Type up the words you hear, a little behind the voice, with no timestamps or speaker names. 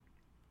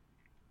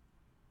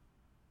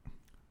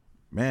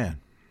Man,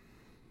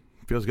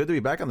 feels good to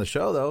be back on the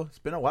show, though. It's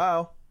been a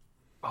while.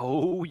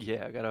 Oh,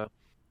 yeah. I got to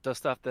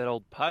dust off that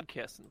old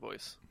podcasting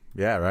voice.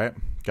 Yeah, right?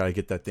 Got to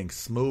get that thing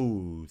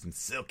smooth and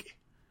silky.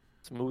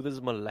 Smooth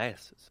as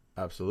molasses.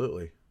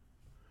 Absolutely.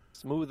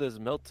 Smooth as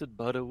melted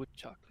butter with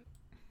chocolate.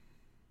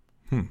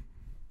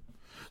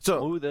 So,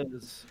 Smooth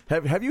as...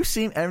 have you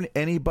seen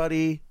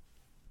anybody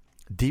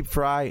deep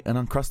fry an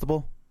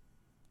Uncrustable?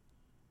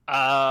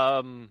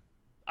 I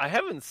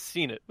haven't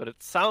seen it, but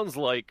it sounds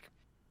like,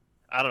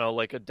 I don't know,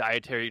 like a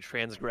dietary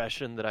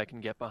transgression that I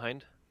can get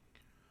behind.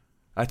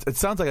 It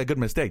sounds like a good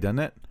mistake, doesn't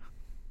it?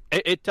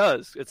 It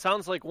does. It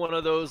sounds like one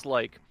of those,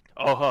 like,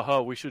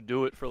 oh, we should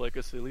do it for, like,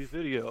 a silly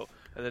video.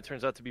 And it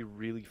turns out to be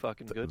really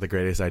fucking good. The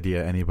greatest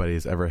idea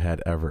anybody's ever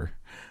had, ever.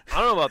 I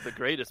don't know about the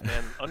greatest,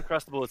 man.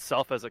 Uncrustable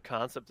itself as a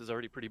concept is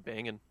already pretty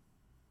banging.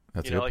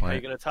 That's you know, a good like, how you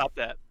point. going to top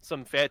that?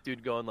 Some fat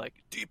dude going, like,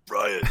 deep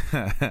fry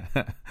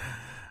it.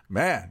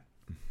 Man.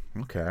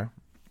 Okay.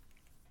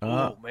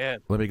 Oh, man.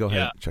 Let me go ahead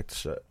Yeah. and check the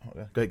shit.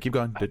 Go ahead, keep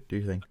going. Do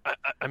your thing.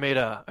 I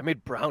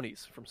made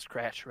brownies from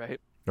scratch,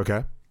 right?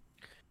 Okay.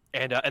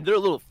 And they're a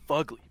little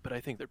fugly, but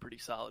I think they're pretty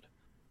solid.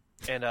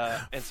 And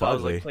so I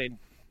was like Fugly? playing.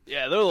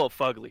 Yeah, they're a little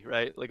fugly,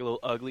 right? Like a little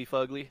ugly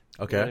fugly.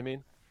 Okay. You know what I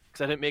mean?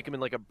 Because I didn't make them in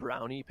like a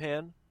brownie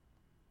pan.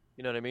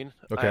 You know what I mean?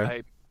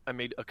 Okay. I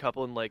made a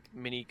couple in like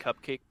mini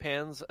cupcake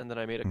pans, and then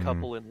I made a Mhm.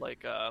 couple in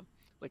like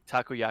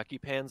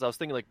takoyaki pans. I was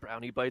thinking like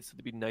brownie bites to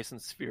be nice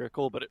and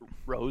spherical, but it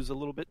rose a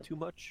little bit too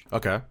much,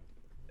 Okay.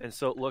 and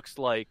so it looks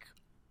like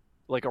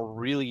a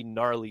really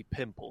gnarly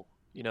pimple.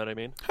 You know what I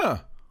mean? Huh.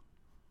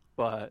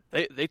 But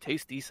they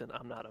taste decent.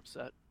 I'm not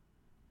upset.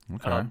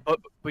 Okay.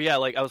 But yeah,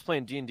 like I was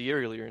playing D&D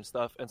earlier and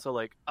stuff, and so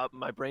like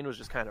my brain was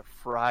just kind of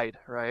fried,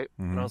 right?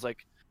 And Mhm. I was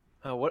like,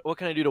 what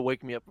can I do to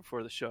wake me up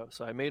before the show?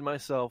 So I made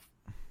myself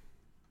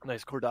a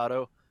nice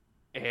cordato,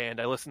 and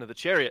I listened to the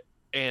Chariot,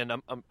 and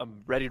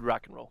I'm ready to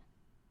rock and roll.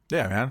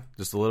 Yeah, man.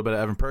 Just a little bit of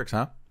Evan Perks,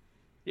 huh?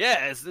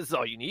 Yeah, this is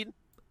all you need.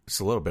 Just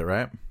a little bit,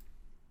 right?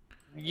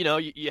 You know,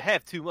 you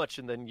have too much,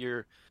 and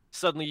then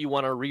suddenly you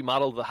want to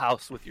remodel the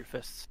house with your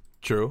fists.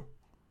 True.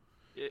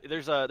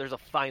 There's a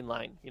fine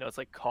line. You know, it's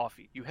like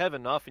coffee. You have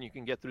enough, and you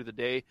can get through the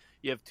day.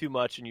 You have too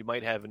much, and you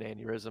might have an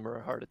aneurysm or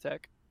a heart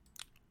attack.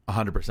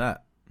 100%.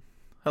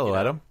 Hello, You know?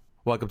 Adam.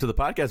 Welcome to the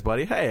podcast,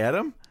 buddy. Hey,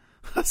 Adam.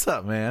 What's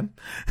up, man?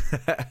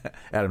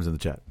 Adam's in the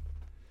chat.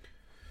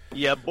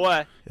 Yeah,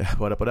 boy. Yeah,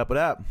 what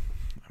up?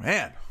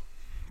 Man,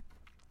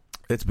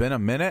 it's been a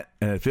minute,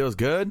 and it feels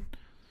good,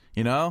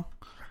 you know?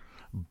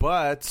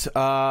 But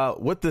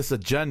with this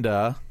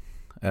agenda,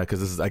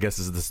 because I guess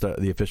this is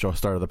the official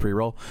start of the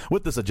pre-roll.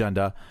 With this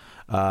agenda,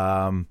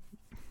 yeah,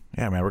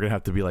 man, we're gonna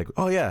have to be like,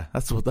 oh yeah,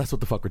 that's what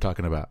the fuck we're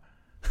talking about.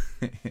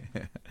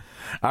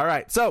 All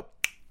right, so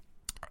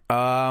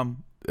how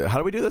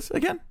do we do this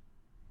again?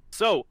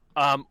 So,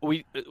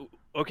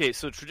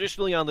 so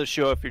traditionally on the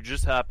show, if you're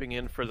just hopping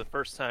in for the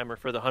first time or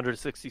for the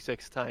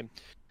 166th time,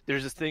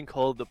 there's this thing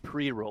called the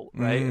pre-roll,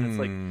 right? And it's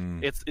like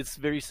it's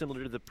very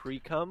similar to the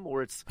pre-cum,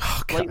 where it's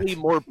slightly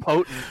more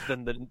potent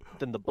than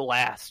the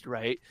blast,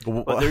 right?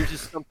 But there's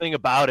just something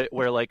about it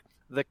where like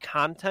the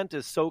content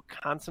is so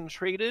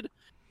concentrated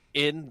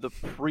in the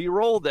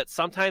pre-roll that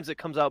sometimes it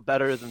comes out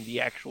better than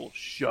the actual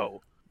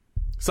show.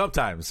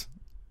 Sometimes.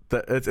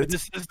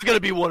 This is going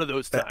to be one of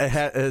those times. It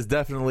has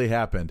definitely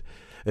happened.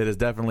 It has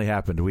definitely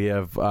happened. We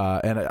have,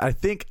 and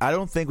I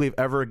don't think we've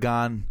ever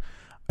gone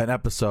an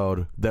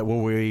episode where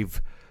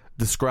we've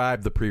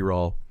described the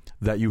pre-roll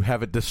that you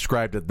haven't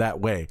described it that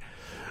way.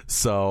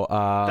 So that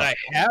I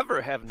have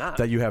or have not.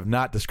 That you have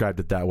not described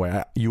it that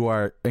way. You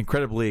are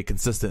incredibly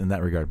consistent in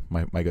that regard,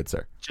 my good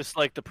sir. Just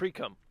like the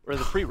pre-cum or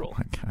the pre-roll. Oh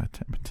my God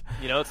damn it!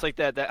 You know, it's like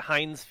that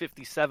Heinz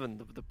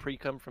 57, the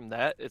pre-cum from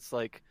that. It's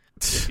like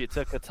if you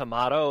took a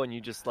tomato and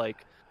you just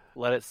like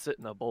let it sit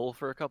in a bowl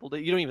for a couple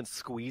days. You don't even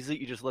squeeze it.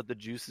 You just let the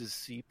juices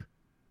seep.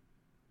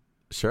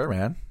 Sure,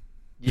 man.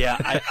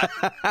 Yeah,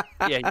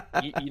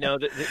 you know,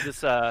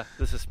 this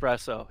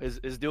espresso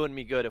is doing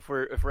me good. If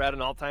we're at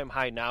an all-time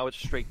high now, it's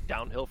straight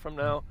downhill from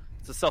now.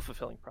 It's a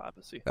self-fulfilling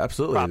prophecy.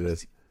 Absolutely,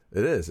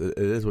 it is. It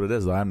is what it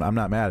is. I'm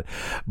not mad.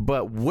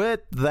 But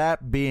with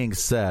that being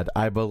said,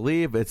 I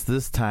believe it's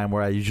this time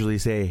where I usually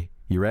say,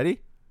 "You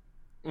ready?"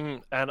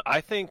 And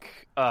I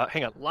think,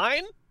 hang on,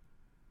 line.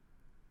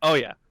 Oh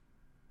yeah.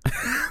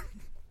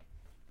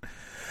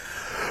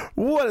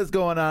 What is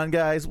going on,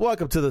 guys?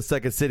 Welcome to the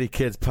Second City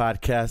Kids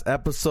podcast,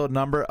 episode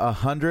number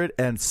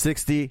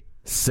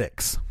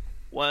 166.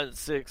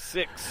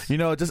 166. You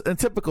know, just in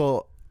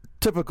typical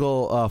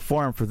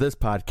form for this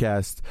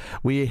podcast,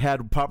 we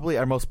had probably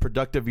our most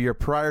productive year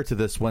prior to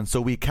this one,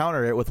 so we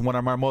counter it with one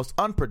of our most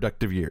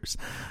unproductive years.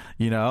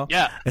 You know?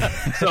 Yeah.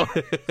 So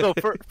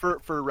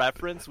for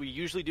reference, we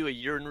usually do a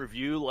year in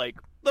review, like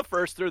the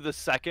first or the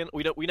second.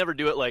 We never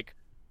do it like,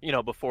 you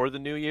know, before the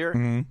new year.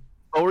 Mm-hmm.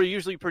 But we're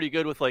usually pretty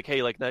good with like,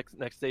 hey, like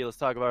next day, let's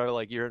talk about our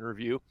like year in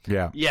review.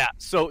 Yeah. Yeah.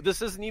 So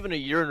this isn't even a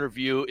year in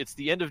review. It's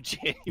the end of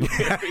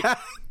January.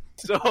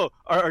 So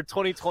our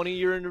 2020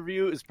 year in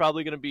review is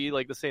probably going to be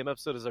like the same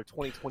episode as our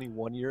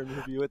 2021 year in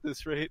review at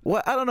this rate.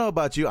 Well, I don't know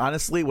about you.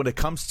 Honestly, when it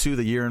comes to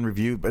the year in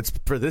review, it's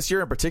for this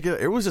year in particular,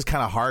 it was just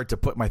kind of hard to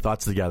put my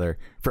thoughts together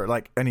for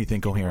like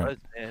anything coherent.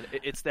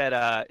 It's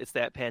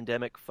that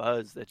pandemic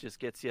fuzz that just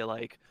gets you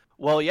like,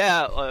 well,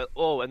 yeah,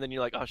 and then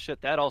you're like, oh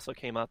shit, that also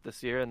came out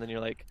this year, and then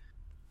you're like,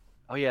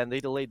 oh yeah, and they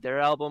delayed their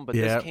album, but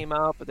this came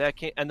out, but that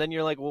came, and then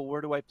you're like, well,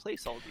 where do I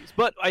place all these?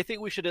 But I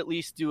think we should at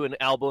least do an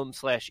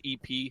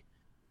album/EP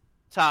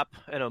top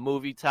and a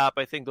movie top.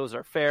 I think those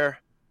are fair.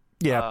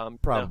 Yeah,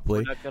 probably.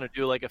 We're not gonna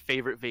do like a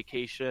favorite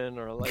vacation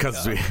or like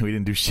because we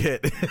didn't do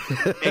shit.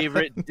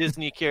 Favorite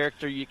Disney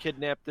character you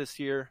kidnapped this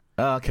year.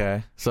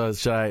 Okay, so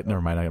should I?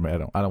 Never mind.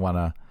 I don't want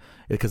to.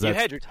 Because you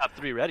had your top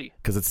 3 ready.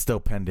 Because it's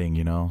still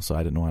pending, so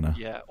I didn't want to.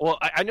 Yeah, well,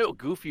 I know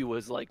Goofy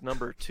was like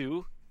number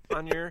 2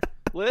 on your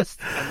list,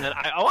 and then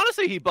I want to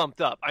say he bumped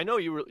up. I know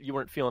you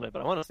weren't feeling it,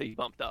 but I want to say he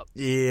bumped up.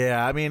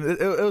 Yeah, I mean, it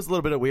was a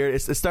little bit of weird.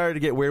 It started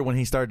to get weird when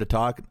he started to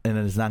talk in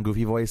his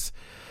non-Goofy voice.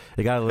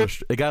 It got a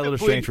little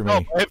strange for me.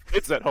 I have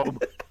kids at home.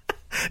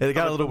 It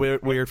got a little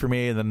weird for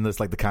me, and then this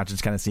the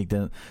conscience kind of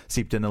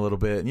seeped in a little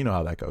bit. And you know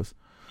how that goes.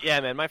 Yeah,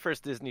 man, my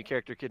first Disney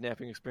character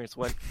kidnapping experience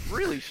went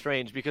really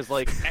strange because,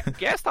 like,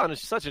 Gaston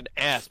is such an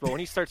ass, but when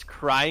he starts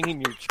crying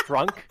in your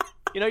trunk,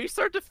 you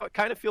start to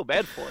kind of feel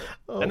bad for it.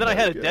 Oh, and then I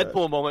had a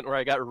Deadpool moment where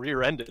I got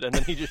rear-ended, and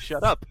then he just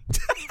shut up.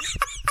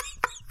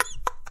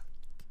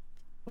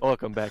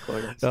 Welcome back,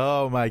 lawyers.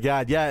 Oh, my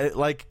God. Yeah,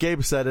 like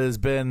Gabe said, it has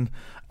been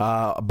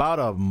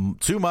about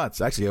 2 months,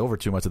 actually over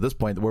 2 months at this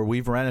point, where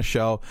we've ran a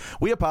show.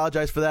 We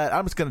apologize for that.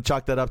 I'm just going to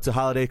chalk that up to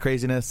holiday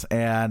craziness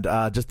and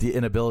just the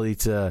inability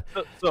to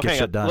get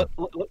shit done.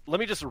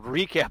 Let me just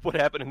recap what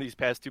happened in these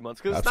past 2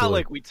 months, because it's not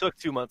like we took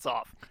 2 months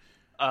off.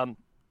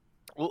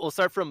 We'll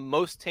start from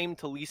most tame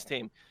to least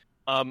tame.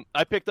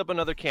 I picked up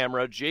another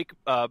camera. Jake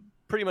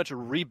pretty much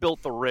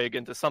rebuilt the rig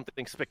into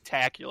something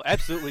spectacular.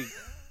 Absolutely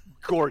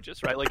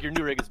gorgeous, right? Like, your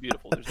new rig is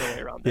beautiful. There's no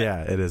way around that.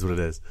 Yeah, it is what it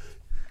is.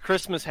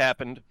 Christmas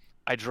happened.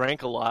 I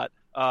drank a lot.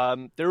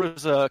 There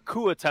was a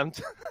coup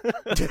attempt.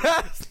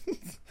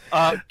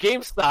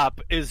 GameStop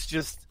is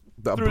just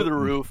through the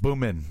roof.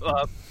 Booming.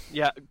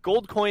 Yeah,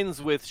 gold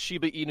coins with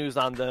Shiba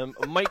Inus on them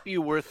might be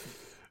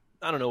worth,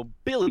 I don't know,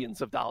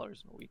 billions of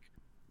dollars in a week.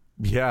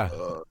 Yeah.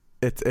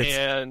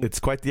 It's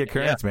quite the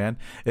occurrence, man.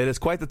 It is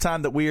quite the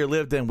time that we are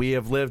lived in. We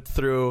have lived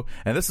through,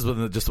 and this is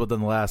within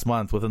the last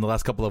month, within the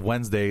last couple of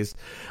Wednesdays.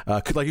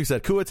 Like you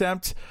said, coup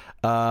attempt,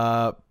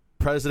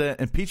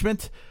 president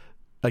impeachment,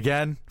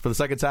 again for the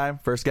second time.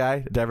 First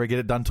guy to ever get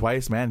it done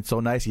twice. Man, so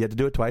nice. He had to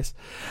do it twice.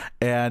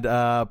 And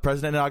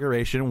president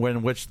inauguration,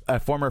 which a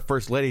former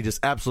first lady just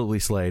absolutely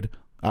slayed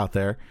out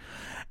there.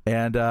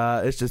 And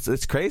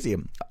it's crazy.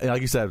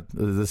 Like you said,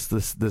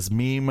 this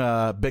meme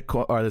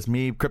Bitcoin or this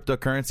meme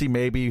cryptocurrency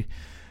may be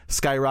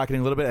skyrocketing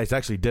a little bit. It's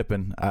actually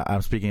dipping.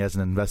 I'm speaking as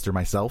an investor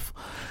myself,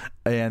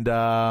 and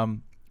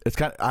it's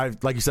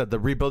like you said, the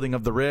rebuilding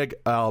of the rig,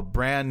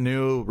 brand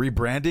new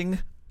rebranding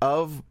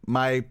of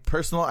my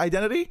personal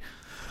identity,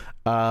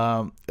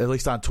 at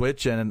least on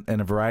Twitch and in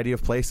a variety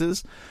of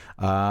places.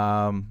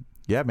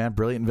 Yeah, man,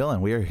 Brilliant Villain.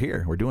 We are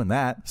here. We're doing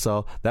that.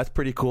 So that's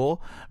pretty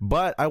cool.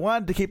 But I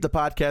wanted to keep the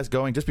podcast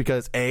going just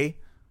because,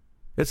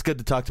 it's good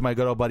to talk to my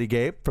good old buddy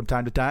Gabe from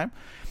time to time.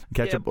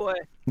 Catch up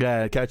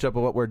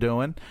with what we're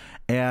doing.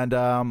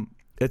 And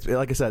it's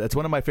like I said, it's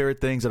one of my favorite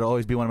things. It'll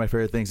always be one of my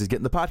favorite things is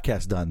getting the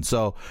podcast done.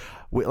 So,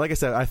 like I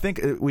said, I think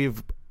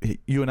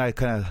you and I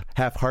kind of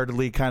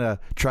half-heartedly kind of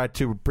tried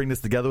to bring this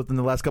together within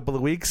the last couple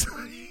of weeks.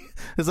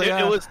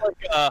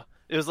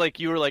 It was like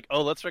you were like,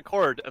 oh, let's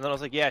record. And then I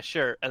was like, yeah,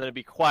 sure. And then it'd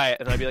be quiet.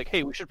 And then I'd be like,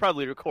 hey, we should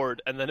probably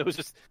record. And then it was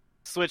just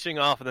switching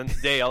off. And then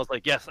today I was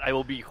like, yes, I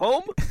will be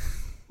home.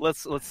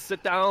 Let's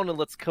sit down and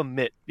let's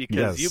commit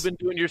because you've been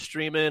doing your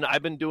streaming.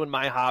 I've been doing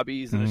my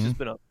hobbies, and it's just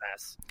been a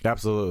mess.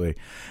 Absolutely.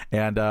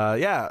 And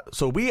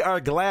so we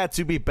are glad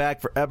to be back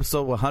for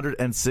episode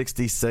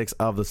 166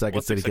 of the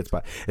Second City Kids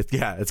Pod.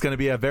 It's going to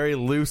be a very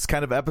loose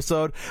kind of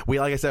episode.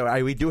 Like I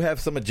said, we do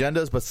have some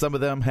agendas, but some of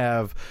them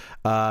have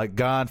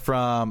gone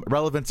from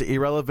relevant to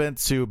irrelevant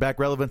to back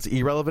relevant to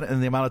irrelevant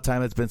in the amount of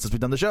time it's been since we've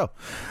done the show.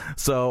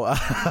 So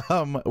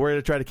we're going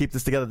to try to keep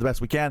this together the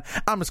best we can.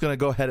 I'm just going to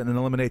go ahead and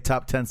eliminate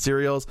top 10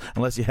 cereals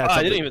unless you had something.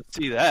 I didn't even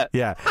see that.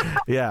 Yeah,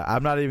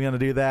 I'm not even going to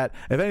do that.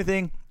 If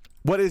anything,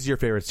 what is your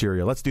favorite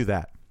cereal? Let's do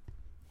that.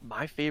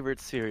 My favorite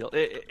cereal.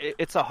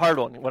 It's a hard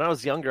one. When I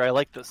was younger, I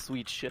liked the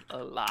sweet shit a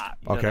lot.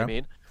 You know what I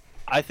mean?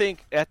 I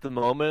think at the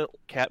moment,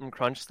 Captain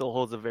Crunch still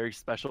holds a very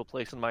special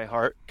place in my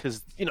heart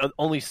because,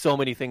 only so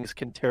many things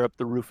can tear up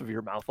the roof of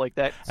your mouth like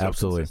that. So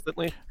absolutely.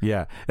 Consistently.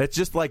 Yeah. It's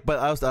just like, but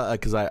I was,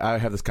 because I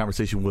have this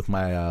conversation with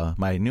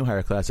my new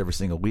hire class every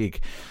single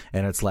week.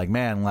 And it's like,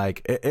 man,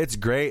 like, it's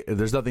great.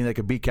 There's nothing that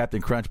could beat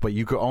Captain Crunch, but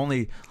you could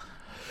only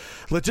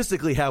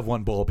logistically have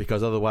one bowl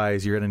because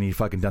otherwise you're going to need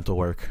fucking dental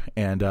work.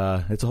 And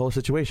it's a whole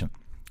situation.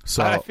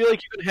 So I feel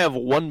like you could have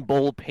one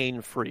bowl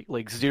pain-free,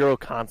 like zero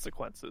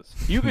consequences.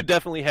 You could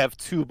definitely have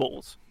two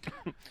bowls.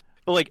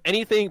 But like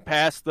anything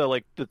past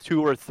the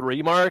 2 or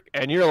 3 mark,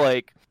 and you're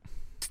like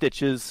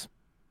stitches,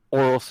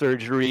 oral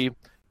surgery,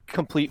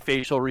 complete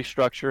facial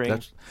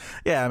restructuring.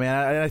 Yeah, I mean,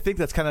 I think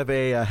that's kind of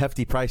a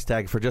hefty price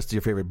tag for just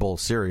your favorite bowl of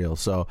cereal.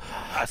 So,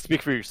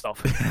 speak for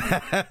yourself.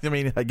 I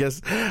mean, I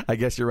guess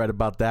you're right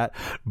about that.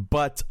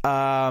 But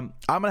I'm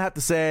gonna have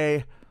to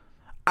say,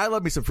 I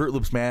love me some Fruit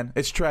Loops, man.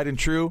 It's tried and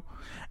true,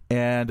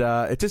 and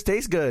it just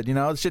tastes good. You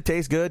know, the shit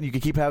tastes good. And you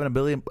can keep having a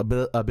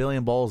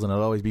billion bowls, and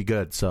it'll always be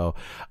good. So,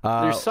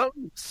 there's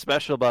something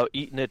special about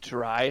eating it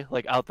dry,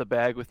 like out the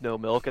bag with no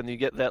milk, and you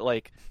get that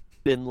like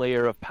thin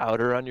layer of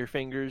powder on your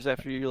fingers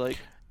after you like,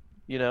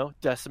 you know,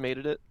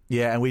 decimated it.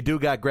 Yeah, and we do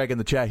got Greg in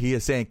the chat. He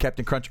is saying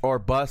Captain Crunch or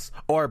bus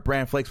or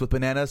bran flakes with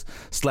bananas.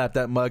 Slap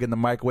that mug in the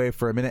microwave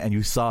for a minute and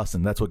you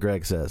saucing. That's what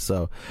Greg says.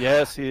 So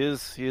yes, he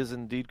is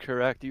indeed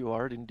correct. You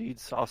are indeed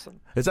saucing.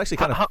 It's actually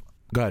kind of.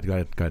 Go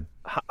ahead.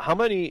 How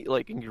many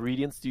like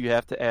ingredients do you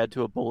have to add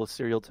to a bowl of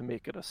cereal to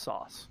make it a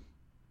sauce?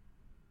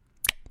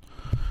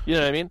 You know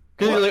what I mean?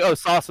 Because you're like, oh,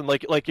 saucing,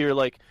 like you're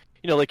like,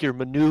 you know, like you're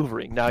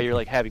maneuvering. Now you're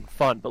like having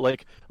fun, but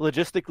like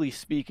logistically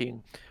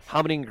speaking,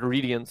 how many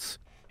ingredients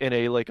in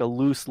a like a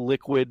loose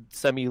liquid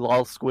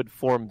semi-liquid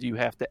form do you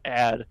have to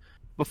add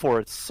before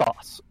it's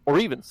sauce or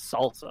even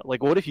salsa?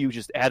 Like, what if you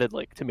just added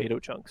like tomato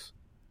chunks?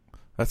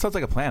 That sounds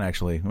like a plan,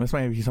 actually. This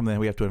might be something that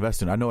we have to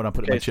invest in. I know what I'm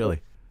putting in my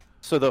chili.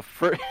 So the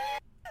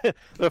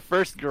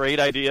first great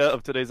idea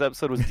of today's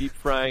episode was deep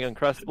frying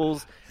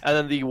Uncrustables, and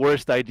then the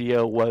worst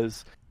idea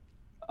was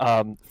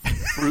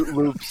Fruit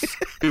Loops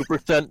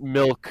 2%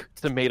 milk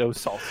tomato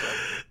salsa.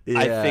 Yeah.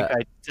 I think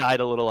I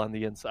died a little on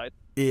the inside.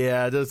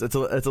 Yeah, it's a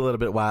little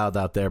bit wild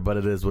out there, but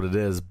it is what it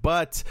is.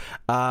 But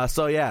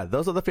so yeah,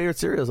 those are the favorite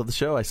cereals of the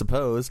show, I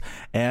suppose.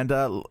 And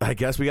I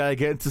guess we gotta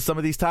get into some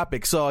of these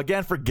topics. So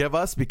again, forgive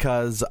us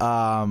because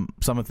some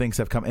of the things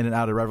have come in and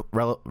out of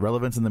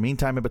relevance in the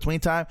meantime, in between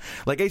time,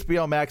 like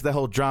HBO Max, that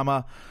whole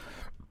drama.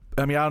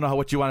 I mean, I don't know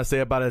what you want to say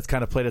about it. It's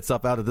kind of played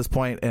itself out at this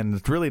point, and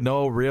it's really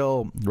no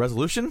real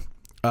resolution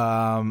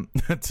to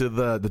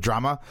the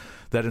drama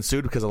that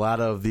ensued, because a lot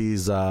of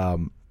these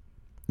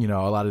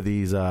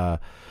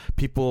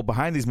people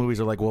behind these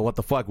movies are like, well, what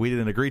the fuck, we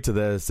didn't agree to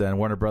this, and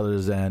Warner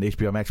Brothers and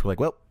HBO Max were like,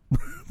 well,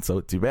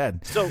 so too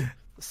bad. So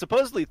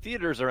supposedly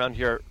theaters around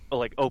here are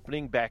like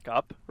opening back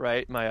up,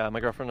 right? My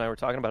girlfriend and I were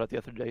talking about it the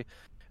other day,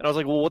 and I was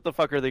like, well, what the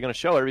fuck are they going to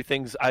show?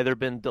 Everything's either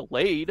been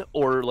delayed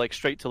or like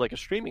straight to like a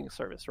streaming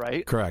service,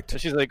 right? Correct. And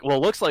she's like, well,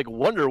 it looks like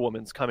Wonder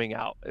Woman's coming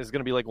out. It's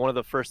going to be like one of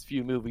the first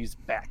few movies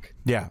back.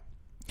 Yeah.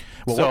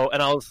 Well,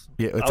 and I was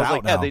it's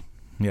out like,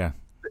 now.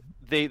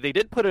 They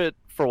did put it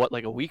for what,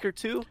 like a week or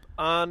two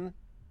on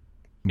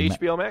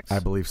HBO Max? I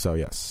believe so,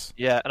 yes.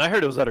 Yeah, and I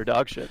heard it was utter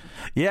dog shit.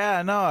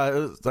 Yeah, no, I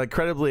was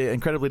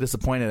incredibly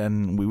disappointed,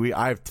 and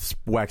I've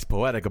waxed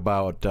poetic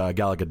about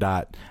Gal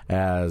Gadot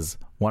as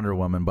Wonder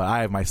Woman, but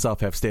I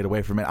myself have stayed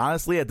away from it.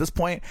 Honestly, at this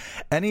point,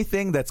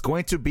 anything that's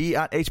going to be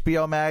on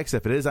HBO Max,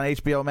 if it is on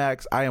HBO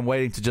Max, I am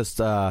waiting to just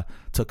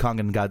till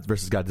Kong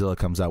versus Godzilla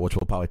comes out, which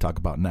we'll probably talk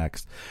about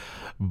next.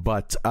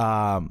 But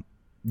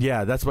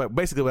yeah, that's why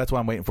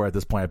I'm waiting for at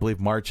this point. I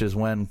believe March is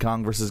when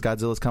Kong versus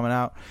Godzilla is coming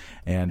out.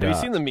 And have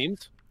you seen the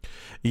memes?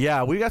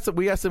 Yeah, we got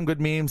some good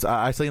memes.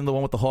 I seen the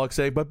one with the Hulk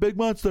saying, "But big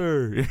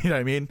monster." You know what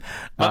I mean?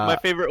 My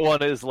favorite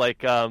one is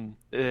like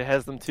it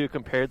has them two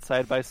compared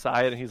side by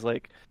side, and he's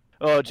like,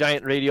 "Oh,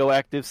 giant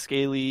radioactive,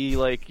 scaly,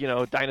 like, you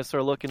know,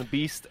 dinosaur-looking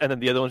beast," and then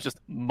the other one's just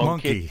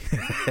monkey.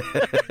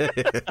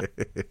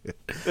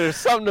 There's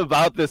something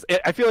about this.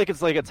 I feel like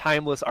it's like a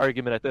timeless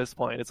argument at this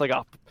point. It's like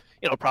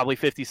probably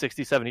 50,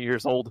 60, 70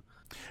 years old.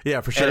 Yeah,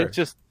 for sure. And it's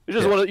just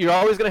you're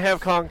always going to have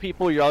Kong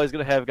people. You're always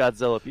going to have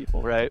Godzilla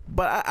people, right?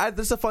 But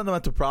there's a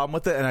fundamental problem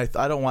with it, and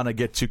I don't want to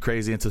get too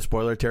crazy into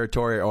spoiler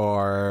territory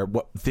or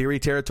theory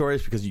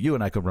territories, because you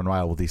and I could run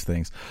wild with these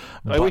things.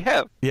 But, we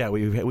have. Yeah,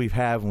 and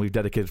we've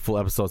dedicated full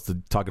episodes to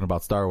talking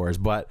about Star Wars.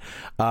 But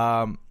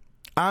I'm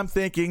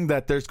thinking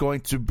that there's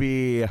going to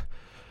be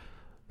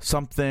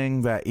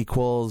something that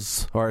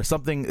equals, or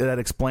something that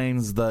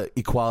explains the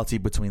equality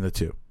between the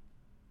two.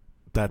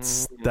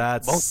 That's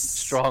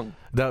strong.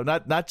 No,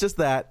 not just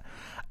that.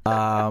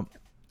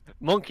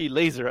 Monkey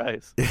laser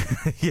eyes.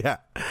 Yeah.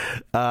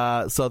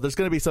 So there's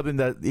going to be something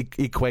that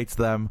equates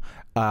them,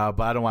 but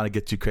I don't want to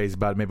get too crazy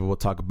about it. Maybe we'll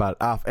talk about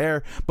it off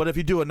air. But if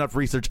you do enough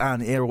research on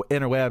the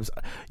interwebs,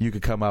 you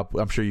could come up.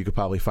 I'm sure you could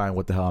probably find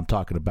what the hell I'm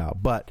talking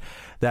about. But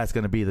that's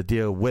going to be the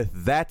deal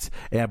with that.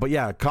 But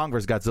yeah, Kong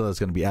vs. Godzilla is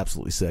going to be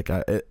absolutely sick.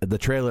 The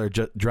trailer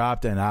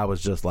dropped, and I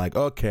was just like,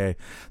 okay,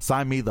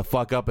 sign me the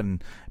fuck up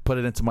and put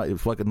it into my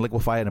fucking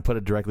liquefy it and put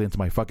it directly into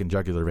my fucking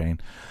jugular vein,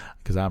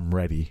 because I'm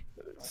ready.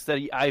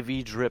 Steady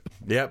IV drip.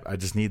 Yep, I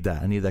just need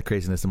that. I need that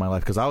craziness in my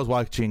life, because I was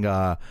watching.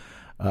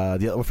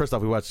 First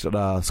off, we watched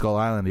Skull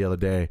Island the other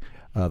day,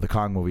 the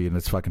Kong movie, and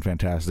it's fucking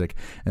fantastic.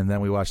 And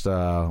then we watched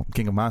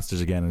King of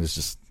Monsters again, and it's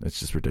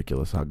just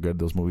ridiculous how good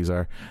those movies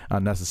are.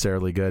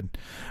 Unnecessarily good,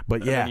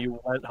 but yeah. And you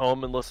went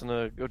home and listened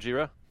to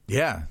Gojira?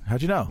 Yeah,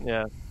 how'd you know?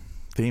 Yeah,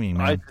 theming,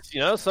 man.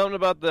 Something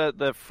about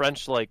the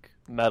French like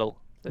metal.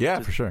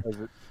 Yeah, for sure.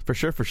 For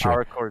sure.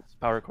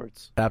 Power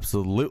chords.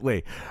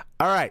 Absolutely.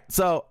 All right.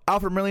 So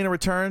Alfred Molina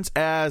returns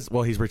as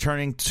well. He's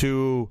returning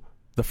to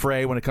the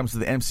fray when it comes to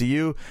the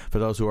MCU. For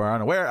those who are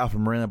unaware,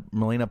 Alfred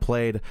Molina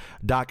played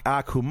Doc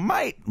Ock, who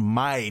might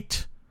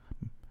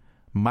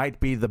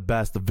be the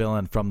best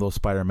villain from those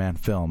Spider-Man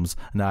films.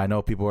 Now, I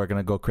know people are going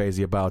to go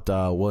crazy about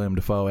William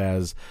Dafoe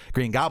as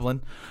Green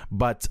Goblin,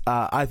 but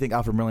I think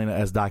Alfred Molina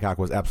as Doc Ock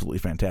was absolutely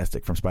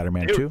fantastic from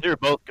Spider-Man 2. They're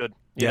both good.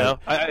 You know?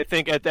 I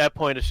think at that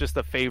point it's just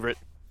a favorite.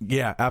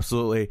 Yeah,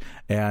 absolutely.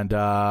 And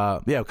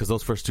because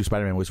those first 2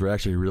 Spider-Man movies were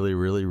actually really,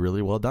 really,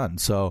 really well done.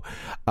 So,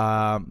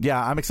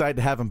 I'm excited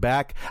to have him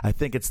back. I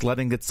think it's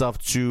lending itself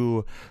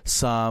to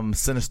some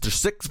Sinister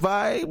Six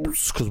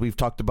vibes, because we've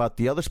talked about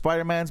the other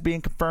Spider-Mans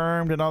being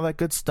confirmed and all that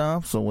good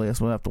stuff. So we'll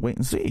have to wait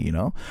and see,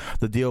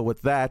 the deal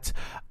with that.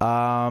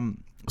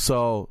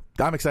 So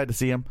I'm excited to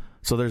see him.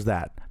 So there's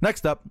that.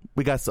 Next up,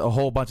 we got a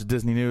whole bunch of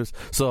Disney news.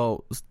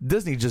 So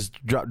Disney just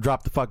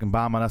dropped the fucking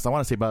bomb on us. I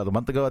want to say about a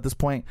month ago at this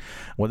point.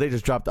 Well, they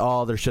just dropped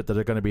all their shit that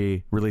they're going to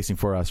be releasing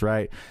for us,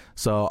 right?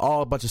 So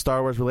a bunch of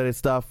Star Wars related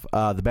stuff.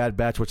 The Bad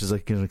Batch, which is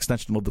like an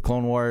extension of the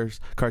Clone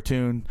Wars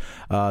cartoon.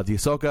 The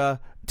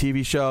Ahsoka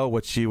TV show,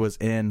 which she was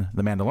in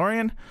The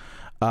Mandalorian.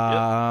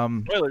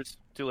 Spoilers.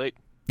 Too late.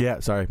 Yeah,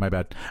 sorry, my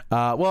bad.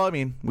 I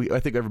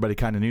think everybody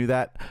kind of knew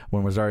that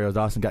when Rosario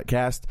Dawson got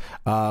cast.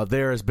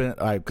 There has been,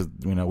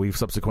 we've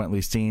subsequently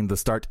seen the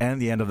start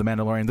and the end of The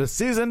Mandalorian this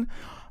season.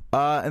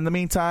 In the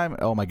meantime,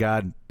 oh my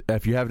God,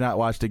 if you have not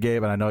watched it,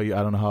 Gabe, and I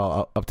don't know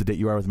how up to date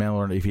you are with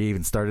Mandalorian, if you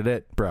even started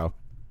it, bro,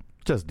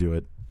 just do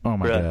it. Oh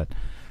my God,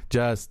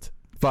 just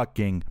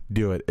fucking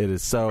do it. It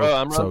is so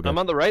good. I'm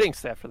on the writing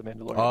staff for The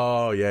Mandalorian.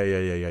 Oh yeah.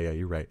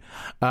 You're right.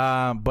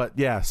 But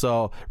yeah,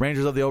 so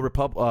Rangers of the Old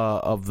Republic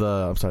of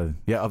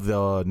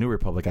the New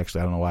Republic.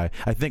 Actually, I don't know why.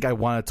 I think I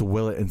wanted to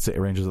will it and say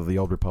Rangers of the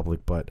Old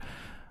Republic, but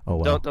oh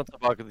well. Don't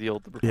talk of the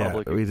Old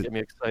Republic. Yeah, get me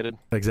excited.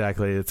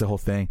 Exactly, it's a whole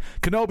thing.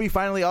 Kenobi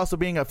finally also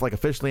being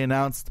officially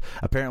announced.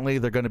 Apparently,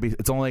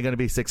 it's only going to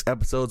be 6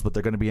 episodes, but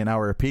they're going to be an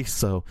hour apiece.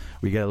 So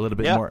we get a little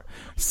bit more.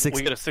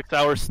 We get a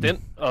 6-hour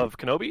stint of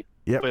Kenobi.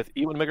 Yep. With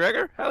Ewan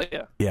McGregor? Hell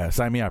yeah. Yeah,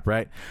 sign me up,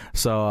 right?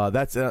 So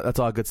that's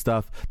all good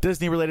stuff.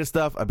 Disney-related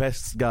stuff. I bet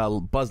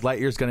Buzz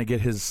Lightyear's going to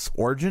get his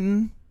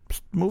origin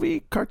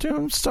movie,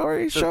 cartoon,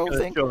 story, show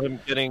thing. Show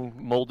him getting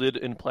molded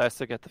in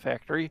plastic at the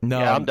factory? No,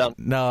 yeah, I'm done.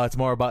 No, it's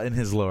more about in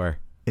his lure.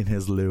 Do you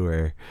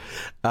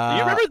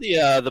remember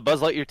the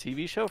Buzz Lightyear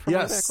TV show from way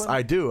back when? Yes,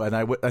 I do, and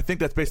I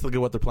think that's basically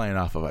what they're playing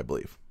off of, I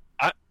believe.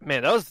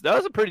 Man, that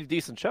was a pretty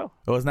decent show.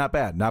 It was not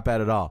bad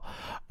at all.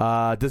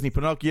 Disney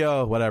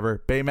Pinocchio,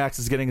 whatever. Baymax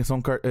is getting his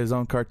own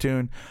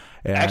cartoon.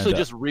 And, I actually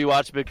just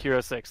rewatched Big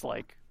Hero 6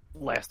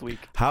 last week.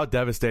 How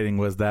devastating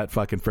was that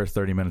fucking first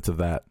 30 minutes of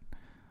that?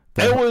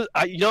 It was.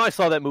 I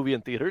saw that movie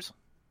in theaters.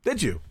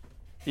 Did you?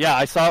 Yeah,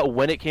 I saw it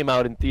when it came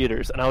out in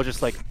theaters, and I was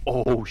just like,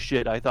 oh,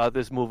 shit, I thought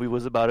this movie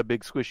was about a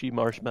big squishy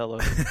marshmallow.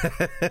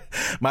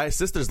 My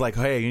sister's like,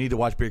 hey, you need to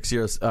watch Big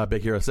Hero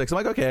 6. I'm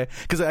like, okay,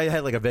 because I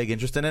had a vague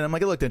interest in it. I'm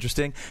like, it looked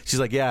interesting. She's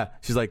like, yeah.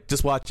 She's like,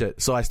 just watch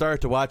it. So I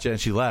started to watch it, and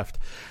she left.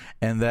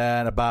 And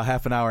then about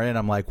half an hour in,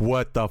 I'm like,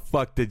 what the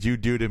fuck did you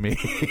do to me?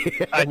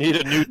 I need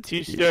a new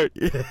T-shirt.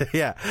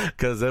 Yeah,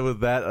 because it was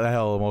that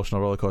whole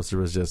emotional roller coaster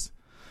was just...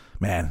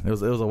 Man, it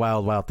was a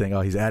wild thing.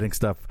 Oh, he's adding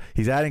stuff.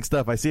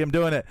 I see him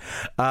doing it.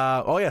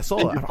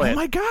 Solo. Oh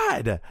my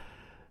god,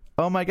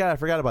 I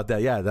forgot about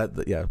that.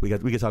 Yeah, we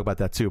could talk about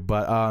that too.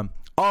 But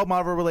all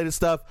Marvel related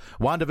stuff.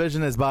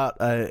 WandaVision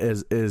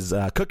is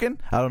cooking.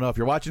 I don't know if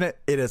you're watching it.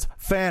 It is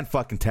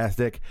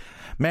fan-fucking-tastic.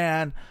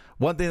 Man,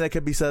 one thing that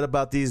could be said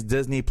about these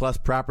Disney Plus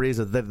properties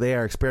is that they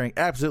are sparing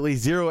absolutely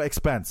zero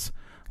expense.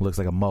 Looks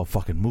like a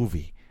motherfucking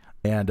movie.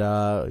 And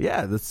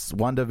this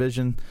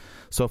WandaVision,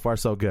 so far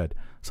so good.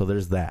 So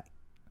there's that.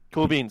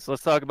 Cool beans.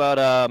 Let's talk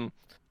about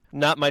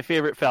not my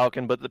favorite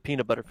Falcon, but the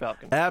Peanut Butter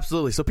Falcon.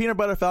 Absolutely. So Peanut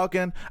Butter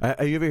Falcon,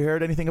 have you ever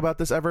heard anything about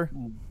this ever?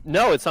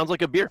 No, it sounds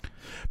like a beer.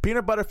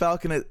 Peanut Butter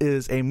Falcon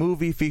is a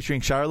movie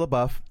featuring Shia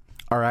LaBeouf.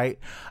 All right.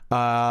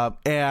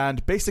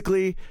 And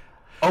basically...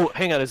 Oh,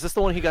 hang on. Is this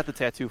the one he got the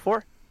tattoo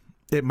for?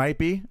 It might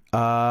be.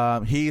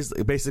 He is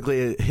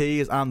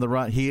on the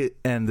run. He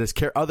and this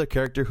other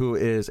character who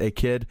is a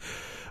kid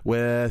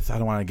with I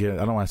don't want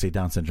to say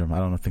Down syndrome. I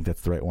don't think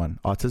that's the right one.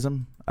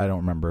 Autism? I don't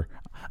remember.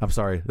 I'm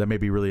sorry. That may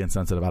be really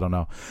insensitive. I don't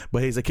know.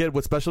 But he's a kid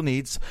with special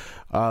needs,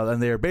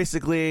 and they are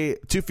basically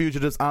 2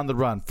 fugitives on the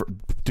run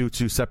due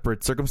to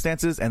separate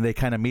circumstances, and they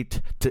kind of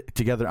meet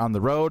together on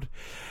the road,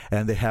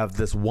 and they have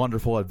this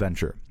wonderful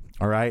adventure.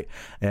 All right,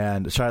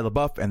 and Shia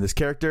LaBeouf and this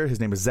character, his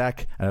name is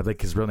Zach, and I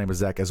think his real name is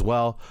Zach as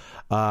well.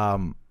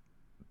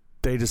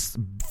 They just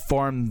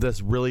form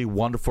this really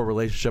wonderful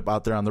relationship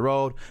out there on the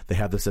road. They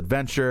have this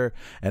adventure,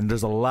 and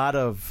there's a lot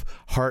of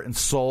heart and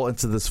soul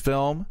into this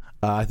film.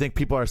 I think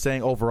people are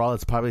saying overall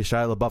it's probably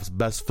Shia LaBeouf's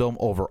best film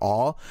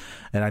overall,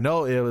 and I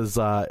know it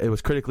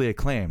was critically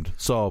acclaimed.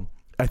 So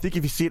I think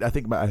if you see it, I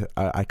think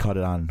I caught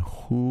it on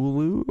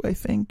Hulu, I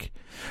think.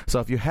 So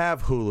if you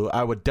have Hulu,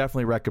 I would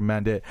definitely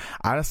recommend it.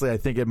 Honestly, I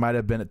think it might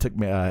have been, it took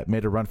me,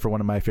 made a run for one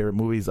of my favorite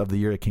movies of the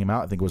year it came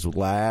out. I think it was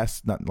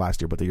not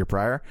last year, but the year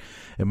prior.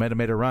 It might have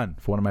made a run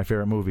for one of my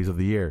favorite movies of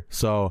the year.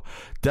 So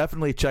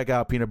definitely check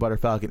out Peanut Butter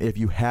Falcon if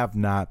you have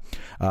not.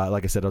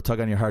 Like I said, it'll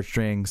tug on your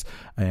heartstrings,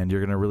 and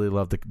you're going to really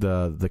love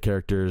the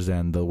characters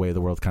and the way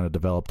the world kind of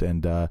developed,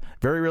 and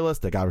very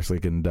realistic, obviously,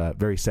 and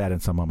very sad in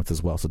some moments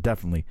as well. So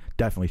definitely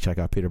check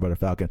out Peanut Butter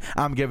Falcon.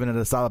 I'm giving it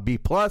a solid B+.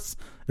 It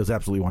was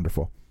absolutely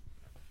wonderful.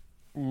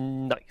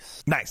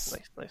 Nice. What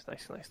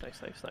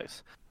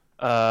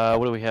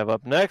do we have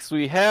up next?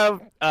 We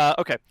have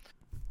okay.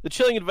 The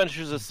Chilling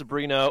Adventures of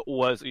Sabrina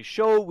was a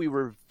show we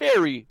were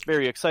very,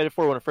 very excited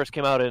for when it first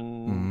came out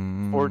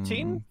in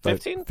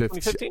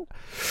 2015?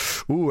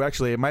 Ooh,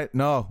 actually, it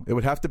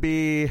would have to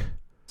be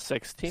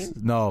 16?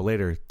 No,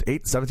 later.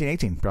 17,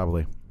 18,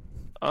 probably.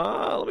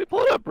 Let me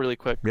pull it up really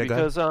quick,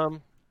 yeah,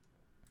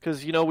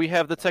 because we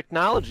have the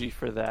technology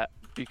for that,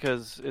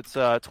 because it's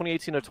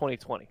 2018 or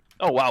 2020.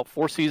 Oh, wow,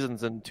 4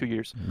 seasons in 2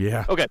 years.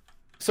 Yeah. Okay,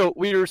 so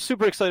we were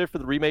super excited for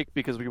the remake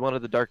because we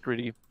wanted the dark,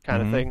 gritty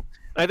kind of thing.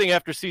 And I think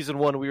after season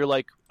 1, we were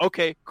like,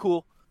 okay,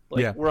 cool.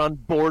 We're on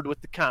board with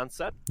the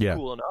concept. Yeah.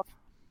 Cool enough.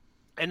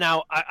 And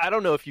now, I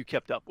don't know if you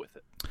kept up with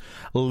it.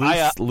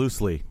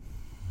 Loosely.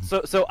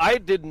 So I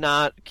did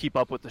not keep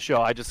up with the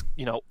show. I just,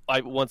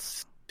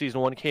 once season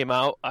 1 came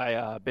out,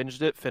 I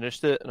binged it,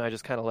 finished it, and I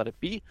just kind of let it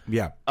be.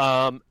 Yeah.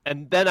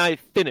 And then I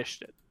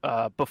finished it.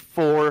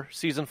 Before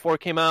season 4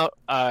 came out,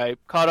 I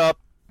caught up,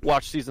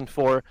 watched season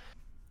 4.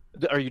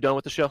 Are you done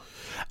with the show?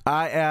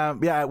 I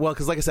am. Yeah. Well,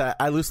 because like I said,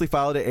 I loosely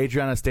followed it.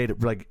 Adriana stayed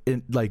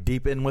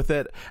deep in with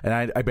it,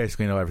 and I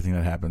basically know everything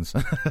that happens.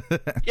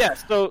 Yeah.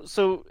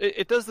 So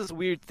it does this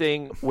weird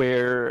thing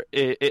where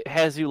it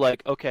has you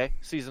like, okay,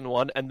 season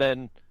 1, and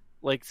then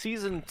like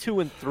season 2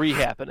 and 3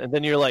 happen, and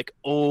then you're like,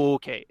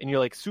 okay, and you're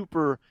like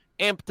super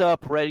amped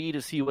up, ready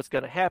to see what's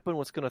gonna happen,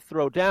 what's gonna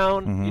throw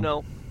down.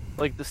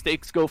 Like the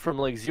stakes go from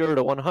like 0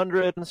 to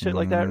 100 and shit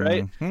like that,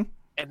 right?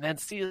 And then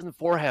season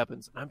 4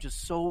 happens, and I'm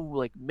just so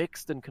like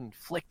mixed and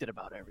conflicted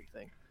about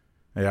everything.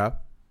 Yeah.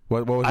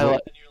 What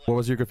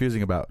was you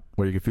confusing about?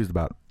 What are you confused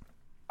about?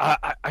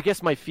 I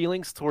guess my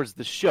feelings towards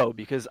the show,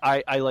 because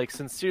I like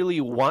sincerely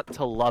want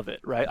to love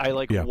it, right? I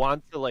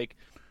want to like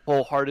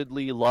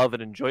wholeheartedly love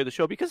and enjoy the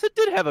show because it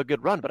did have a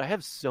good run, but I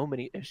have so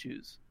many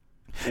issues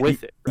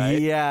with it, right?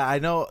 Yeah, I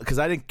know, because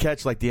I didn't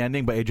catch like the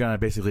ending, but Adriana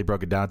basically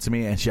broke it down to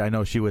me, and I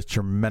know she was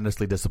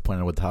tremendously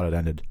disappointed with how it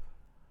ended.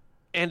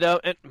 And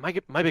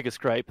my biggest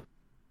gripe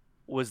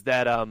was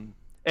that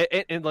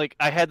and like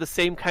I had the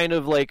same kind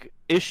of like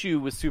issue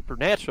with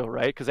Supernatural,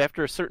 right? Because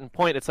after a certain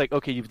point, it's like,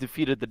 okay, you've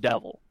defeated the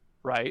devil,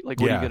 right? Like,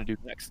 what are you going to do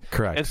next?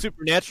 Correct. And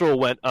Supernatural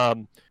went,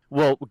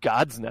 well,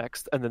 God's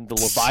next, and then the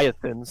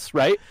Leviathans,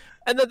 right?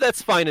 And then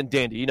that's fine and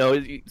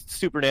dandy.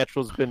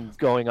 Supernatural's been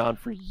going on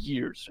for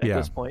years at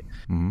this point.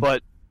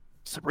 But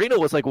Sabrina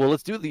was like, well,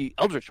 let's do the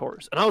Eldritch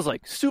Horrors. And I was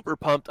like super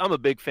pumped. I'm a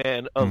big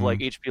fan of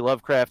like H.P.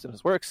 Lovecraft and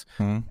his works.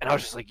 And I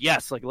was just like,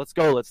 yes, like let's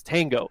go, let's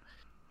tango.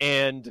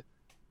 And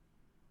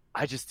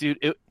I just, dude,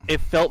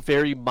 it felt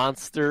very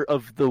Monster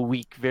of the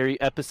Week,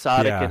 very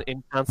episodic and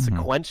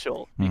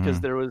inconsequential because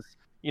there was,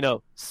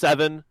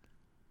 7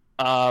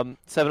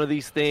 of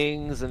these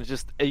things, and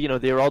just, they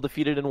were all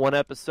defeated in one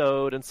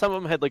episode, and some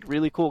of them had like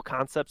really cool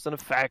concepts and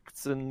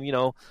effects and,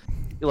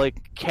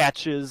 like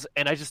catches.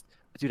 And I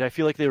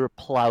feel like they were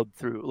plowed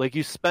through. Like,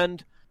 you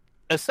spend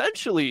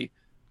essentially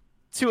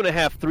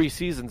 2.5, 3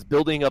 seasons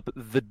building up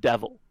the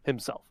devil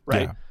himself,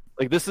 right? Yeah.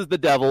 Like, this is the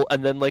devil,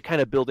 and then like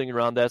kind of building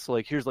around that. So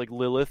like, here's like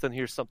Lilith, and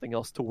here's something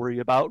else to worry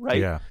about, right?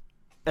 Yeah.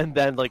 And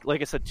then like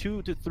I said,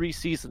 2 to 3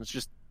 seasons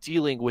just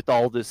dealing with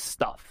all this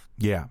stuff.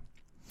 Yeah.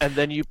 And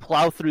then you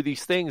plow through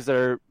these things that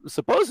are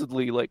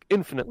supposedly like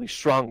infinitely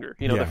stronger.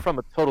 They're from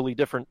a totally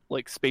different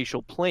like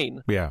spatial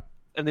plane. Yeah.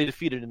 And they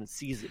defeat it in a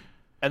season.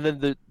 And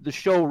then the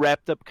show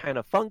wrapped up kind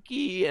of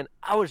funky, and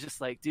I was just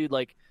like, dude,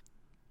 like,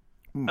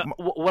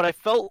 what I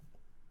felt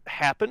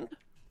happened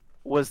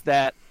was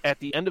that at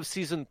the end of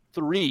season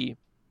 3,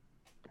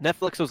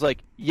 Netflix was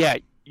like, yeah,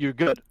 you're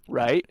good,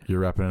 right?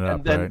 You're wrapping it up,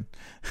 and then, right?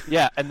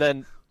 Yeah, and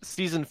then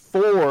season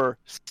 4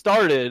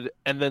 started,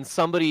 and then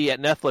somebody at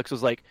Netflix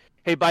was like,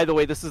 hey, by the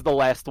way, this is the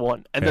last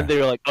one. And then they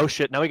were like, oh,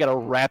 shit, now we got to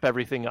wrap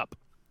everything up.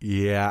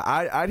 Yeah,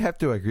 I'd have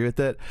to agree with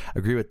that.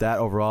 Agree with that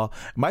overall.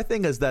 My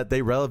thing is that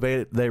they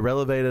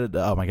relegated.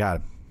 Oh my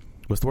God,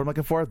 what's the word I'm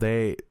looking for?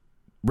 They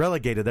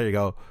relegated. There you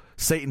go,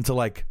 Satan to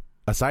like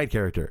a side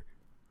character.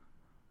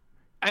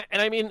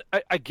 I mean,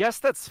 I guess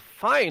that's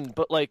fine,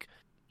 but like,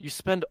 you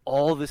spend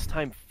all this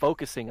time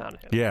focusing on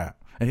him. Yeah,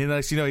 and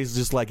he's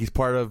just like he's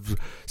part of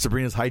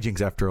Sabrina's hijinks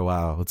after a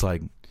while. It's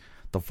like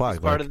the fuck, he's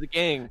part of the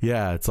gang.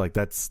 Yeah, it's like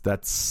that's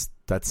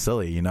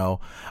silly,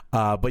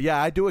 but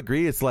yeah, I do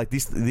agree. It's like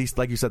these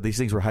like you said, these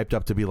things were hyped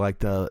up to be like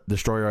the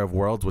destroyer of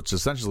worlds, which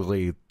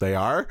essentially they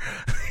are.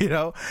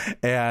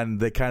 And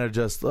they kind of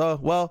just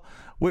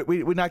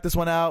we knocked this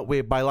one out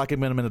by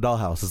locking him in a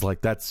dollhouse. It's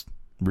like that's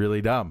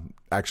really dumb,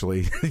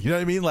 actually. You know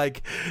what I mean?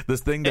 Like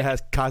this thing that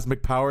has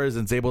cosmic powers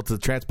and is able to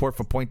transport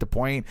from point to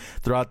point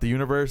throughout the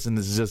universe, and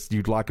it's just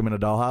you'd lock them in a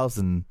dollhouse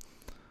and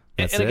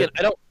that's and again,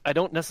 it. I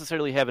don't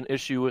necessarily have an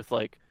issue with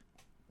like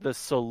the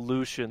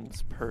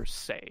solutions per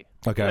se.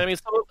 Okay. I mean,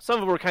 some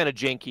of them were kind of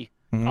janky.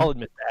 Mhm. I'll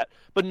admit that,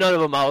 but none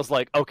of them I was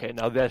like, okay,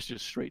 now that's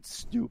just straight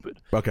stupid.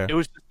 Okay. It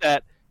was just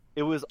that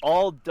it was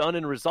all done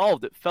and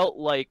resolved. It felt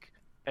like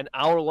an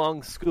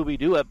hour-long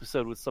Scooby-Doo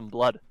episode with some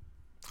blood.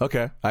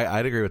 Okay.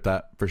 I'd agree with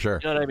that for sure.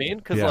 You know what I mean?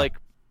 Because Yeah.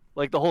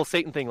 like the whole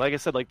Satan thing, like I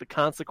said, like the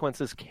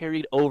consequences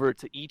carried over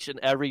to each and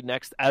every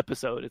next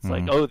episode. It's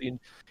like, oh,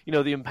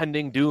 the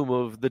impending doom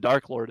of the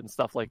Dark Lord and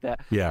stuff like that.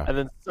 Yeah. And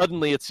then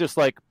suddenly it's just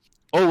like,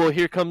 oh, well,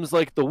 here comes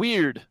like the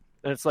weird,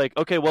 and it's like,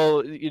 okay,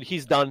 well,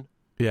 he's done.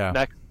 Yeah.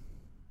 Next,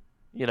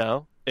 you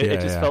know, it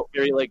just felt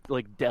very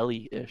like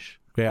deli-ish.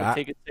 Yeah, Like,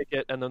 take a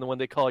ticket, and then when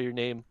they call your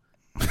name,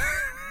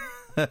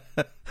 yeah,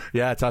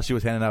 that's how she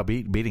was handing out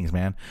beatings,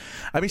 man.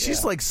 I mean,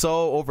 she's like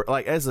so over.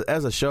 Like as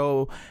a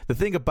show, the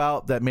thing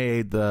about that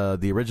made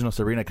the original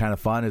Sabrina kind of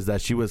fun is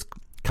that she was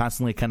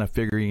constantly kind of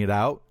figuring it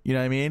out. You know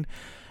what I mean?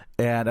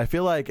 And I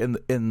feel like in the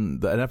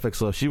Netflix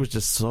show, she was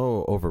just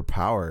so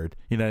overpowered.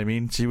 You know what I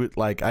mean? She would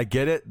like. I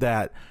get it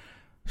that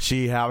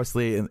she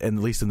obviously, and at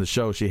least in the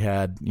show, she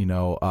had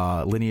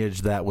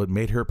lineage that would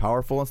made her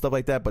powerful and stuff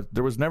like that. But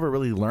there was never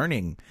really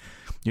learning.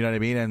 You know what I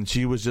mean? And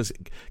she was just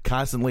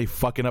constantly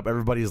fucking up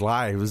everybody's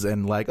lives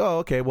and like, oh,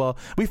 okay, well,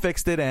 we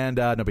fixed it and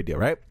no big deal,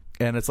 right?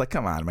 And it's like,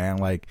 come on, man.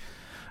 Like,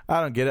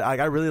 I don't get it.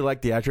 I really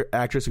like the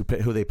actress who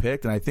they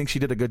picked, and I think she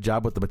did a good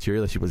job with the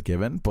material that she was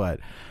given, but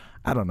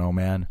I don't know,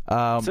 man.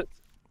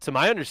 To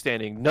my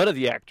understanding, none of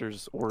the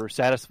actors were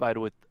satisfied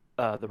with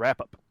the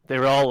wrap-up. They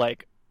were all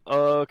like,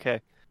 oh,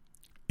 okay.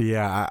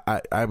 Yeah,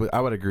 I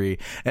would agree.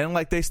 And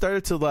like they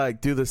started to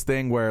like do this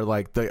thing where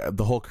like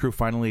the whole crew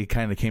finally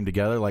kind of came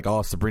together, like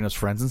all Sabrina's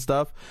friends and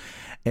stuff.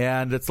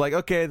 And it's like,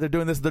 okay, they're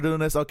doing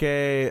this,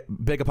 okay,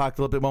 big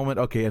apocalyptic moment,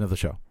 okay, end of the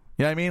show.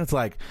 You know what I mean? It's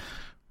like,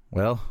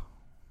 well,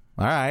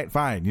 all right,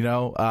 fine.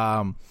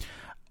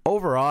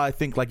 Overall, I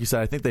think, like you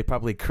said, I think they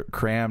probably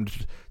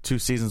crammed 2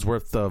 seasons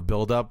worth of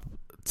build up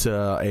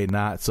to a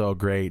not so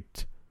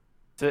great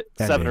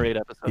 7 or 8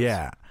 episodes.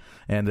 Yeah.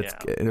 And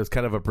it was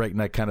kind of a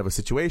breakneck kind of a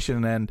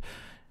situation. And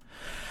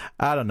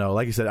I don't know.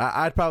 Like you said,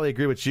 I'd probably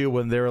agree with you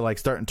when they were like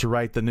starting to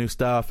write the new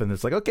stuff. And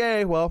it's like,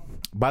 okay, well,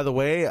 by the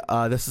way,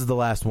 this is the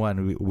last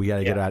one. We got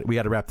to get out. We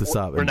got to wrap this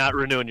up. We're not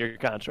renewing your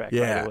contract,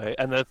 by the way.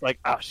 And then it's like,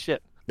 oh,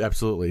 shit.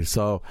 Absolutely.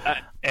 So,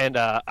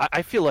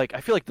 I feel like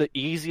the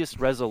easiest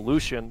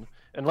resolution,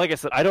 and like I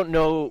said, I don't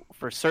know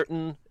for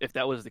certain if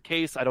that was the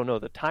case. I don't know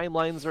the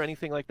timelines or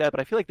anything like that.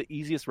 But I feel like the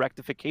easiest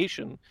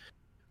rectification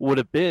would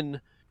have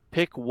been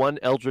pick one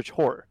Eldritch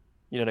horror.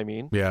 You know what I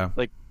mean? Yeah.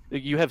 Like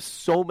you have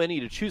so many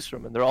to choose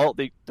from, and they're all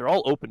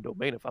open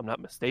domain, if I'm not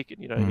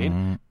mistaken. You know what I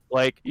mean?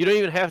 Like you don't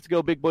even have to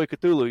go Big Boy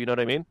Cthulhu. You know what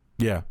I mean?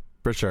 Yeah,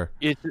 for sure.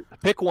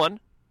 Pick one,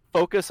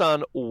 focus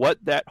on what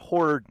that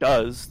horror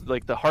does,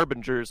 like the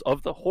harbingers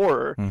of the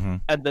horror,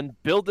 and then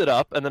build it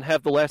up, and then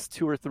have the last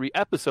 2 or 3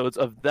 episodes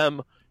of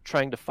them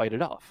trying to fight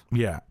it off.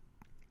 Yeah.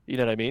 You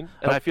know what I mean?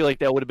 And I feel like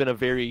that would have been a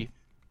very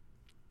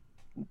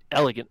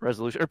elegant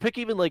resolution, or pick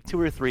even like 2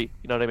 or 3.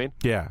 You know what I mean?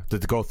 Yeah, to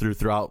go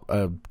throughout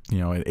an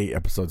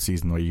 8-episode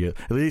season where you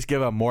at least give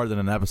them more than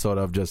an episode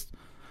of just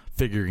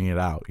figuring it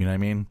out. You know what I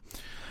mean?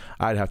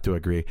 I'd have to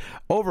agree.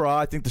 Overall,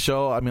 I think the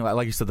show, I mean,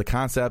 like you said, the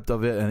concept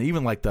of it, and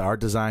even like the art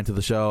design to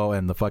the show,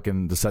 and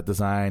the set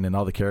design, and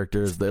all the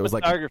characters, it was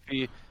like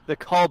photography, the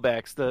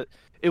callbacks,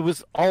 it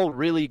was all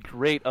really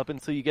great up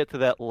until you get to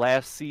that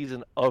last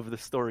season of the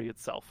story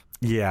itself.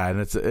 Yeah, and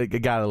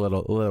it got a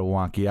little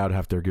wonky. I would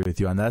have to agree with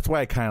you on that. That's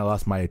why I kind of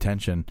lost my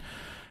attention.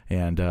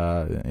 And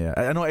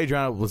I know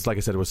Adriana was, like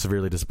I said, it was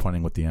severely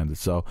disappointing with the end.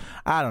 So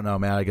I don't know,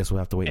 man. I guess we'll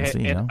have to wait and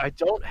see. And I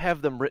don't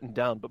have them written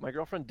down, but my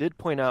girlfriend did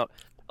point out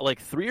like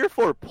 3 or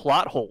 4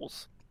 plot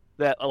holes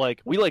that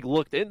like we like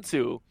looked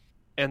into,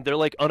 and they're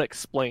like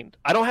unexplained.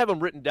 I don't have them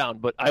written down,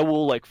 but I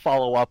will like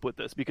follow up with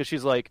this because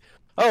she's like,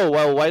 "Oh,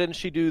 well, why didn't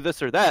she do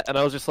this or that?" And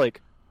I was just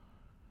like,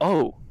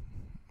 "Oh,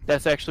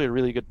 that's actually a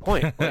really good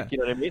point." Like, you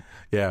know what I mean?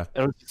 Yeah.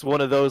 And it's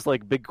one of those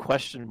like big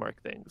question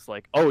mark things.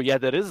 Like, oh yeah,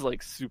 that is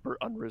like super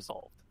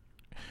unresolved.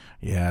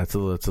 Yeah, it's a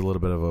little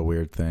bit of a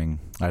weird thing.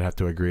 I'd have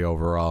to agree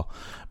overall.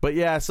 But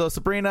yeah, so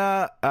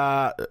Sabrina,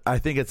 I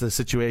think it's a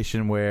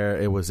situation where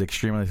it was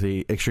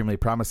extremely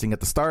promising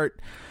at the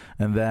start,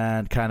 and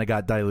then kind of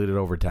got diluted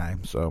over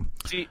time. So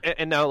see,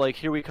 and now like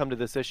here we come to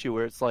this issue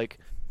where it's like,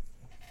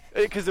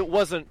 because it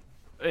wasn't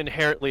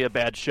inherently a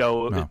bad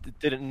show. No. It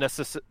didn't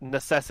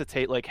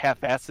necessitate like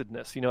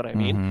half-assedness. You know what I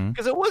mean?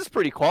 Because it was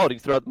pretty quality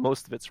throughout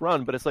most of its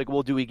run. But it's like,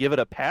 well, do we give it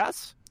a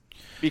pass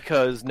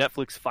because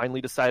Netflix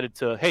finally decided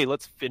to, hey,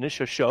 let's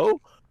finish a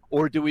show?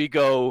 Or do we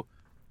go,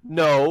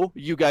 no,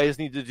 you guys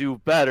need to do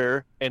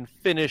better and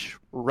finish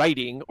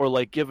writing, or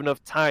like give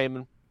enough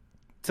time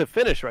to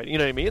finish writing? You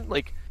know what I mean?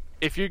 Like,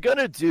 if you're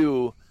gonna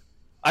do,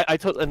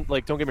 and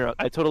like, don't get me wrong,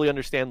 I totally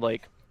understand,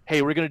 like,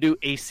 hey, we're gonna do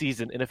a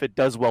season, and if it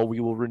does well, we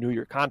will renew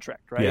your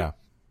contract, right? Yeah.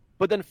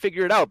 But then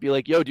figure it out. Be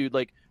like, yo, dude,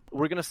 like,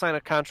 we're gonna sign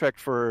a contract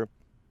for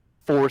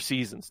 4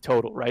 seasons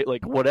total, right?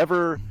 Like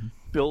whatever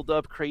build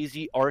up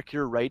crazy arc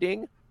you're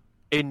writing,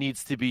 it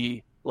needs to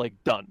be like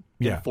done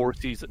in 4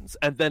 seasons,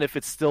 and then if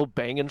it's still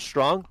banging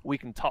strong, we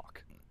can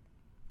talk.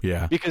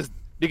 Yeah, because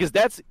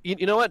that's,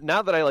 you know what?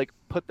 Now that I like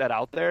put that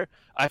out there,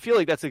 I feel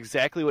like that's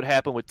exactly what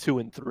happened with 2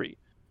 and 3.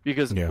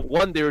 Because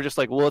 1, they were just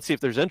like, well, let's see if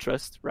there's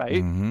interest,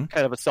 right? Kind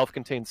of a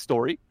self-contained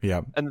story.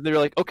 Yeah, and then they're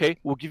like, okay,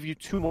 we'll give you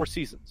 2 more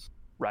seasons,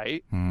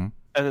 right? And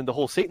then the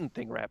whole Satan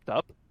thing wrapped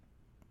up.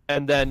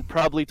 And then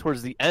probably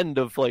towards the end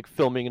of like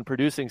filming and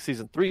producing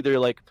season 3, they're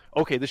like,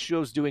 okay, this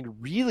show's doing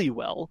really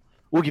well.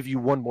 We'll give you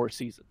 1 more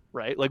season,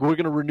 right? Like we're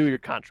going to renew your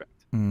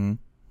contract. And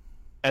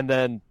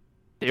then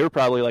they were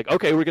probably like,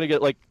 okay, we're going to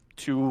get like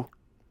 2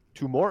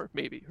 more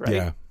maybe, right?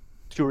 Yeah.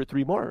 2 or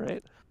 3 more,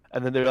 right?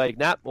 And then they're like,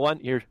 nah, 1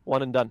 here,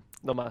 1 and done,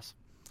 no mas.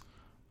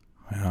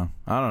 Yeah,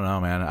 I don't know,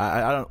 man.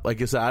 I don't,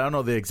 like I said, I don't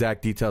know the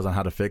exact details on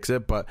how to fix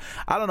it, but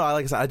I don't know.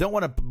 Like I said, I don't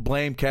want to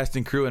blame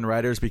casting crew and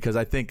writers because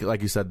I think,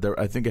 like you said,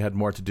 I think it had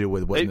more to do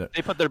with what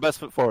they put their best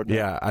foot forward.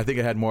 Yeah, I think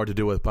it had more to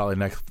do with probably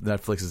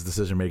Netflix's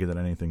decision making than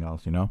anything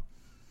else. You know?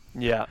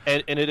 Yeah,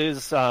 and it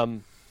is,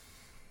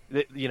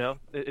 you know,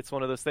 it's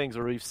one of those things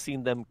where we've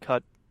seen them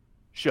cut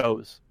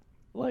shows.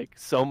 Like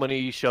so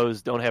many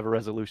shows don't have a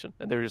resolution,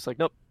 and they're just like,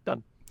 nope,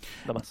 done.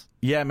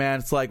 Yeah, man.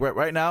 It's like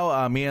right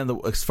now, me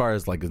and as far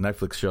as like the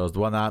Netflix shows, the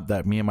one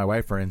that me and my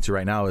wife are into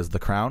right now is The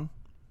Crown.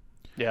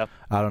 Yeah.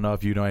 I don't know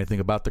if you know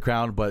anything about The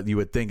Crown, but you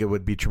would think it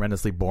would be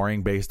tremendously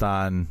boring based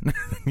on,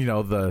 you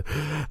know, the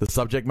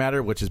subject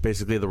matter, which is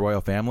basically the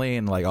royal family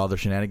and like all their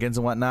shenanigans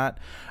and whatnot.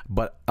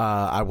 But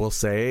I will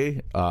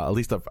say, at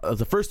least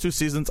the first 2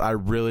 seasons, I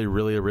really,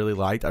 really, really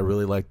liked. I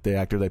really liked the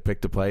actor they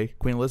picked to play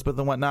Queen Elizabeth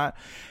and whatnot,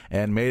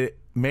 and made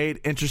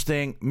it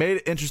interesting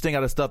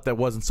out of stuff that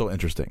wasn't so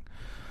interesting.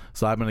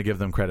 So I'm going to give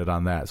them credit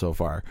on that so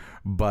far.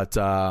 But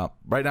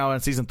right now in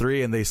season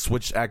 3, and they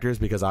switched actors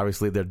because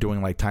obviously they're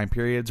doing like time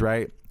periods,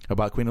 right,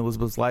 about Queen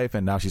Elizabeth's life,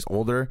 and now she's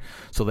older.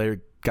 So they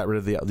got rid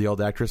of the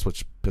old actress,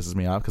 which pisses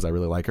me off because I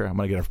really like her. I'm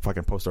going to get a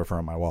fucking poster of her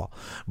on my wall.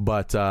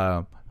 But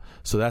so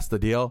that's the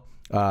deal.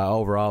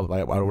 Overall,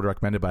 I would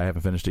recommend it, but I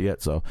haven't finished it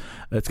yet. So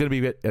it's going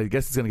to be, I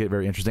guess it's going to get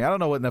very interesting. I don't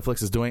know what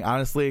Netflix is doing,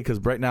 honestly, because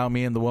right now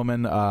me and the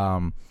woman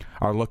are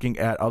looking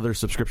at other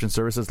subscription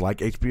services like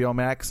HBO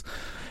Max,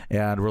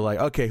 and we're like,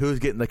 okay, who's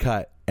getting the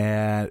cut?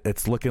 And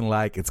it's looking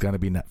like it's going to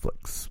be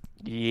Netflix.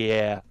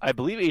 Yeah, I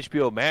believe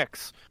HBO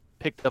Max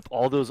picked up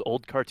all those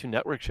old Cartoon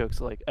Network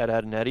shows like Ed,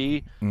 Edd and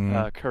Eddy,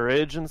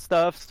 Courage and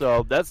stuff.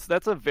 So that's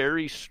a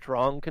very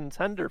strong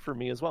contender for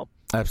me as well.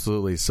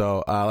 Absolutely.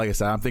 So like I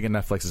said, I'm thinking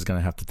Netflix is going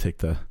to have to take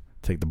the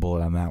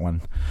bullet on that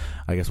one.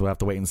 I guess we'll have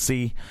to wait and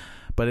see.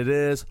 But it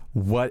is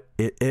what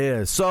it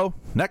is. So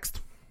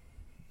next.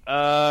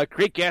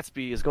 Great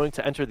Gatsby is going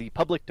to enter the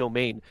public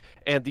domain,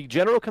 and the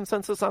general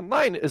consensus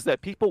online is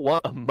that people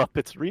want a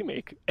Muppets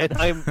remake, and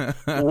I'm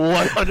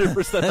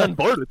 100% on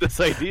board with this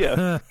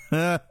idea.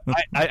 I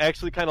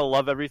actually kind of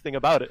love everything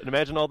about it, and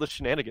imagine all the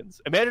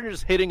shenanigans. Imagine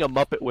just hitting a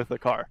Muppet with a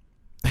car.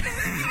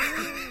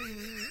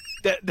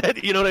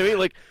 that you know what I mean?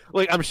 Like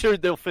I'm sure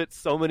they'll fit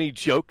so many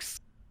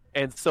jokes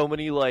and so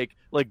many like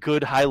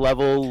good high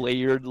level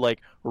layered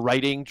like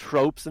writing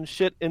tropes and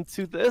shit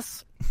into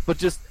this. But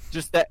just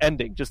that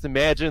ending. Just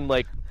imagine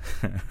like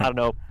I don't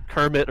know,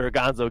 Kermit or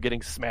Gonzo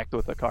getting smacked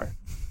with a car.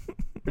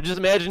 Or just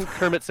imagine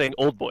Kermit saying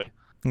 "old boy."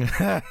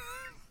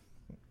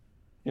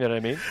 You know what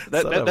I mean?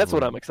 That's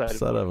what I'm excited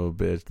Son for. of a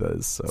bitch. That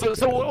is so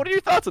So what are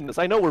your thoughts on this?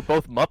 I know we're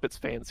both Muppets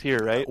fans here,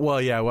 right?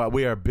 Well, yeah,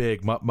 we are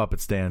big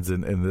Muppet stands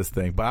in this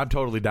thing, but I'm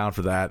totally down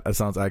for that. That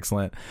sounds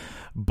excellent.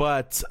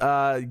 But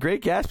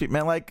Great Gatsby,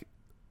 man, like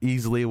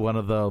easily one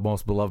of the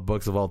most beloved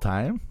books of all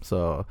time.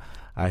 So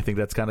I think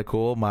that's kind of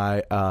cool.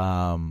 I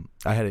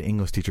had an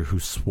English teacher who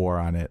swore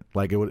on it.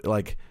 Like it would,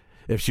 like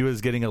if she was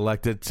getting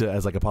elected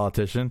as like a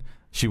politician,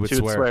 she would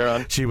swear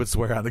on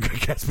the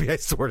Great Gatsby. I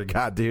swear to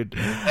God, dude.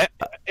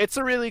 It's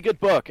a really good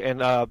book, and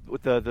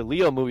with the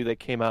Leo movie that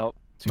came out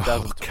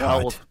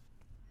 2012,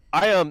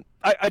 I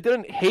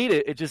didn't hate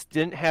it. It just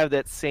didn't have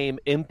that same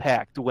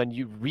impact when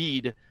you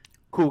read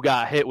who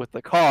got hit with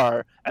the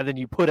car, and then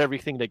you put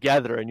everything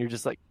together, and you're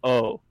just like,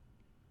 oh,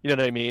 you know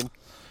what I mean?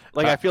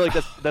 Like I feel like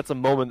that's a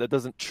moment that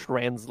doesn't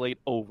translate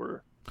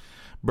over.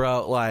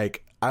 Bro,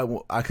 like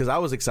because I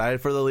was excited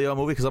for the Leo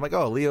movie because I'm like,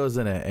 oh, Leo's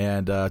in it,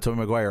 and Tobey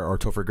Maguire or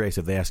Topher Grace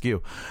if they ask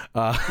you.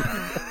 I'm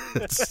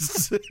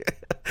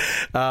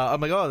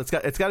like, oh, it's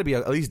got to be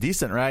at least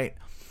decent, right?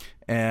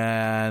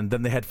 And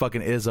then they had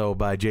fucking Izzo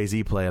by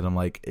Jay-Z play, and I'm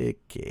like,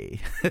 okay.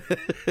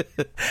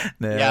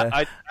 Nah.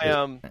 Yeah,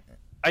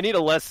 I need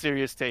a less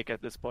serious take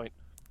at this point.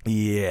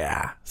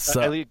 Yeah, so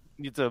I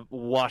need to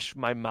wash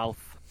my mouth.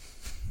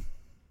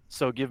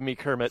 So give me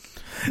Kermit,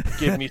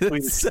 give me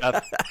Swedish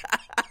Chef,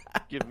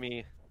 give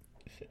me.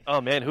 Oh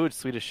man, who would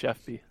Swedish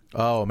Chef be?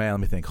 Oh man,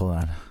 let me think. Hold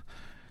on,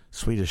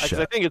 Swedish Chef.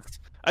 I think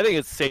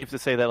it's safe to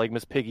say that like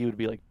Miss Piggy would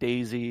be like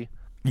Daisy.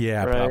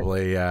 Yeah, right?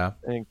 Probably. Yeah.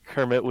 And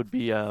Kermit would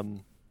be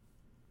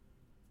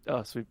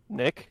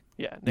Nick.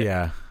 Yeah, Nick.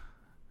 Yeah.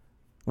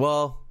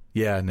 Well,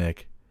 yeah,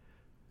 Nick.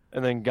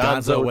 and then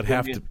Gonzo would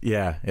have be to.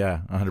 Yeah,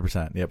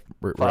 100%. Yep.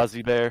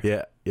 Fozzie Bear.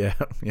 Yeah. Yeah.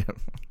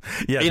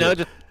 You know,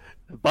 just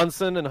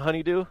Bunsen and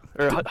Honeydew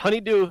or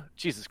Honeydew.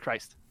 Jesus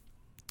Christ,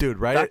 dude,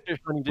 write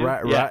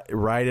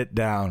it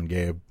down,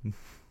 Gabe.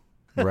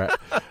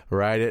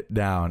 Write it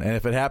down, and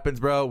if it happens,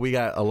 bro, we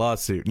got a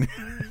lawsuit.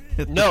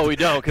 No, we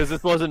don't, because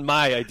this wasn't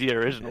my idea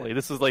originally.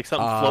 This was like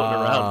something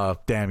floating around.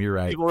 Damn, you're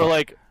right. People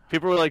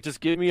were like,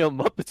 just give me a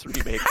Muppets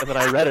remake, and then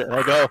I read it and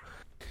I go,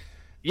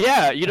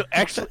 yeah, you know,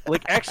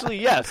 actually,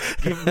 yes,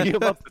 give me a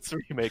Muppets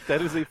remake.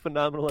 That is a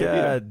phenomenal idea.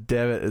 God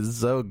damn it, it's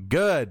so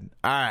good.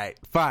 All right,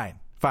 fine.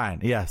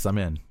 Yes, I'm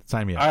in.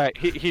 Sign me up. All right,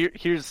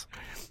 here's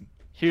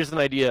an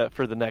idea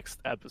for the next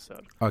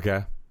episode.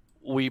 Okay.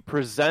 We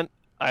present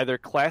either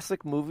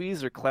classic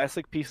movies or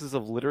classic pieces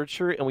of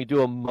literature, and we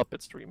do a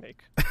Muppets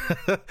remake.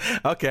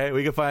 Okay,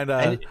 we can find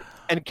and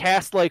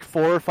cast like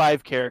 4 or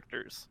 5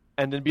 characters,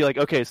 and then be like,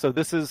 okay, so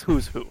this is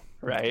who's who,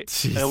 right?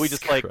 Jesus and we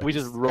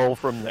just roll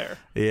from there.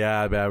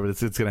 Yeah, man,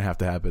 it's gonna have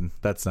to happen.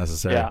 That's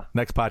necessary. Yeah.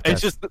 Next podcast.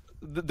 It's just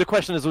the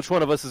question is, which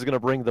one of us is gonna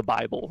bring the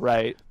Bible,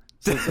 right?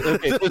 So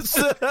it's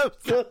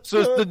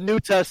the New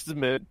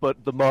Testament,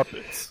 but the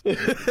Muppets.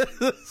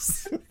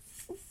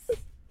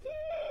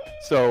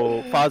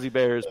 So Fozzie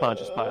Bear is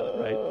Pontius Pilate,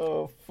 right?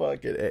 Oh,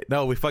 fucking it.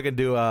 No, we fucking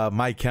do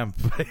Mike Kemp.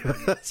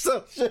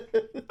 So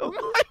shit. Oh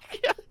my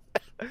God.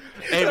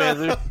 Hey man,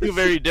 there's 2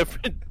 very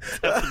different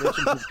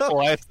definitions of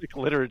classic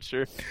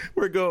literature.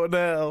 We're going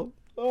now.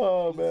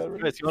 Oh man.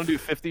 Chris, you want to do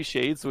 50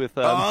 Shades with?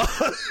 Oh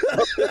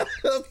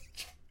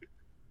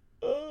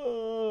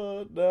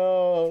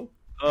no.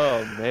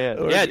 Oh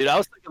man. Yeah, dude. I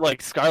was thinking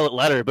like Scarlet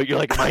Letter, but you're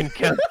like Mein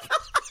Kampf.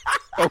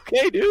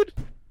 Okay, dude.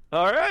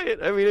 All right.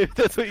 I mean, if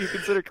that's what you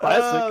consider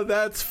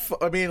classic.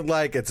 I mean,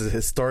 like, it's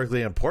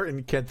historically important.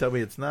 You can't tell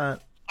me it's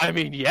not. I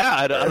mean, yeah.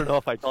 I don't know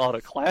if I call it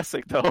a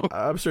classic, though.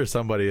 I'm sure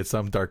somebody at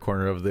some dark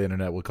corner of the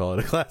internet will call it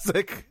a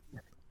classic.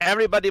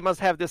 Everybody must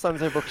have this on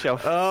their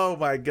bookshelf. Oh,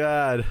 my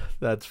God.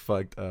 That's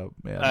fucked up,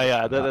 man.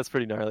 Yeah, that's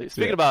pretty gnarly.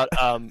 Speaking about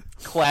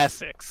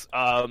classics,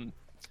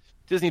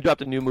 Disney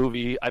dropped a new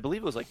movie. I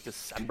believe it was like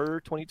December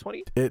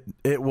 2020.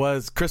 It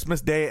was Christmas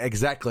Day,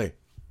 exactly.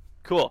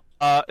 Cool.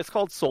 It's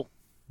called Soul.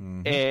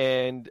 Mm-hmm.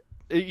 And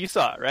you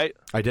saw it, right?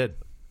 I did.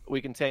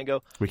 We Can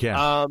Tango. We can.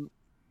 All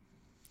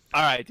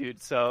right, dude.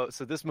 So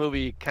this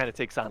movie kind of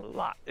takes on a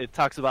lot. It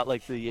talks about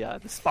like the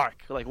spark,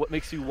 like what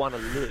makes you want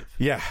to live.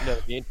 Yeah. You know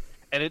what I mean?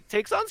 And it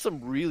takes on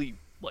some really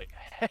like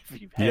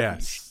heavy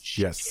shit.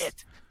 Yes.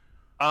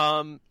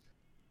 And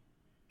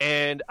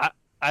I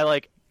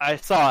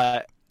saw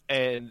it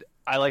and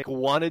I like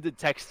wanted to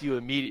text you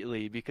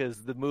immediately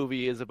because the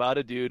movie is about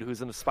a dude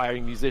who's an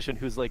aspiring musician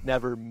who's like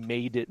never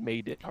made it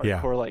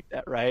hardcore like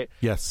that, right?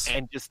 Yes.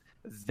 And just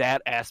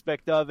that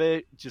aspect of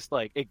it, just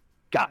like it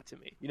got to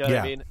me. You know what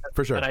I mean?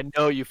 For sure. And I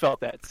know you felt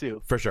that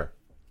too. For sure.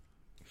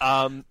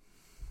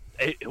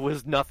 It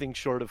was nothing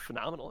short of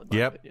phenomenal in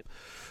my opinion.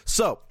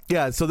 So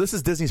this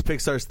is Disney's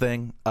Pixar's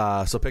thing.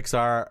 So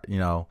Pixar, you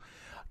know,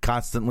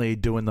 constantly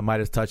doing the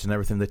Midas touch and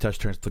everything they touch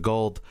turns to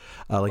gold.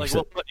 Like you said,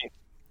 Will Putney.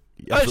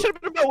 It should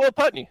have been about Will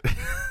Putney.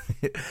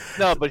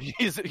 No, but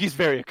he's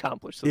very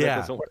accomplished, so that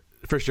doesn't work.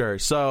 For sure.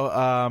 So,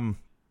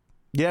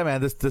 yeah,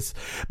 man, this,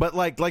 but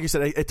like you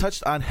said, it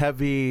touched on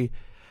heavy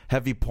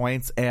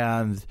points,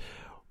 and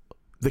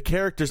the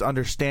character's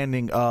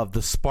understanding of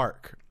the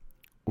spark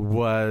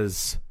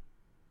was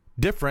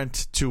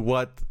different to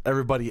what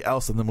everybody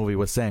else in the movie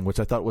was saying, which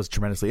I thought was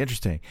tremendously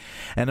interesting.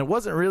 And it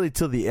wasn't really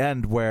till the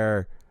end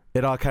where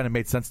it all kind of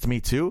made sense to me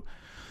too,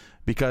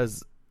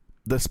 because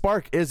the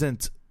spark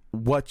isn't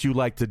what you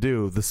like to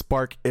do. The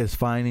spark is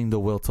finding the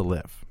will to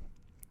live,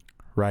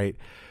 right?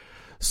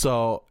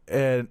 So,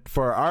 and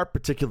for our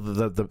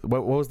particular,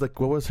 what was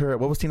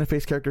Tina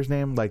Fey's character's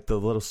name? Like the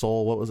little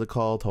soul, what was it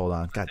called? Hold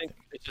on. God. I think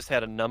it just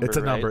had a number. It's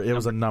a number. Right? It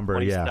was a number.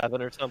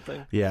 27 or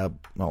something. Yeah.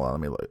 Hold on. Let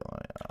me look.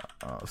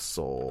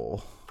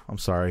 Soul. I'm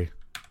sorry.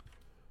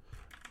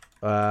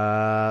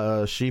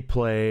 Tina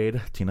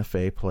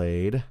Fey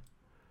played.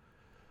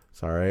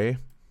 Sorry.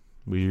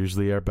 We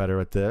usually are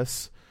better at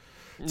this.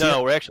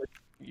 No, we're actually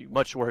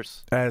much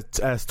worse.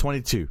 As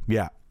 22,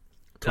 yeah.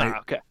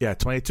 Okay. Yeah,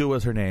 22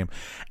 was her name,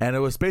 and it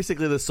was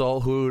basically the soul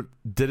who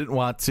didn't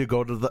want to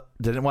go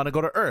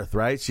to Earth,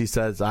 right? She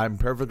says, "I'm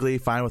perfectly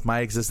fine with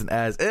my existence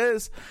as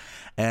is,"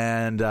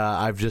 and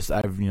I've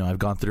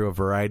gone through a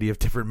variety of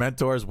different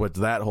mentors, which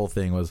that whole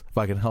thing was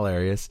fucking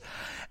hilarious,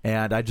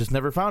 and I just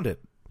never found it,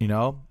 you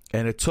know.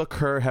 And it took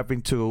her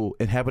having to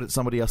inhabit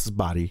somebody else's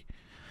body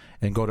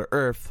and go to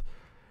Earth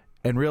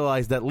and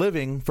realize that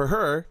living for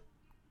her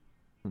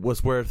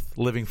was worth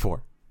living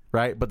for,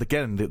 right? But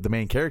again, the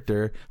main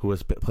character, who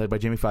was played by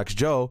Jamie Foxx,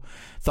 Joe,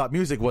 thought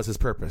music was his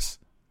purpose,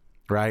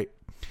 right?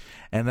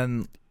 And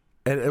then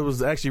it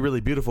was actually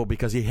really beautiful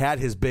because he had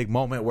his big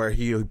moment where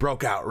he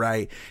broke out,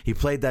 right? He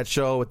played that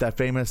show with that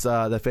famous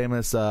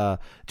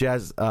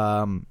jazz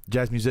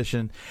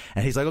musician,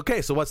 and he's like,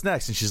 okay, so what's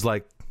next? And she's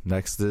like,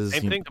 next is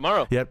same thing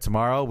tomorrow. Yep,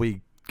 tomorrow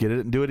we get it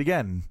and do it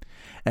again.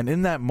 And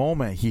in that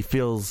moment, he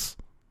feels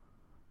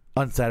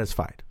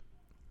unsatisfied,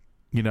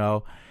 you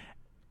know.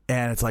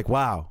 And it's like,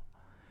 wow,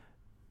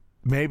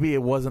 maybe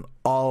it wasn't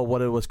all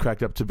what it was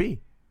cracked up to be.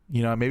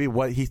 You know, maybe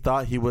what he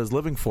thought he was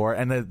living for.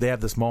 And then they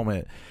have this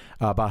moment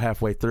about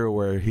halfway through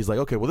where he's like,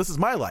 okay, well, this is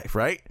my life,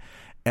 right?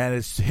 And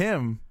it's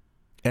him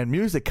and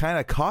music kind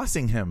of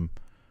costing him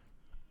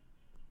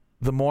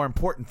the more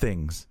important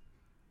things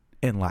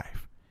in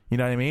life. You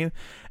know what I mean?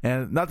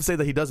 And not to say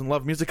that he doesn't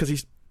love music,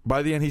 because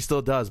by the end he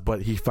still does,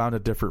 but he found a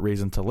different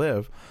reason to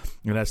live,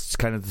 and that's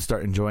kind of to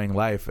start enjoying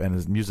life, and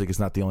his music is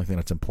not the only thing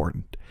that's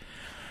important.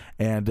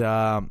 And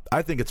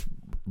I think it's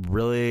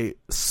really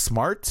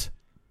smart.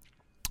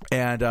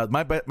 And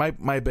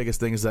my biggest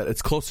thing is that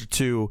it's closer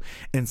to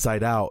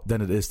Inside Out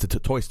than it is to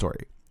Toy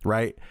Story,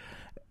 right?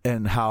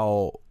 And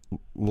how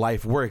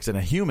life works, and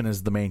a human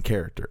is the main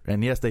character.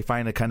 And yes, they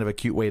find a kind of a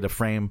cute way to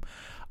frame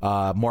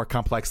more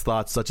complex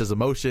thoughts such as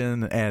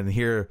emotion, and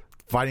here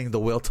finding the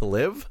will to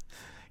live,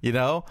 you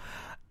know?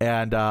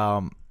 And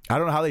I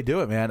don't know how they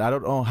do it, man. I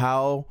don't know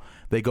how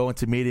they go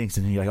into meetings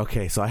and you're like,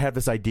 okay, so I have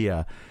this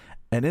idea,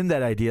 and in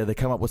that idea they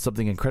come up with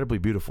something incredibly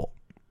beautiful.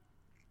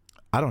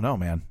 I don't know,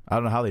 man. I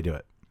don't know how they do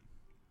it.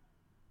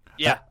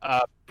 Yeah,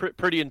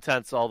 pretty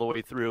intense all the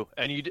way through,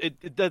 and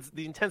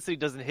the intensity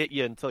doesn't hit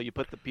you until you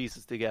put the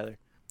pieces together.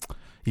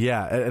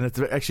 Yeah, and it's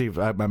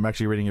actually, I'm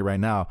actually reading it right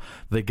now.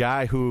 The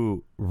guy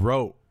who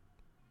wrote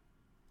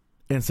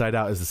Inside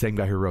Out is the same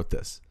guy who wrote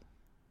this.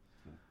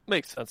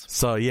 Makes sense.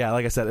 So yeah,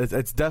 like I said,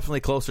 it's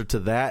definitely closer to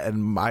that,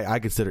 and I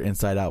consider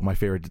Inside Out my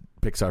favorite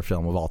Pixar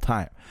film of all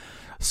time.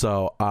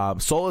 So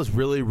Soul is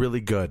really,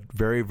 really good,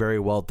 very, very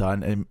well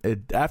done.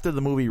 And after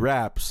the movie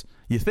wraps,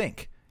 you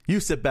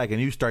sit back and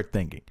you start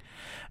thinking,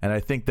 and I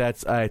think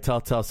that's a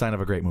telltale sign of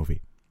a great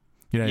movie.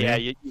 You know what I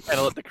mean? You kind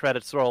of let the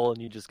credits roll,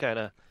 and you just kind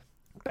of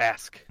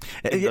bask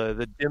in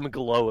the dim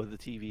glow of the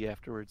TV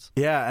afterwards.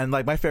 Yeah, and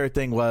like my favorite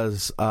thing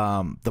was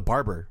the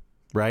barber,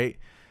 right?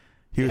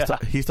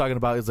 He's talking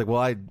about, he's like,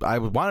 well, I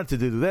wanted to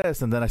do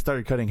this, and then I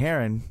started cutting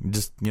hair, and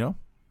just, you know,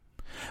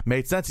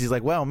 made sense. He's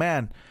like, well,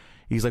 man,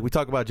 he's like, we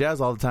talk about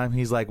jazz all the time.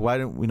 He's like, why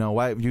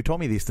you told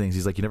me these things?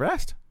 He's like, you never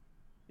asked.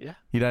 Yeah,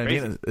 you know what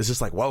crazy. I mean? It's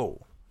just like,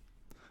 whoa,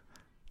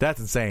 that's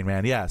insane,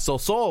 man. Yeah, so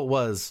Soul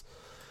was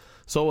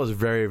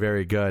very,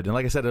 very good, and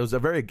like I said, it was a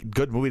very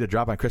good movie to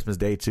drop on Christmas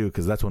Day too,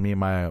 because that's when me and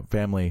my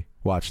family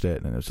watched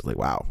it, and it was just like,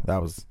 wow,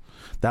 that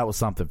was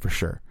something for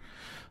sure.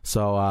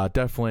 So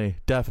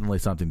definitely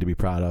something to be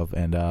proud of,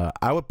 and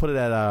I would put it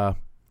at A.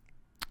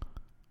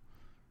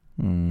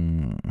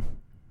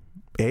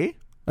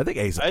 I think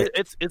A's.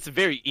 It's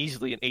very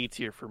easily an A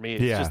tier for me.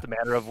 It's just a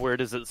matter of where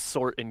does it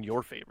sort in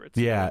your favorites.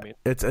 Yeah, you know what I mean?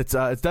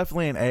 It's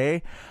definitely an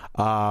A.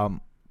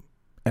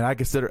 And I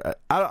consider,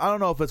 I don't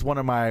know if it's one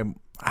of my,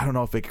 I don't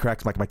know if it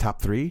cracks like my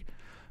top 3,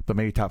 but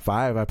maybe top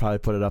 5. I'd probably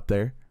put it up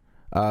there.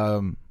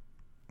 Yeah,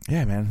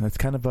 man, that's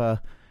kind of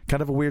a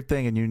weird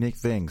thing and unique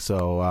thing.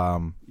 So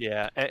and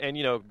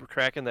you know,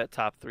 cracking that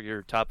top 3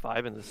 or top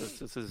 5, and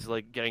this is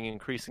like getting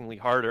increasingly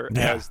harder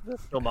as the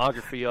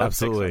filmography of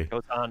Pixar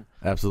goes on.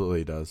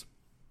 Absolutely, it does.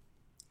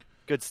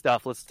 Good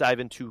stuff. Let's dive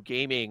into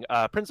gaming.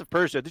 Prince of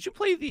Persia. Did you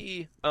play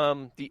the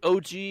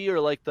OG or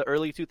like the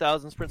early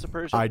 2000s Prince of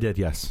Persia? I did,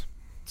 yes.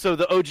 So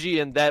the OG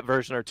and that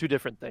version are two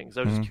different things.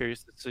 I was just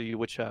curious to see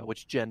which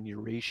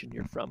generation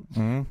you're from.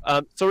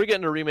 So we're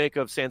getting a remake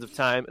of Sands of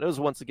Time, and it was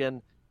once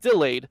again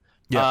delayed.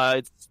 Yeah.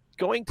 It's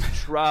going to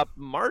drop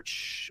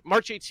March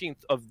 18th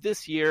of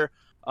this year,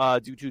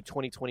 due to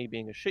 2020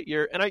 being a shit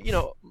year. And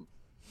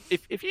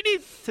if you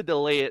need to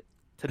delay it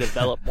to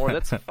develop more,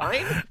 that's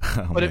fine.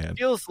 But man,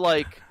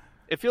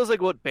 it feels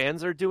like what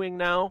bands are doing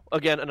now,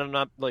 again, and I'm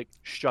not like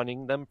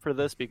shunning them for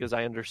this because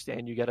I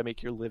understand you got to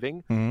make your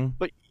living,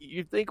 but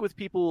you think with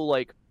people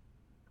like,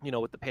 you know,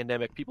 with the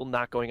pandemic, people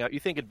not going out, you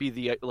think it'd be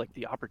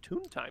the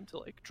opportune time to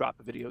like drop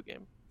a video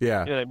game.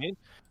 Yeah. You know what I mean?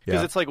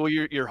 Because it's like, well,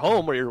 you're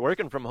home or you're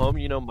working from home,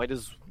 you know, might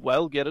as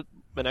well get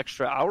an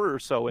extra hour or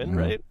so in,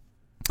 right?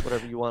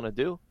 Whatever you want to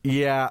do.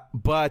 Yeah,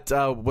 but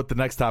with the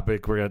next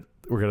topic we're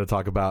gonna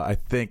talk about, I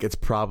think it's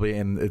probably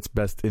in its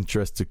best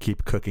interest to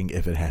keep cooking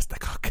if it has to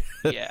cook.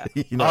 Yeah.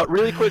 You know?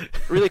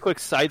 Really quick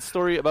side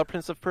story about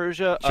Prince of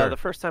Persia. Sure. The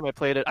first time I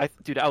played it, I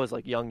was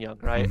like young,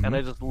 right? And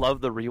I just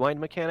loved the rewind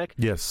mechanic.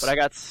 Yes. But I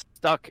got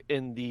stuck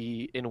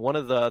in one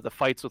of the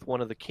fights with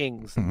one of the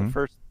kings in the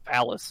first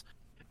palace.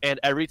 And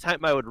every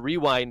time I would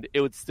rewind, it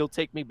would still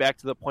take me back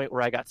to the point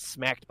where I got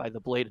smacked by the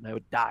blade and I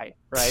would die,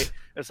 right?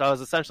 And so I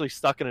was essentially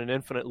stuck in an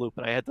infinite loop,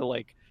 and I had to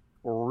like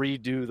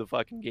redo the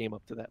fucking game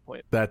up to that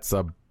point. That's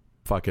a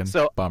fucking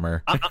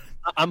bummer.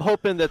 I'm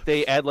hoping that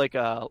they add like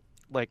a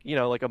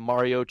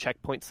Mario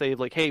checkpoint save.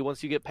 Like, hey,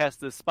 once you get past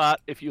this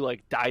spot, if you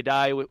like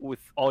die with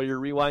all your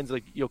rewinds,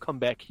 like you'll come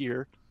back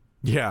here.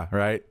 Yeah,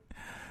 right.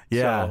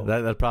 Yeah, so,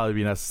 that'd probably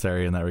be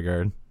necessary in that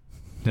regard.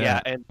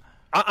 Yeah, and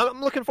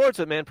I'm looking forward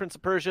to it, man. Prince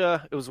of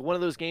Persia, it was one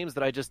of those games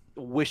that I just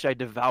wish I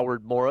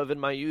devoured more of in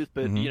my youth.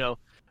 But, you know,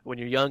 when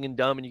you're young and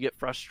dumb and you get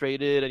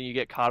frustrated and you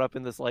get caught up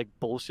in this, like,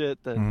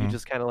 bullshit, then you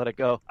just kind of let it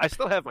go. I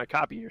still have my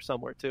copy here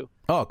somewhere, too.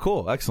 Oh,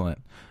 cool. Excellent.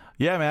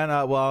 Yeah, man.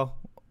 Well,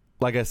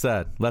 like I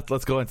said,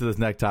 let's go into this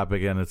next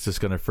topic, and it's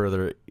just going to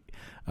further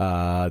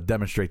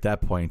demonstrate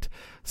that point.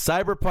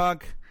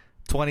 Cyberpunk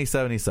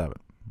 2077.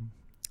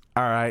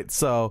 All right,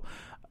 so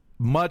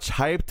much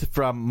hyped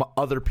from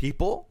other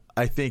people.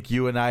 I think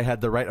you and I had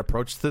the right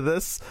approach to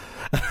this.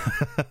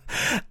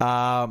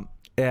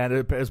 And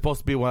it was supposed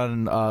to be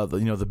one,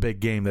 the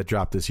big game that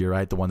dropped this year,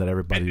 right? The one that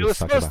everybody was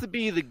talking about. It was supposed to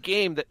be the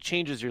game that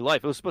changes your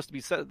life. It was supposed to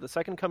be the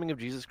second coming of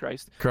Jesus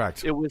Christ.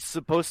 Correct. It was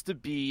supposed to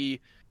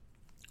be,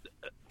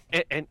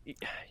 and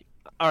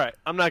all right,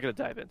 I'm not going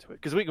to dive into it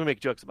because we can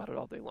make jokes about it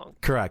all day long.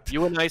 Correct.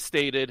 You and I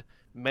stated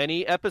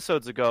many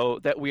episodes ago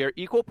that we are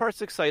equal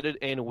parts excited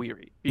and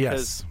weary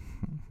because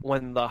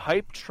when the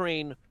hype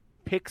train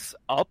picks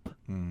up,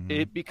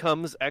 it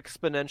becomes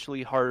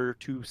exponentially harder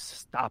to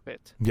stop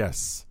it.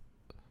 Yes.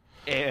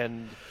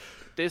 And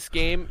this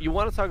game, you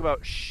want to talk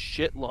about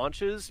shit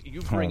launches,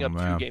 you bring up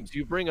two games.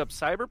 You bring up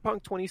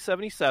Cyberpunk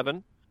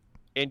 2077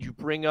 and you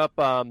bring up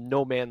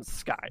No Man's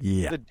Sky.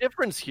 Yeah. The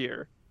difference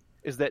here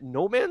is that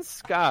No Man's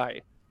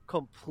Sky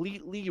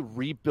completely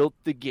rebuilt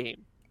the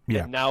game.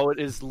 Yeah. And now it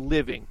is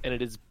living and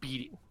it is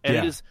beating. And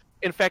it is,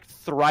 in fact,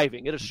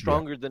 thriving. It is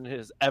stronger than it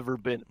has ever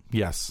been.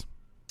 Yes.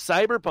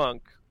 Cyberpunk,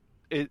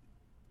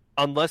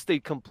 unless they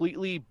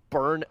completely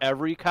burn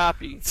every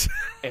copy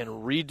and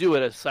redo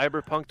it as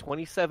Cyberpunk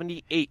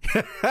 2078,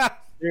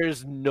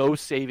 there's no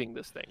saving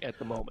this thing at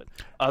the moment.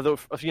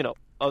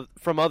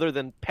 From other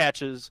than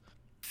patches,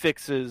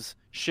 fixes,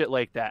 shit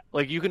like that.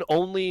 Like you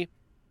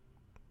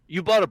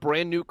bought a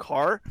brand new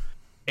car,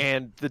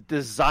 and the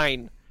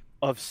design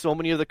of so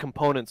many of the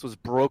components was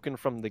broken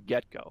from the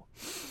get-go.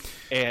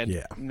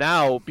 And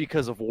now,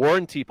 because of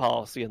warranty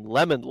policy and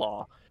Lemon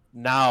Law,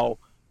 now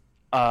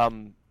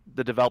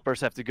the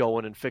developers have to go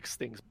in and fix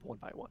things one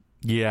by one.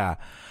 Yeah.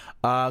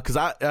 Because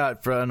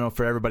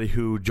for everybody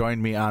who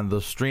joined me on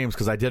the streams,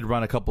 because I did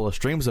run a couple of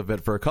streams of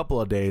it for a couple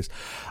of days,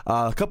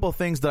 a couple of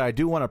things that I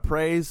do want to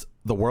praise: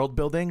 the world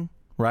building,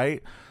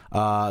 right?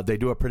 They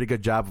do a pretty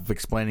good job of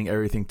explaining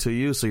everything to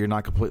you, so you're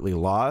not completely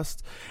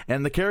lost.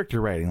 And the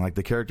character writing,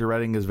 the character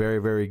writing is very,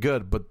 very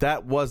good. But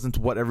that wasn't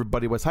what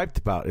everybody was hyped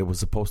about. It was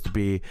supposed to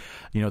be,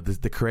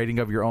 the creating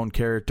of your own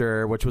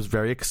character, which was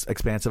very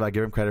expansive. I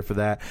give him credit for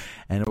that.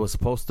 And it was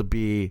supposed to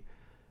be,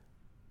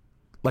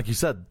 like you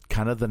said,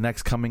 kind of the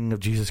next coming of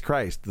Jesus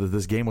Christ.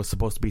 This game was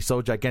supposed to be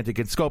so gigantic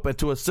in scope, and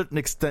to a certain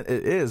extent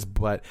it is.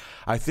 But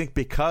I think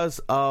because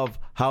of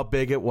how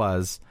big it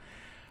was,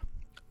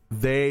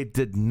 they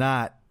did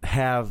not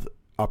have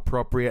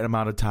appropriate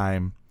amount of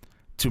time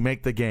to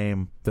make the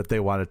game that they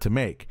wanted to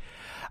make.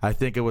 I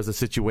think it was a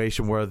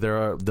situation where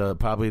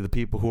probably the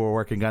people who were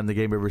working on the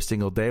game every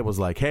single day was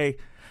like, hey,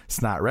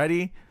 it's not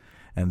ready.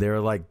 And they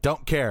were like,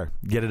 don't care,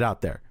 get it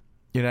out there.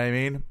 You know what I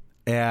mean?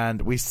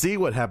 And we see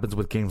what happens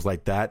with games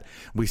like that.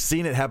 We've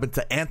seen it happen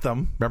to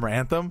Anthem. Remember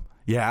Anthem?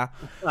 Yeah.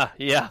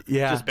 Yeah.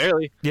 Just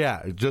barely.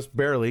 Yeah, just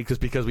barely,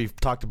 because we've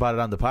talked about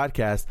it on the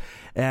podcast.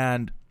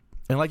 And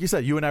like you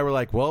said, you and I were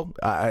like, well,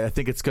 I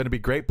think it's going to be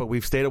great, but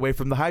we've stayed away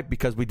from the hype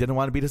because we didn't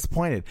want to be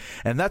disappointed.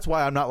 And that's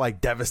why I'm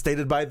not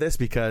devastated by this,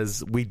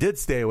 because we did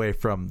stay away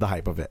from the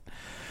hype of it.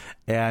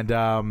 And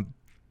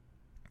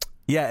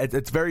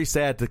it's very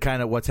sad to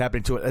kind of what's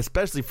happening to it,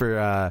 especially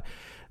for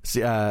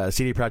CD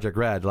Projekt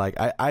Red.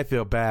 I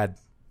feel bad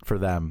for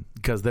them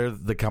because they're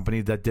the company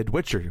that did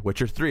Witcher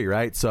 3,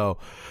 right? So,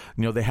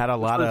 they had a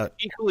lot of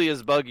equally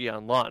as buggy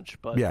on launch,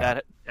 but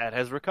that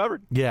has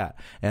recovered. Yeah,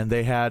 and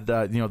they had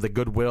the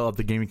goodwill of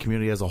the gaming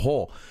community as a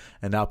whole,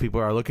 and now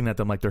people are looking at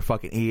them like they're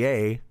fucking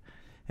EA,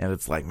 and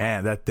it's like,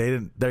 man, that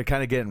they're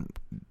kind of getting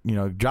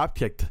drop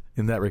kicked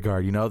in that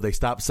regard. They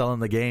stopped selling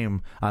the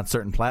game on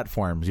certain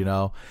platforms,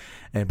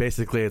 and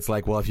basically it's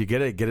like, well, if you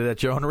get it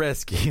at your own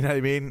risk. You know what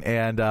I mean?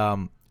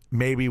 And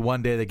maybe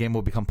one day the game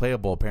will become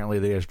playable. Apparently,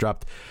 they just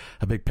dropped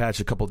a big patch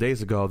a couple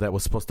days ago that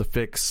was supposed to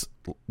fix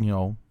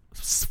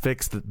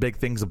the big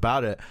things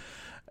about it.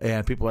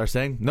 And people are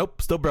saying,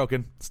 nope, still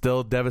broken,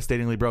 still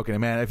devastatingly broken.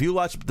 And man, if you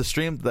watch the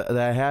stream that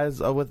has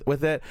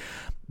with it,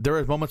 there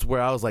were moments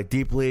where I was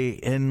deeply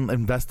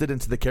invested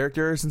into the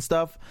characters and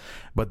stuff,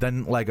 but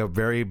then a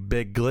very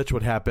big glitch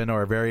would happen,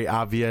 or a very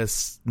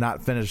obvious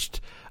not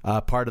finished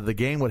part of the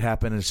game would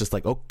happen, and it's just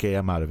okay,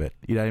 I'm out of it.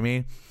 You know what I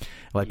mean?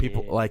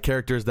 People,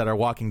 characters that are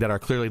walking, that are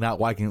clearly not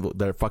walking,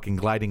 they're fucking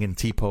gliding in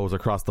T-pose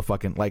across the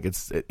fucking,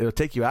 it'll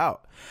take you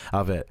out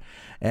of it.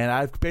 And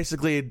I've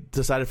basically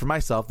decided for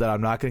myself that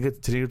I'm not going to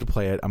continue to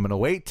play it. I'm going to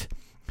wait.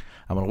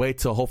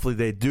 Till hopefully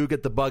they do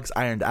get the bugs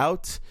ironed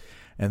out,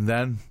 and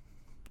then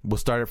we'll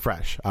start it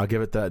fresh. I'll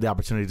give it the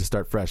opportunity to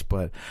start fresh,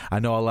 but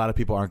I know a lot of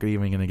people aren't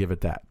even going to give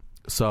it that.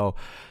 So,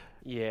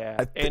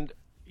 yeah, I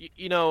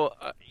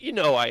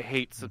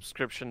hate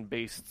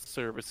subscription-based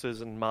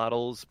services and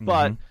models,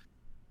 but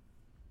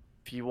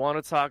if you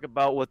want to talk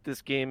about what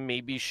this game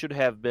maybe should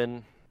have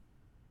been,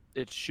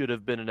 it should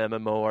have been an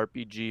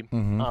MMORPG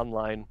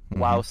online,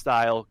 WoW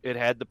style. It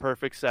had the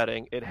perfect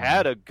setting. It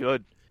had a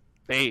good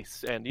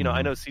base, and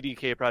I know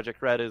CDK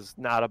Projekt Red is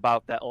not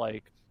about that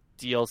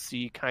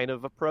DLC kind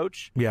of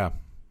approach. Yeah,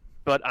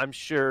 but I'm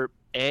sure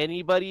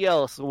anybody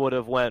else would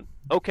have went,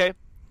 okay,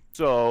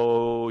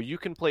 so you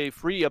can play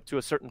free up to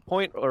a certain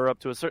point or up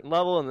to a certain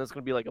level, and it's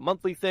going to be a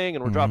monthly thing,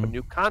 and we're dropping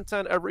new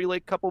content every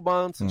couple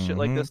months and shit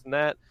like this and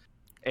that.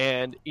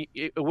 And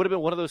it would have been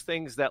one of those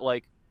things that,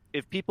 like,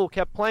 if people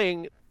kept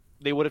playing,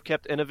 they would have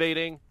kept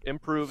innovating,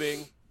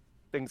 improving,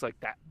 things like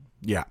that.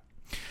 Yeah.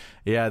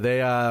 Yeah,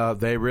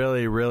 they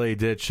really, really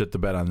did shit the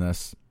bed on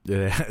this.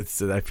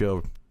 I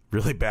feel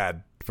really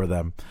bad for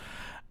them.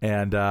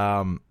 And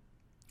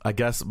I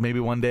guess maybe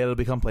one day it'll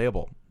become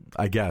playable.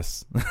 I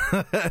guess.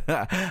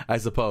 I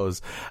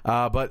suppose.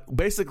 But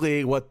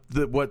basically what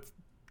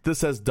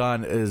this has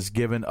done is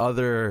given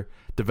other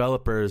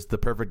developers the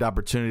perfect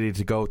opportunity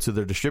to go to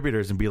their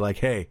distributors and be like,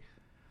 hey,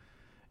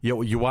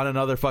 you want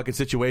another fucking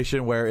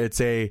situation where it's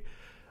a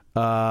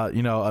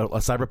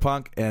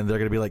Cyberpunk, and they're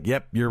going to be like,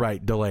 yep, you're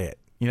right, delay it.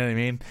 You know what I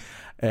mean?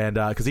 And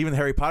because even the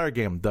Harry Potter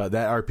game, that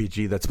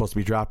RPG that's supposed to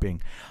be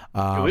dropping,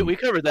 we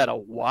covered that a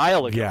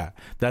while ago. Yeah,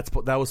 that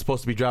was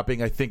supposed to be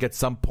dropping, I think, at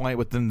some point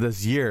within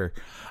this year.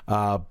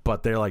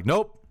 But they're like,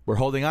 nope, we're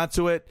holding on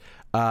to it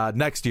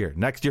next year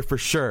for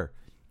sure.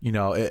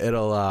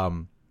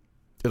 It'll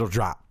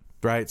drop,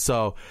 right?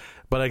 So,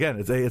 but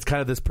again, it's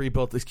kind of this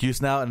pre-built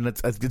excuse now, and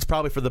it's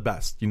probably for the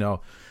best.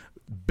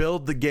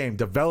 Build the game,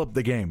 develop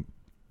the game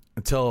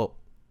until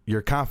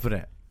you're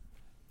confident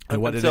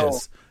in what it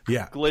is.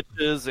 Yeah,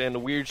 glitches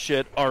and weird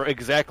shit are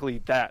exactly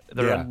that.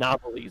 They're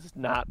anomalies,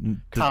 not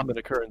common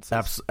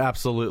occurrences.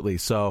 Absolutely.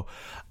 So,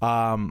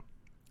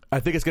 I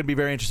think it's going to be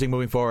very interesting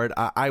moving forward.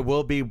 I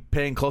will be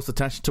paying close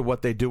attention to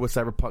what they do with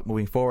Cyberpunk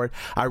moving forward.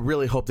 I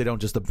really hope they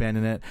don't just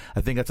abandon it.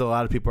 I think that's a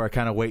lot of people are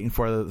kind of waiting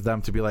for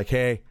them to be like,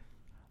 hey,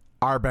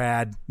 our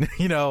bad,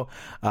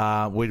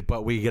 but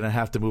we're going to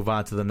have to move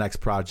on to the next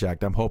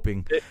project. I'm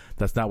hoping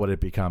that's not what it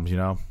becomes,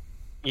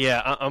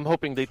 Yeah, I'm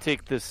hoping they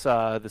take this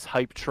this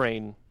hype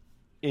train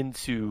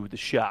into the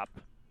shop,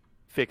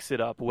 fix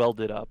it up,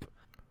 weld it up,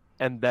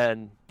 and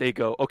then they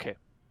go, okay,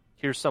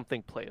 here's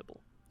something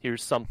playable.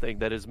 Here's something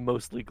that is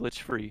mostly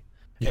glitch-free,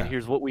 and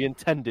here's what we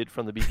intended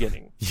from the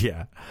beginning.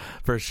 Yeah,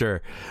 for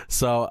sure.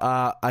 So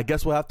I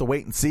guess we'll have to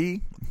wait and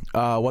see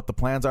what the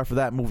plans are for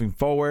that moving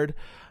forward.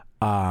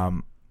 I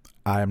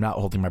am not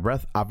holding my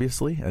breath,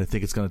 obviously. I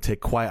think it's going to take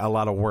quite a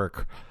lot of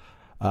work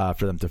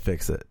for them to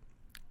fix it.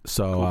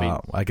 So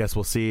cool, I guess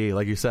we'll see,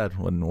 like you said,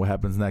 what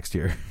happens next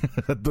year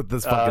with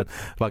this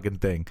fucking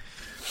thing.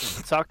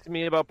 Talk to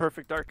me about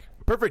Perfect Dark.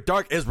 Perfect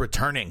Dark is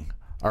returning.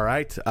 All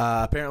right.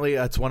 Apparently,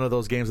 it's one of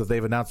those games that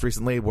they've announced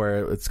recently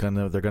where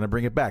they're gonna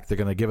bring it back. They're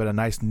gonna give it a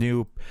nice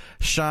new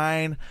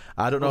shine.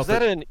 I don't know. Was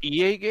that an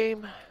EA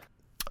game?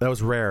 That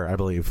was Rare, I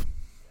believe.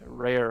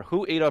 Rare.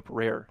 Who ate up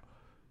Rare?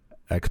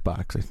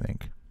 Xbox, I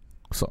think.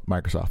 So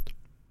Microsoft.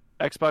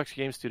 Xbox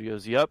Game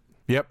Studios. Yep.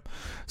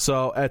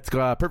 So it's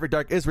Perfect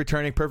Dark is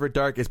returning. Perfect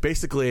Dark is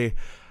basically,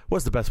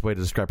 what's the best way to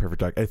describe Perfect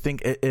Dark? I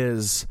think it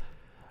is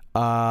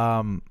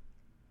Lara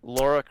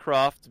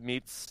Croft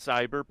meets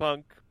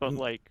Cyberpunk, but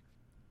like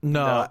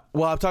no.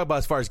 Well, I'm talking about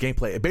as far as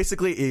gameplay.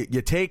 Basically,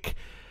 you take,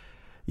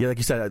 like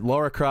you said,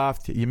 Lara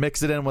Croft, you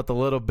mix it in with a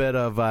little bit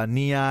of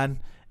neon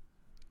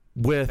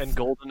and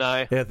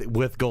GoldenEye.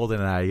 With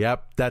GoldenEye,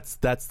 yep.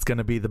 That's going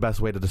to be the best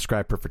way to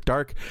describe Perfect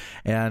Dark,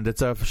 and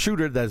it's a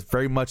shooter that's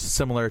very much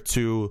similar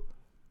to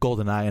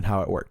GoldenEye and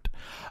how it worked.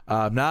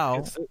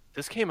 Now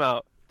this came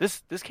out.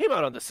 This came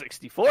out on the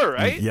 64,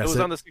 right? Yes, it was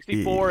on the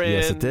 64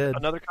 yes, it did.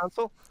 Another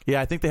console.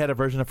 Yeah, I think they had a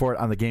version for it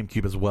on the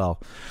GameCube as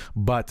well,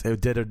 but it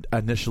did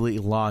initially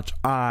launch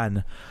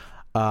on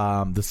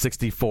the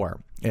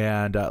 64.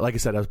 And like I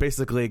said, it was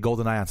basically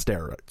GoldenEye on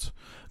steroids.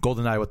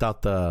 GoldenEye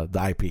without the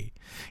IP,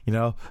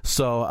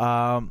 So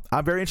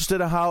I'm very interested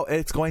in how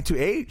it's going to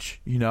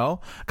age,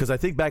 because I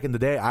think back in the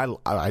day,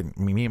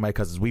 me and my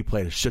cousins, we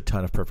played a shit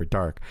ton of Perfect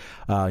Dark.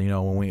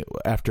 When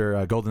after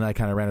GoldenEye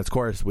kind of ran its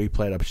course, we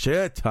played a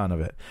shit ton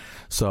of it.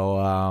 So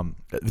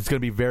it's going to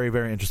be very,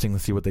 very interesting to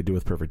see what they do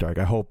with Perfect Dark.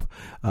 I hope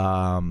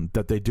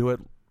that they do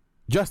it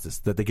justice,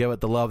 that they give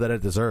it the love that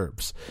it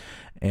deserves,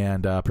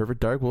 and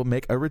Perfect Dark will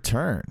make a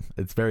return.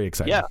 It's very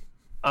exciting. Yeah.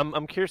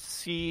 I'm curious to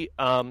see,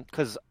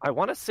 because I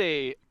want to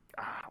say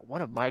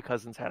one of my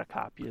cousins had a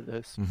copy of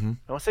this. Mm-hmm.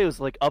 I want to say it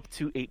was like up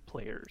to 8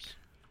 players.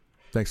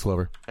 Thanks,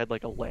 Clover. Had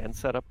like a LAN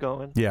setup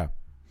going. Yeah,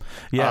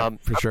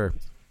 for sure.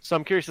 So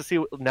I'm curious to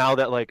see now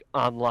that like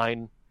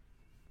online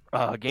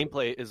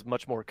gameplay is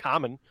much more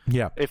common.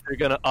 Yeah. If they're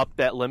going to up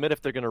that limit,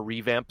 if they're going to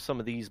revamp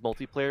some of these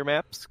multiplayer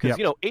maps, because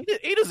 8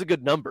 is a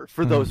good number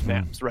for those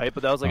maps, right?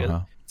 But that was like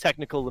a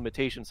technical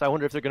limitation. So I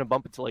wonder if they're going to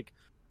bump it to like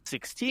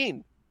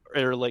 16.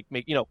 Or like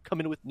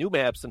come in with new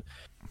maps, and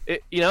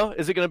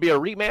is it going to be a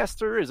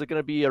remaster? Is it going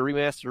to be a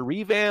remaster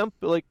revamp?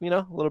 Like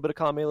a little bit of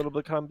column A, a little bit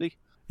of column B.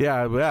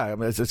 Yeah. I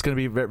mean, it's going to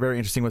be very, very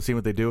interesting to see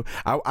what they do.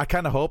 I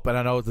kind of hope, and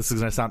I know this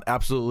is going to sound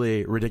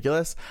absolutely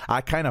ridiculous,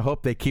 I kind of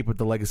hope they keep with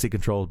the legacy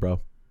controls,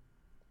 bro.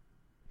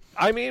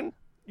 I mean,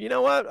 you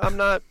know what? I'm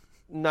not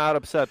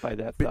upset by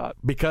that thought,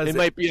 because it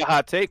might be a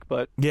hot take,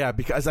 but yeah,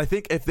 because I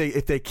think if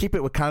they keep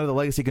it with kind of the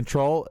legacy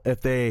control,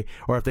 if they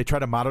try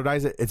to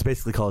modernize it, it's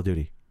basically Call of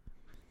Duty.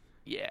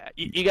 Yeah,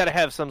 you got to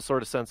have some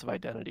sort of sense of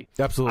identity.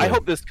 Absolutely. I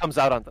hope this comes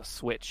out on the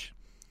Switch.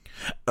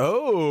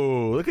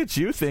 Oh, look at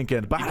you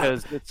thinking.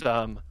 Because it's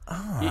because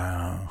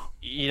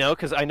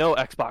I know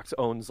Xbox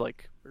owns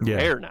like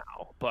Rare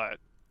now, but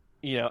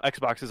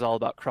Xbox is all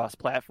about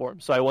cross-platform.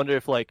 So I wonder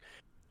if like,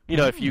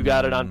 if you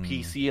got it on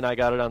PC and I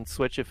got it on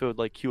Switch, if it would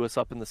like queue us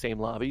up in the same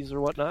lobbies or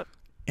whatnot.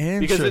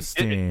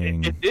 Interesting.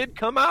 Because it did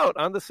come out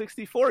on the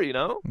 64,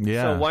 Yeah.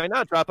 So why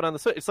not drop it on the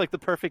Switch? It's like the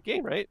perfect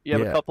game, right? You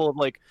have a couple of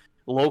like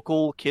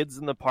local kids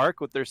in the park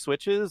with their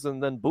Switches,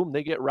 and then boom,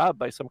 they get robbed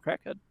by some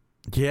crackhead.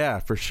 Yeah,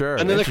 for sure.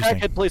 And then the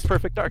crackhead plays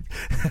Perfect Dark.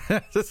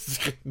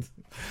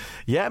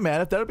 Yeah,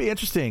 man, that would be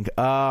interesting.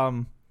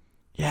 Yeah,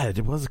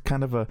 it was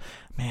kind of a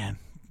man.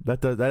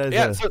 That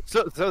is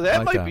so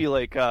that might be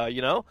like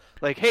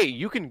like hey,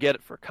 you can get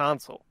it for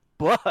console,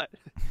 but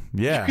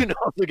you can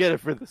also get it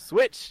for the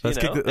Switch. Let's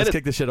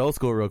kick the shit old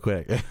school real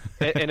quick.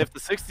 And if the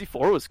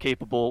 64 was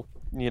capable,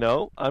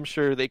 I'm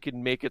sure they could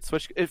make it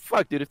Switch.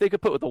 Fuck, dude, if they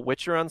could put The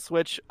Witcher on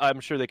Switch, I'm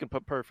sure they can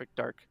put Perfect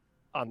Dark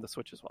on the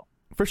Switch as well.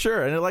 For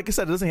sure, and like I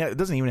said, it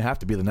doesn't even have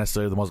to be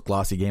necessarily the most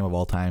glossy game of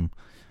all time.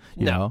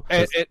 You know.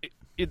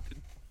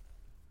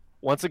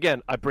 Once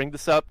again, I bring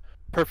this up.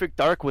 Perfect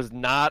Dark was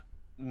not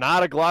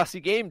a glossy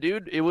game,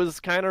 dude. It was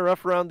kind of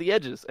rough around the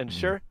edges. And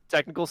sure,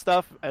 technical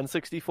stuff,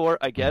 N64,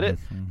 I get it.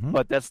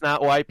 But that's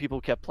not why people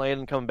kept playing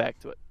and coming back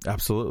to it.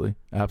 Absolutely.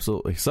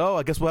 So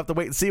I guess we'll have to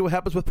wait and see what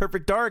happens with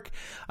Perfect Dark.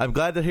 I'm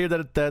glad to hear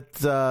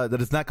that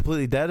it's not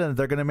completely dead and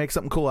they're going to make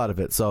something cool out of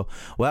it. So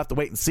we'll have to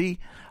wait and see.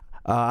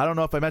 I don't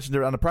know if I mentioned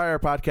it on the prior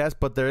podcast,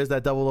 but there is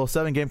that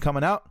 007 game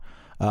coming out.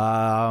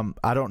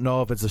 I don't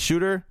know if it's a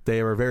shooter.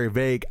 They were very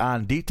vague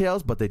on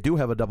details, but they do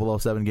have a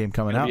 007 game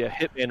coming out. Be a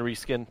Hitman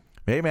reskin.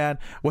 Hey, man.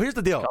 Well, here's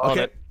the deal.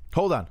 Okay,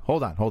 hold on.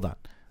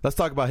 Let's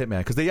talk about Hitman,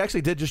 because they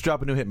actually did just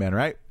drop a new Hitman,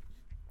 right?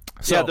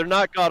 So, yeah, they're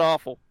not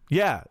god-awful.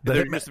 Yeah.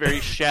 They're just very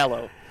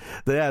shallow.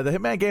 The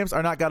Hitman games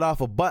are not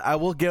god-awful, but I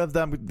will give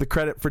them the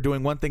credit for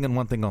doing one thing and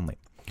one thing only.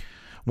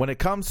 When it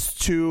comes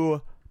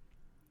to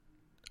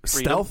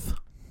stealth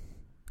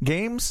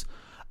games,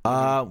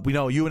 we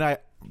know you and I,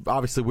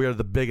 obviously, we are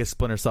the biggest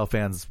Splinter Cell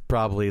fans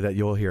probably that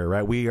you'll hear,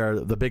 right? We are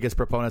the biggest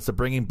proponents of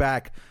bringing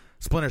back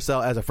Splinter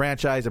Cell as a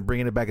franchise and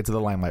bringing it back into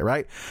the limelight,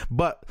 right?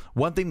 But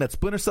one thing that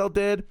Splinter Cell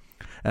did,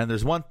 and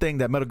there's one thing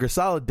that Metal Gear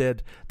Solid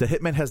did that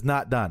Hitman has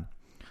not done.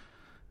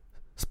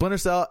 Splinter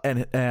Cell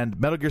and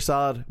Metal Gear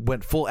Solid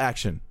went full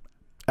action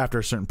after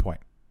a certain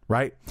point,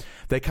 right?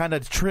 They kind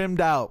of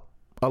trimmed out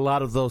a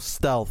lot of those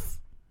stealth.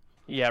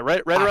 Yeah,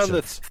 right around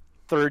the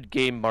third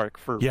game mark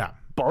for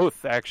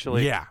both,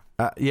 actually.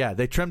 Yeah,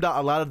 they trimmed out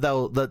a lot of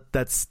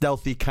that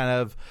stealthy kind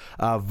of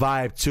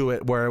vibe to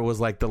it, where it was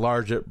like the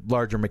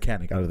larger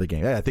mechanic out of the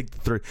game. Yeah, I think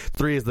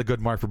three is the good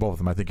mark for both of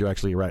them. I think you're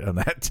actually right on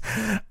that.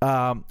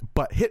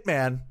 But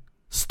Hitman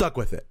stuck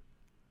with it,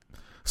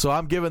 so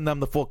I'm giving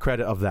them the full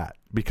credit of that,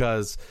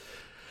 because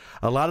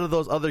a lot of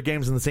those other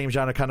games in the same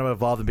genre kind of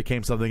evolved and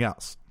became something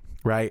else,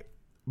 right?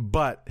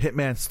 But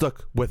Hitman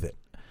stuck with it.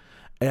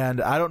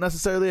 And I don't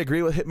necessarily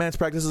agree with Hitman's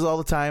practices all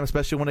the time,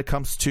 especially when it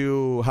comes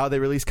to how they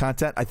release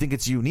content. I think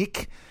it's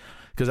unique,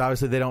 because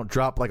obviously they don't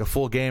drop like a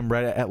full game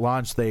right at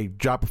launch. They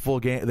drop a full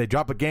game. They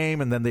drop a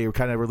game, and then they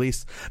kind of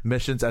release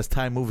missions as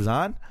time moves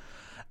on.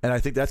 And I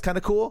think that's kind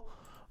of cool.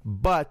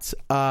 But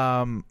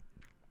I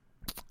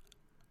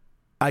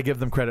give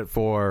them credit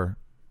for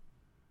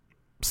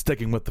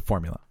sticking with the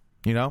formula.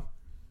 You know,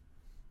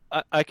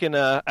 I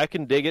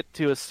can dig it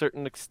to a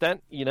certain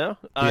extent.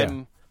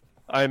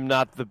 I'm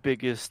not the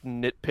biggest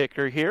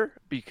nitpicker here,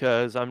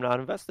 because I'm not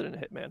invested in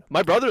Hitman.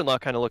 My brother-in-law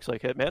kind of looks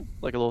like Hitman,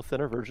 like a little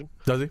thinner version.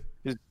 Does he?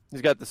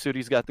 He's got the suit,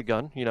 he's got the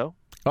gun,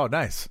 Oh,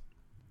 nice.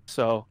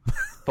 So,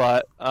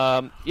 but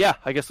yeah,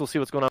 I guess we'll see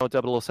what's going on with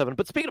 007.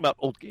 But speaking about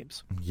old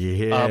games,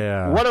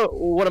 one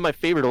of my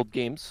favorite old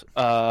games.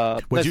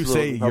 Would you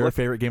say your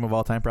favorite game of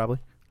all time? Probably.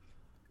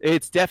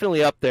 It's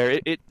definitely up there.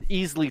 It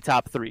easily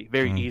top 3,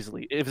 very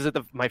easily. Is it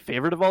my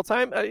favorite of all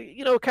time?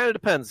 It kind of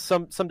depends.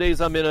 Some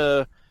days I'm in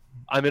a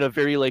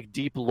very like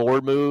deep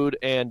lore mood,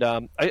 and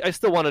I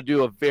still want to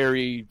do a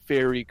very,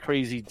 very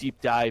crazy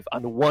deep dive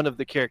on one of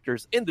the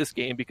characters in this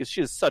game, because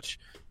she is such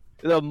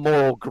the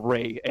moral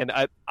gray. And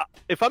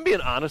if I'm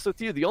being honest with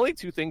you, the only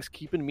two things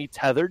keeping me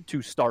tethered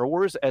to Star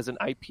Wars as an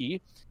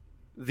IP,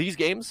 these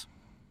games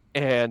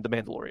and The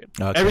Mandalorian.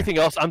 Okay. Everything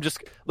else, I'm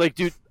just like,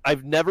 dude,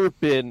 I've never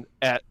been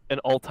at an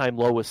all-time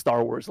low with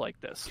Star Wars like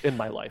this in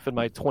my life, in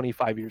my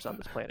 25 years on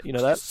this planet. You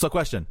know that? So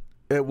question.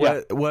 It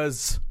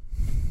was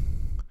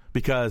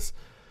because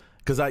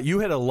you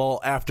hit a lull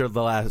after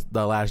the last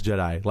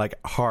Jedi, like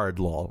hard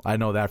lull. I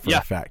know that for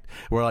a fact.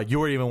 Where like you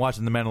were even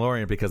watching The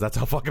Mandalorian because that's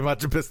how fucking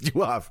much it pissed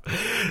you off.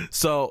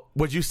 So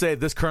would you say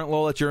this current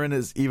lull that you're in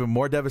is even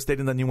more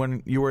devastating than you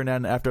were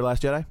in after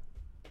Last Jedi?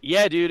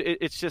 Yeah, dude.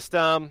 It's just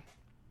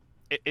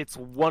it's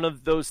one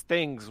of those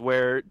things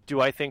where,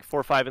 do I think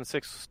 4, 5, and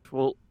 6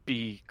 will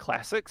be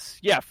classics?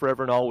 Yeah,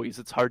 forever and always.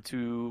 It's hard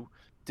to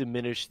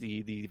diminish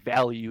the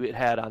value it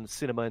had on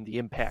cinema and the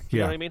impact. You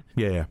know what I mean?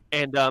 Yeah.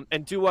 And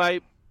do I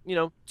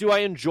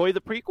enjoy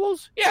the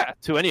prequels? Yeah,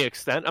 to any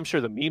extent. I'm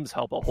sure the memes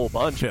help a whole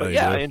bunch, but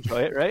I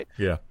enjoy it, right?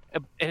 Yeah.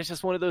 And it's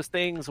just one of those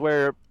things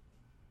where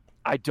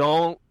I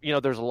don't,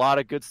 there's a lot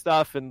of good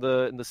stuff in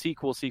the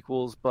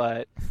sequels,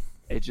 but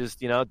it just,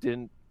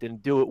 didn't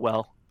do it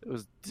well. It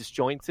was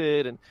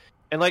disjointed, and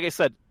like I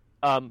said,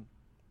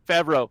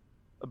 Favreau,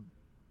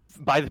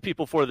 by the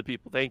people for the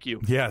people. Thank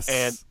you.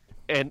 Yes.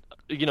 And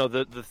you know,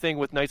 the thing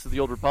with Knights of the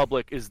Old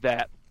Republic is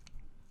that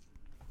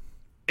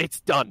it's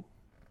done.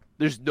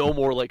 There's no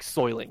more like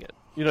soiling it.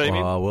 You know what I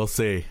mean? We'll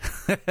see.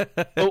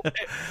 So,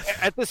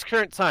 at this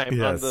current time,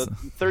 Yes. on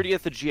the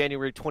 30th of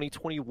January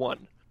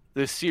 2021,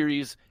 the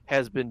series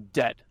has been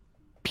dead.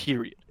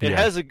 Period. It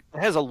Yeah.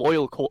 has a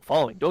loyal cult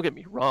following. Don't get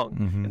me wrong.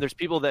 Mhm. And there's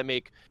people that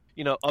make,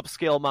 you know,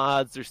 upscale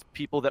mods. There's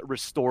people that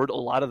restored a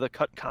lot of the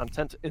cut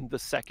content in the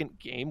second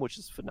game, which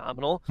is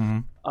phenomenal.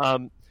 Mhm.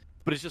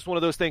 But it's just one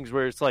of those things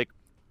where it's like,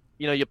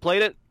 you know, you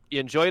played it, you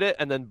enjoyed it,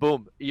 and then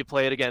boom, you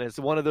play it again. It's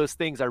one of those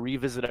things I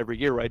revisit every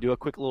year where I do a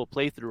quick little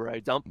playthrough where I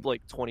dump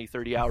like 20,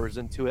 30 hours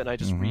into it and I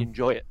just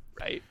re-enjoy it,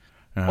 right?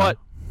 Uh-huh. But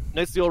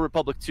Knights of the Old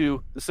Republic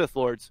 2, The Sith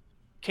Lords,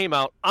 came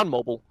out on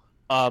mobile.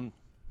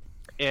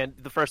 And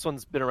the first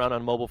one's been around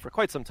on mobile for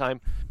quite some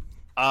time.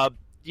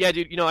 Yeah,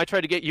 dude, you know, I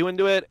tried to get you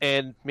into it,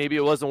 and maybe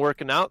it wasn't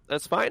working out.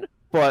 That's fine.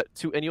 But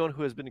to anyone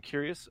who has been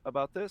curious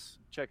about this,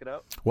 check it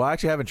out. Well, I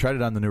actually haven't tried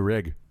it on the new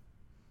rig.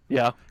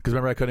 Yeah. Because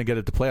remember, I couldn't get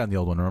it to play on the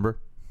old one, remember?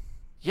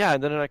 Yeah,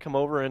 and then I come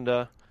over and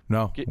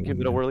No. give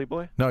it a whirly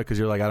boy. No, because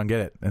you're like, I don't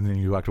get it. And then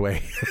you walked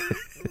away.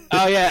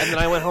 Oh, yeah, and then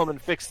I went home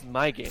and fixed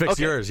my game. Fix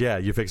Okay. yours. Yeah,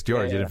 you fixed yours.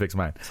 Yeah, You yeah. didn't fix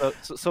mine.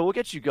 So we'll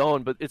get you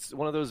going, but it's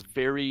one of those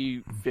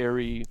very,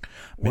 very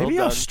Maybe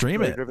I'll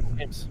stream it. story-driven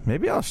games.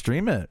 Maybe I'll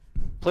stream it.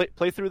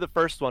 Play through the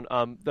first one.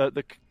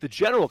 The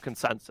general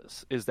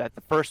consensus is that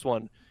the first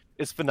one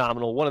is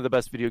phenomenal, one of the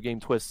best video game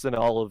twists in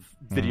all of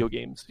video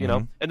games. You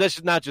know, and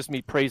that's not just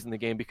me praising the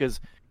game, because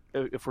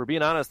if we're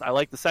being honest, I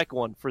like the second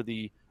one for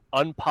the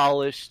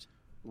unpolished,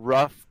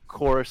 rough,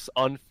 coarse,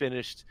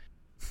 unfinished,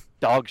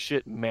 dog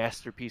shit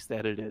masterpiece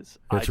that it is.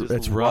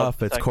 It's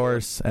rough, it's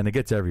coarse, and it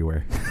gets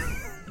everywhere.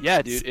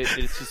 Yeah, dude,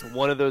 it's just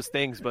one of those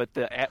things. But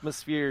the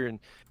atmosphere and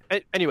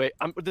anyway,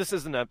 this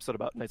is an episode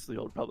about Knights of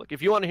the Old Republic.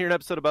 If you want to hear an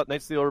episode about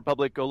Knights of the Old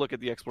Republic, go look at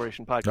the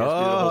Exploration podcast. We did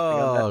a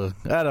whole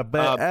thing on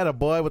that. Add a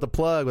boy with a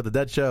plug with a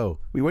dead show.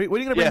 When are you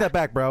going to bring Yeah. that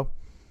back, bro?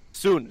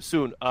 Soon.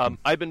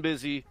 I've been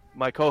busy.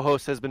 My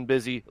co-host has been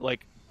busy,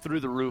 like through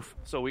the roof.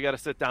 So we got to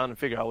sit down and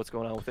figure out what's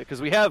going on with it,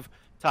 because we have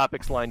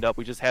topics lined up.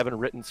 We just haven't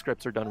written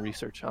scripts or done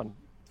research on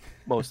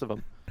most of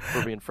them. If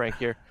we're being frank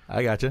here.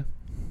 I got you.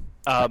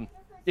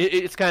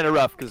 It's kind of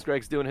rough because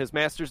Greg's doing his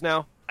master's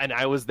now, and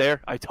I was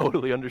there. I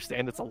totally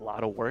understand. It's a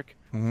lot of work.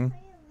 Mm-hmm.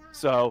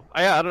 So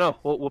I don't know.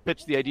 We'll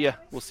pitch the idea.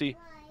 We'll see.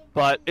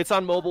 But it's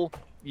on mobile.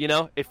 You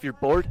know, if you're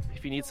bored,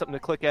 if you need something to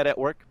click at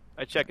work,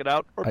 I check it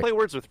out, or play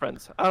Words with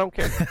Friends. I don't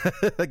care.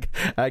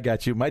 I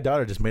got you. My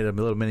daughter just made a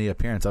little mini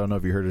appearance. I don't know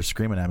if you heard her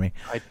screaming at me.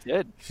 I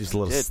did. She's a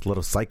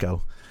little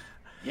psycho.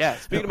 Yeah,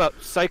 speaking about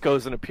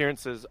psychos and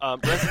appearances,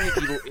 Resident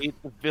Evil 8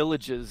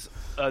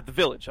 The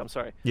Village, I'm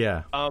sorry.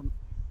 Yeah.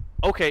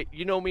 Okay,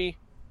 you know me.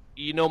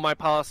 You know my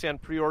policy on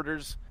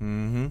pre-orders.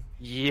 Mm-hmm.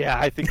 Yeah,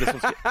 I think this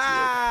one's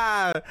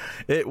getting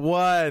It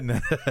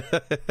won.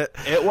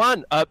 It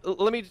won.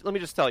 Let me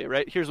just tell you,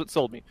 right? Here's what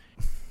sold me.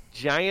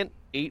 Giant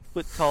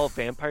 8-foot-tall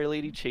vampire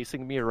lady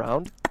chasing me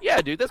around.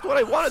 Yeah, dude, that's what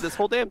I wanted this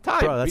whole damn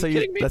time. Bro, that's Are you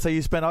kidding me? that's how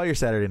you spend all your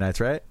Saturday nights,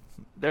 right?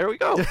 There we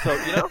go. So,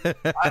 you know,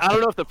 I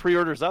don't know if the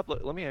pre-order's up.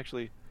 Let me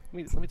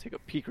take a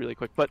peek really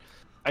quick. But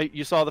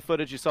you saw the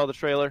footage, you saw the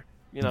trailer,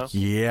 you know.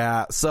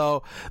 Yeah.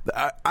 So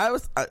I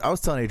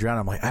was telling Adriana,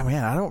 I'm like,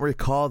 man, I don't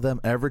recall them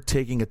ever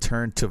taking a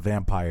turn to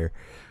vampire.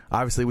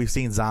 Obviously, we've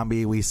seen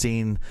zombie, we've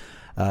seen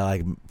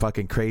like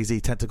fucking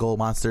crazy tentacle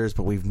monsters,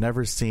 but we've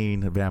never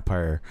seen a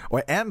vampire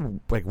and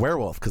like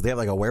werewolf, because they have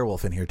like a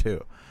werewolf in here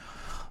too.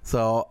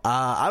 So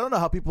I don't know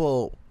how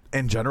people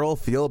in general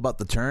feel about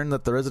the turn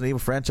that the Resident Evil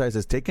franchise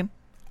has taken.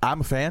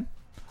 I'm a fan.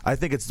 I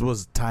think it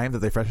was time that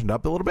they freshened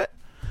up a little bit.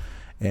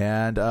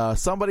 And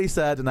somebody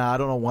said, I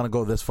don't want to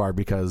go this far,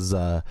 because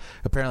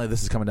apparently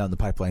this is coming down the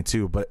pipeline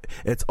too, but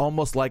it's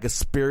almost like a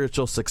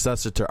spiritual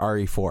successor to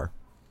RE4.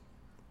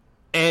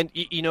 And,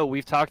 you know,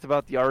 we've talked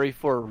about the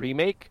RE4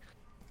 remake.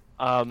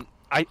 I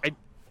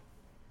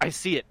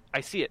see it. I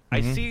see it.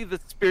 I see the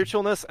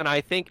spiritualness, and I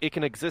think it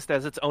can exist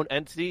as its own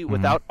entity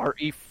without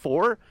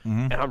RE4.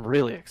 And I'm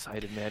really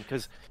excited, man,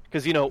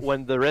 because you know,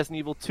 when the Resident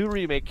Evil 2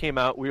 remake came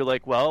out, we were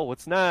like, well,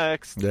 what's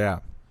next? Yeah.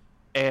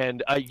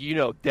 And you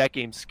know, that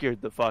game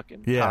scared the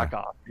fucking cock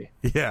off me.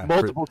 Yeah.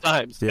 Multiple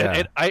times. Yeah.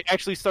 And I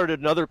actually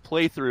started another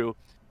playthrough.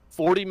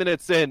 40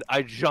 minutes in,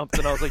 I jumped,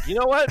 and I was like, you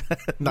know what?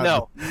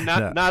 Not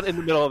in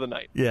the middle of the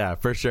night. Yeah,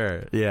 for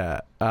sure.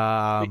 Yeah.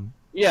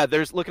 Yeah,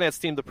 there's looking at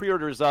Steam. The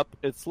pre-order is up.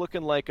 It's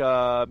looking like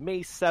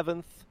May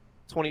 7th,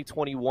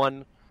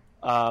 2021.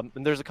 And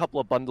there's a couple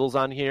of bundles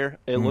on here.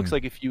 It looks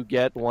like if you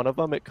get one of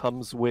them, it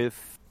comes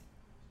with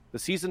the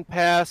Season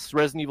Pass,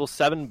 Resident Evil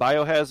 7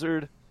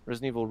 Biohazard,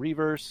 Resident Evil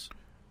Reverse.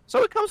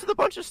 So it comes with a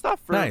bunch of stuff.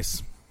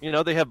 Nice. You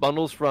know, they have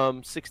bundles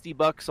from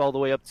 $60 all the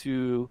way up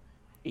to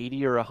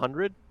 80 or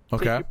 100.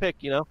 Okay. Take your pick,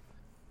 you know.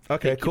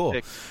 Okay, cool.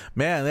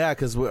 Man, yeah,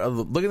 because we're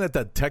looking at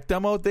that tech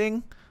demo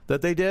thing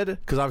that they did,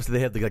 because obviously they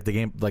had the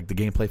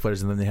gameplay footage,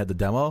 and then they had the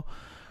demo.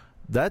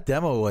 That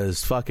demo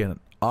was fucking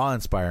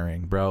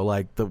awe-inspiring, bro.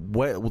 Like the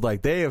way,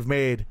 like they have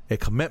made a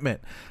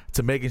commitment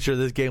to making sure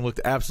this game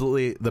looked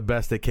absolutely the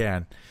best it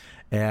can.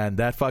 And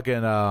that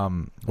fucking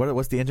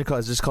what's the engine called?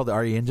 It's just called the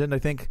RE engine, I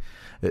think.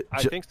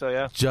 I think so,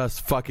 yeah.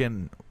 Just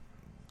fucking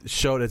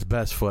showed its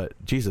best foot.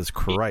 Jesus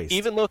Christ.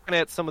 Even looking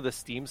at some of the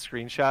Steam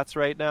screenshots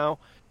right now,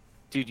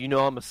 dude, you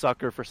know I'm a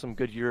sucker for some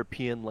good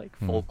European like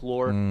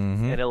folklore,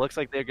 and it looks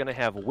like they're gonna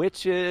have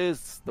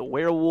witches, the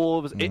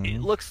werewolves. It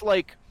looks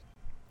like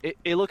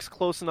it looks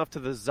close enough to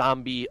the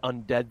zombie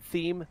undead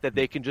theme that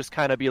they can just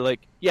kind of be like,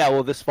 yeah,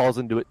 well, this falls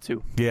into it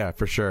too. Yeah,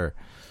 for sure.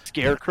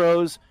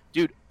 Scarecrows,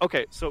 dude.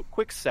 Okay, so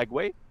quick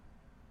segue,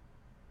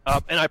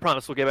 and I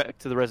promise we'll get back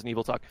to the Resident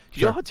Evil talk. Do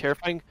you know how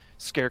terrifying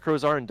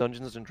scarecrows are in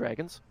Dungeons and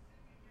Dragons?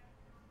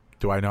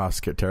 Do I know how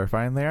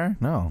terrifying they are?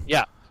 No.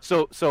 Yeah.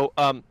 So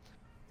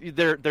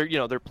they're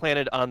they're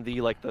planted on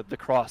the the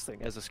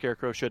crossing as a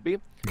scarecrow should be.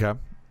 Okay.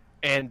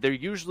 And they're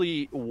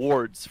usually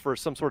wards for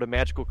some sort of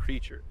magical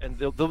creature, and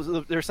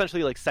they're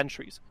essentially like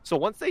sentries. So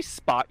once they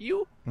spot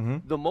you,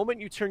 the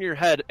moment you turn your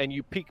head and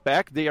you peek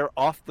back, they are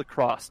off the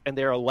cross, and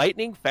they are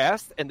lightning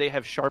fast, and they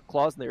have sharp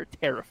claws, and they're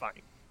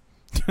terrifying.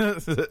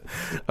 Okay.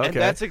 And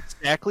that's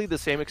exactly the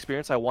same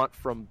experience I want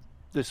from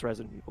this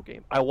Resident Evil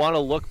game. I want to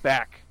look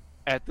back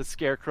at the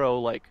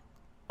scarecrow like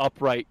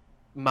upright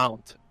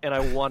mount, and I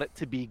want it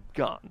to be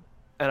gone.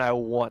 And I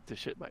want to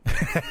shit my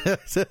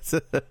pants.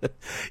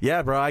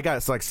 Yeah, bro, I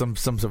got like some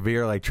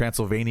severe like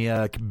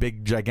Transylvania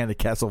big gigantic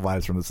castle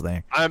vibes from this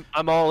thing.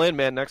 I'm all in,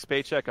 man. Next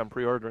paycheck, I'm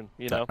pre-ordering.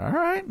 You know. All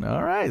right.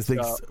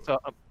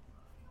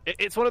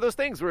 It's one of those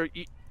things where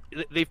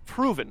they've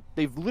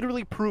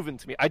literally proven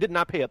to me. I did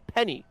not pay a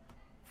penny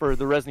for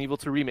the Resident Evil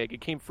 2 remake.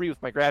 It came free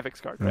with my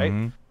graphics card, right?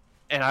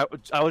 And I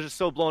was just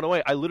so blown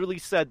away. I literally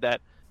said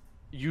that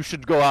you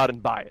should go out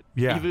and buy it,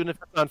 even if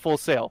it's on full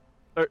sale.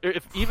 Or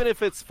even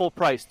if it's full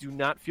price, do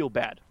not feel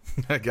bad.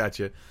 I got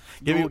you.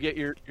 You will get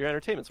your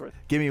entertainment's worth.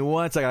 Give me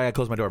 1 second. I gotta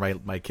close my door.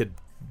 My kid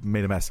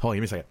made a mess. Hold on,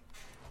 give me a second.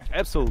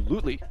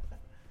 Absolutely.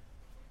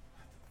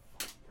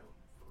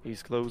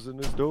 He's closing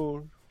his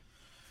door.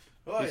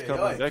 He's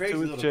coming back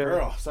to his chair.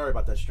 Girl. Sorry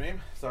about that stream.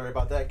 Sorry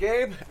about that,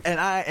 Gabe. And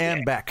I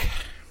am back.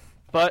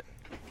 But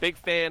big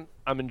fan.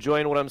 I'm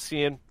enjoying what I'm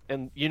seeing,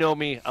 and you know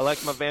me. I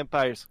like my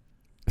vampires.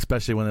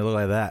 Especially when they look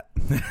like that.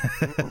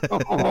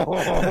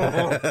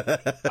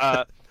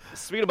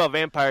 Speaking about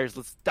vampires,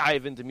 let's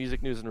dive into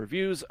music news and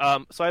reviews.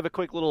 So I have a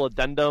quick little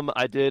addendum.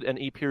 I did an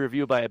EP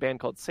review by a band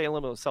called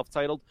Salem. It was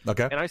self-titled.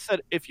 Okay. And I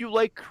said, if you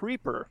like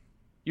Creeper,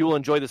 you will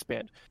enjoy this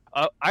band.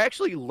 I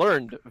actually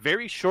learned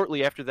very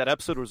shortly after that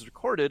episode was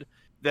recorded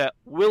that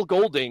Will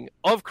Golding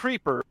of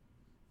Creeper,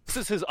 this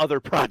is his other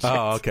project.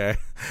 Oh, okay.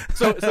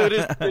 So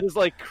it is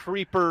like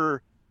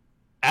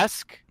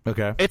Creeper-esque.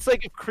 Okay. It's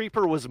like if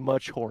Creeper was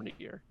much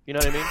hornier. You know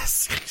what I mean?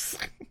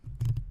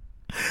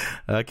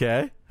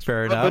 Okay.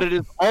 Fair enough. But it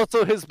is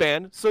also his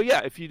band. So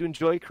yeah, if you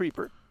enjoy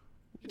Creeper,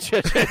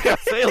 check out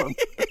Salem.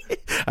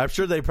 I'm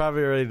sure they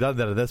probably already done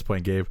that at this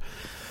point, Gabe.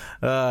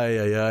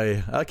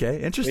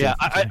 Okay, interesting. Yeah,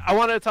 I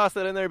wanted to toss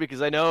that in there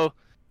because I know,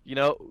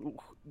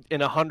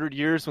 in 100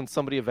 years when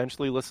somebody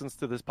eventually listens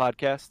to this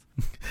podcast,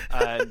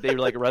 they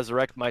like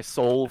resurrect my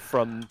soul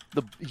from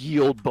the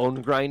ye old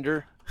bone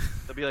grinder.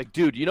 They'll be like,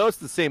 dude, it's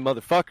the same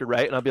motherfucker,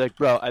 right? And I'll be like,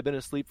 bro, I've been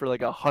asleep for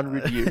like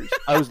 100 years.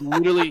 I was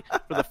literally,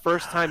 for the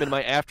first time in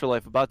my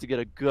afterlife, about to get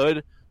a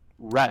good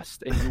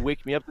rest, and you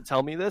wake me up to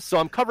tell me this, so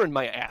I'm covering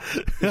my ass.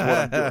 Is what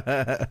I'm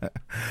doing.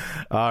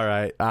 All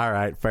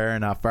right. Fair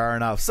enough.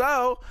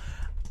 So,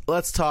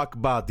 let's talk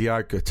about the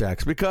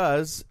Architects,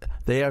 because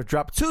they have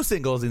dropped 2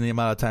 singles in the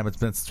amount of time it's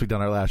been since we've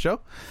done our last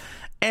show.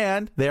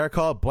 And they are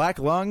called Black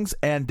Lungs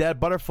and Dead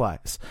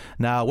Butterflies.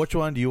 Now, which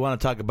one do you want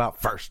to talk about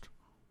first?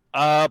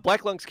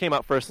 Black Lungs came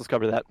out first. Let's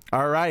cover that.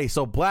 All right.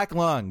 So Black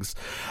Lungs.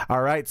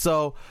 All right.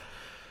 So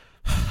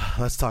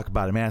let's talk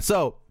about it, man.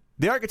 So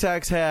the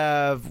Architects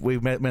we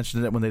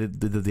mentioned it when they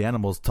did the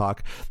Animals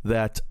talk,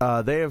 that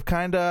they have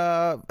kind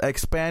of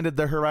expanded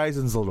their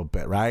horizons a little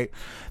bit, right?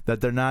 That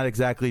they're not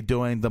exactly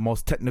doing the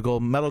most technical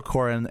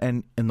metalcore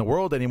in the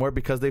world anymore,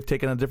 because they've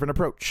taken a different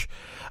approach.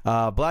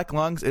 Black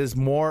Lungs is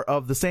more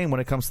of the same when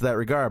it comes to that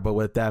regard. But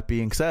with that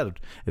being said,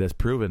 it has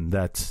proven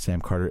that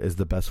Sam Carter is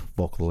the best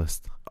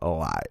vocalist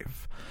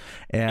alive,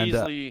 and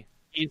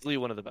easily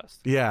one of the best.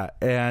 Yeah,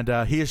 and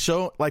he has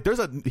shown, like,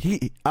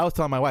 I was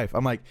telling my wife,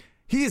 I'm like,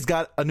 he's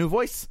got a new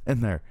voice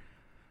in there.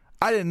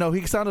 I didn't know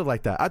he sounded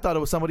like that. I thought it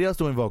was somebody else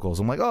doing vocals.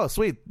 I'm like, oh,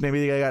 sweet,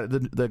 maybe they got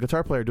the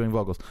guitar player doing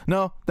vocals.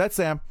 No, that's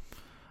Sam.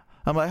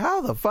 I'm like,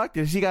 how the fuck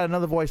did she got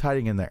another voice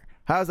hiding in there?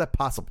 How is that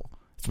possible?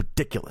 It's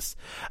ridiculous.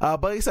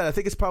 But like I said, I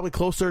think it's probably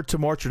closer to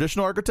more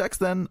traditional Architects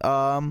than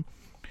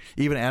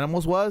even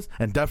Animals was,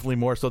 and definitely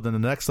more so than the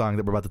next song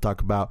that we're about to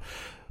talk about.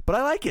 But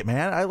I like it,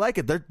 man. I like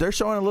it. They're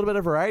showing a little bit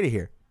of variety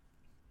here.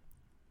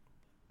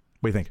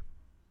 What do you think?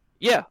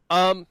 Yeah.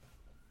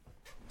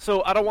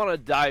 So I don't want to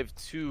dive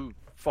too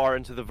far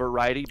into the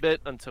variety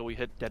bit until we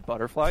hit Dead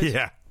Butterflies.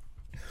 Yeah.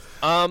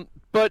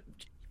 But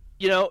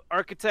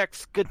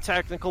Architects, good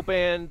technical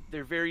band.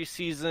 They're very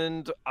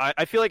seasoned.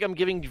 I feel like I'm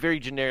giving very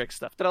generic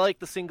stuff. Did I like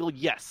the single?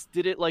 Yes.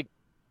 Did it like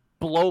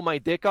blow my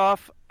dick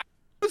off?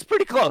 It was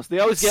pretty close. They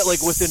always get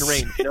like within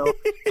range.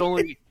 It's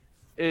only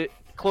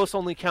close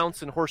only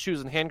counts in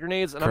horseshoes and hand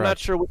grenades, and Correct. I'm not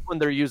sure which one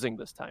they're using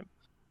this time.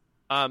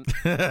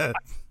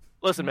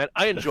 Listen, man,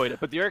 I enjoyed it,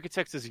 but the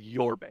Architects is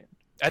your band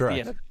at Correct. the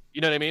end of it.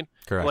 You know what I mean?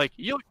 Correct. Like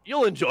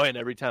you'll enjoy an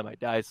Every Time I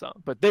Die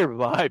song, but they're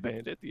my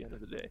band at the end of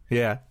the day.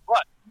 Yeah.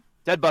 But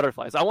Dead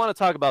Butterflies, I want to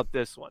talk about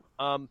this one.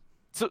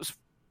 So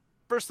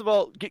first of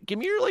all, give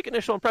me your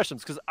initial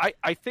impressions, because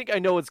I think I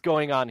know what's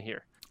going on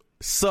here.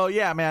 So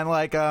yeah, man.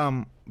 Like,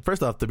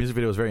 first off, the music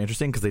video was very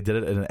interesting because they did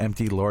it in an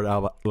empty Lord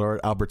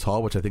Albert's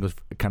Hall, which I think was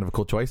kind of a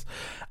cool choice.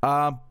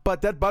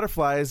 But Dead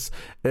Butterflies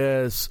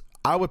is,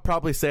 I would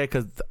probably say,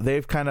 because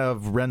they've kind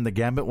of run the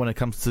gambit when it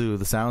comes to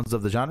the sounds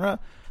of the genre.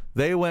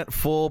 They went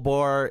full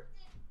bore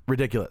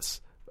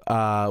ridiculous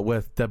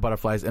with Dead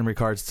Butterflies in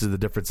regards to the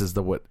differences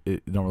to what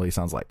it normally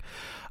sounds like.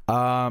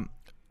 I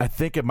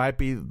think it might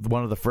be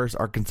one of the first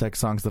Architect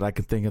songs that I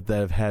can think of that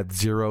have had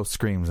 0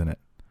 screams in it.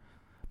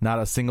 Not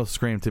a single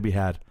scream to be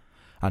had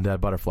on Dead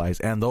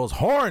Butterflies. And those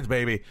horns,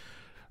 baby.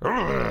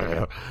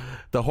 The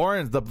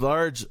horns, the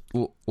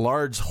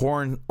large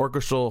horn,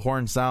 orchestral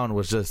horn sound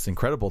was just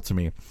incredible to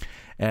me.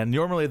 And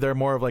normally they're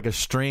more of like a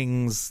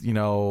strings,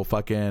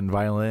 fucking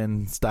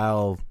violin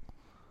style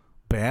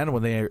band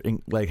when they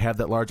have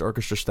that large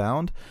orchestra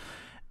sound.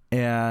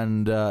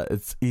 And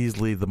it's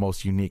easily the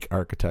most unique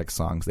Architect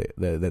songs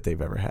that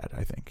they've ever had,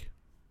 I think.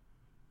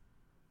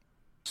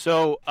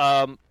 So,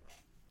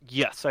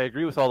 yes, I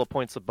agree with all the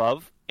points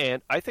above,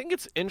 and I think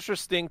it's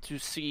interesting to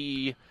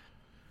see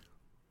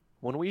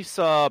when we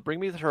saw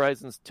Bring Me the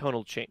Horizon's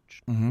tonal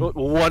change. Mm-hmm.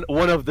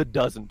 One of the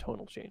dozen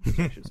tonal changes,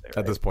 I should say.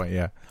 At this point,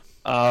 yeah.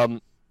 I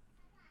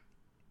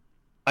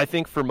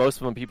think for most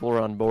of them, people were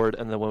on board,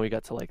 and then when we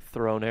got to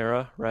Throne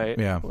era, right?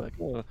 Yeah.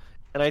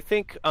 And I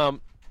think not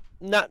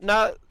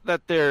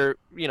that they're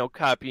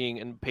copying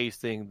and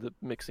pasting the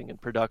mixing and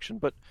production,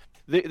 but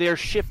they are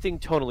shifting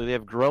tonally. They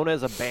have grown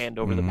as a band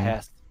over the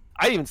past,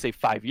 I'd even say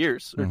 5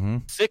 years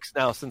or 6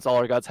 now, since All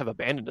Our Gods Have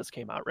Abandoned Us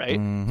came out, right?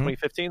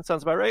 2015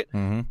 sounds about right.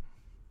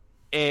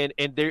 And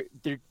they're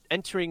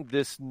entering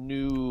this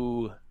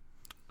new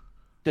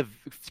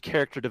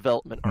character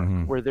development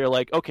arc where they're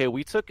like, okay,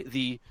 we took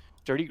the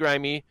dirty,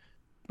 grimy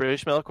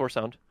British metalcore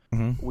sound,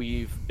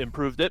 we've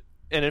improved it,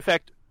 and in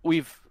fact,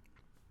 we've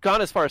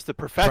gone as far as to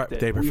perfect it.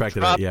 They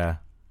perfected it, yeah.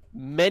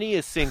 Many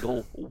a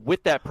single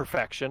with that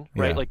perfection,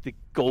 right? Yeah. Like the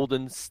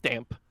golden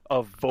stamp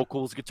of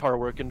vocals, guitar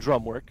work, and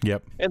drum work.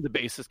 Yep. And the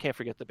bassist, can't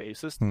forget the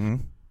bassist.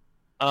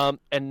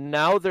 And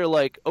now they're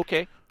like,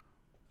 okay,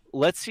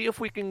 let's see if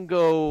we can make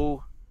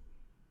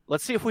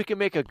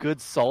a good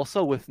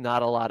salsa with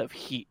not a lot of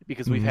heat,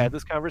 because we've had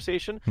this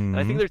conversation. And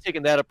I think they're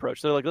taking that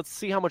approach. They're like, let's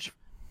see how much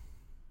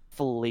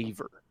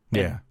flavor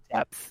and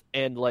depth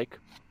and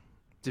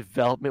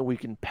development we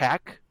can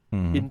pack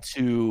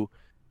into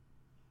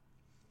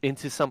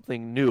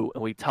something new,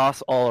 and we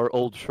toss all our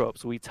old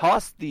tropes. We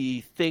toss the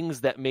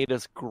things that made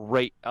us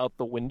great out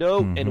the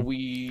window, and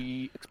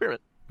we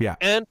experiment. Yeah.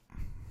 And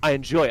I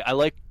enjoy it. I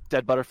like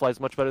Dead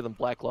Butterflies much better than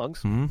Black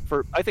Lungs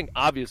for, I think,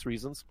 obvious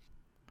reasons.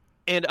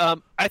 And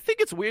I think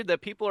it's weird that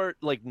people are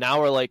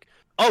now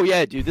oh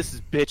yeah, dude, this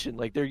is bitching.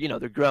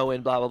 They're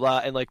growing, blah blah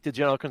blah, and the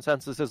general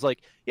consensus is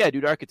yeah,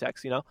 dude,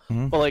 Architects,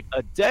 But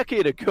a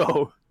decade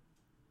ago,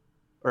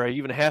 or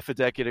even half a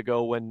decade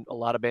ago, when a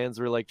lot of bands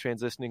were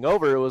transitioning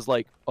over, it was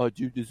oh,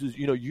 dude, this is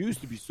you used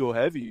to be so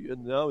heavy,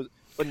 and now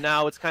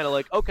it's kind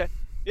of okay,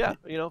 yeah,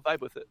 vibe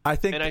with it. I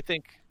think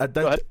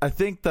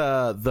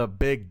the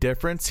big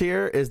difference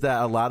here is that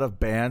a lot of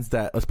bands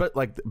that,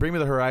 Bring Me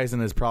the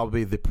Horizon is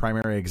probably the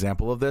primary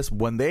example of this.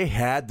 When they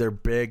had their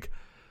big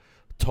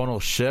tonal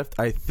shift,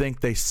 I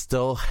think they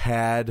still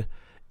had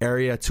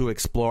area to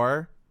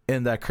explore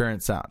in that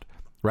current sound.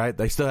 Right,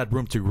 they still had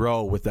room to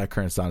grow with that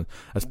current sound.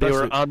 They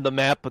were on the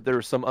map, but there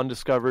were some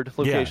undiscovered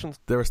locations.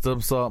 Yeah, there were still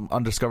some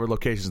undiscovered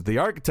locations. The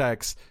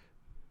Architects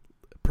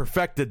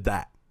perfected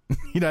that.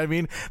 You know what I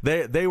mean?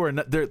 They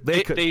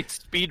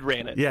speed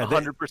ran it. Yeah,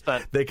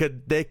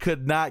 100%. They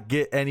could not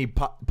get any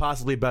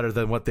possibly better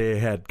than what they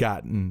had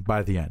gotten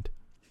by the end.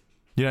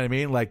 You know what I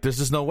mean? There's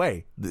just no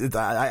way.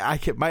 I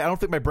don't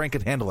think my brain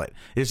can handle it.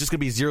 It's just gonna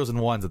be zeros and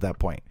ones at that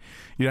point.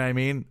 You know what I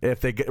mean? If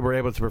they were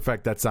able to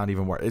perfect that sound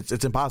even more,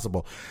 it's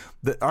impossible.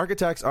 The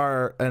Architects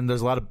are, and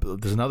there's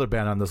another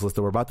band on this list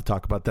that we're about to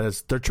talk about that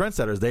is, they're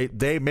trendsetters.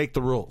 They make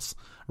the rules,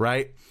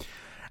 right?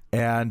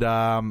 And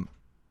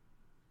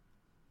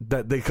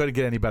that they couldn't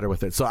get any better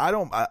with it. So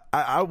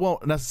I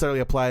won't necessarily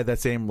apply that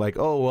same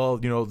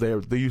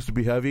they used to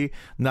be heavy.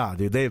 Nah,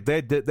 dude, they've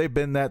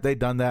been that, they've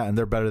done that, and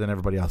they're better than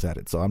everybody else at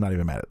it. So I'm not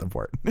even mad at them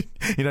for it.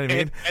 You know what I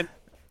mean?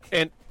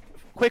 And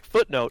quick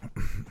footnote,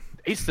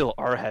 they still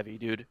are heavy,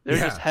 dude. They're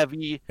just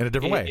heavy in a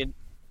different way.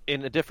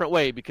 In a different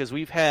way, because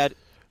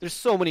there's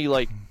so many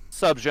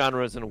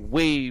subgenres and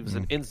waves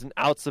and ins and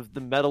outs of the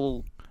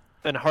metal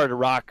and hard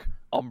rock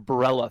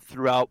umbrella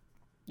throughout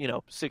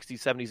 60s,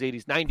 70s,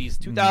 80s, 90s,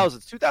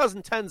 2000s,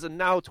 2010s, and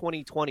now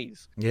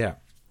 2020s. Yeah.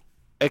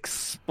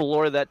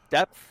 Explore that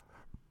depth,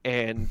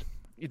 and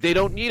they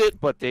don't need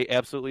it, but they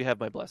absolutely have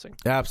my blessing.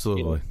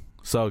 Absolutely.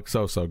 So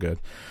good.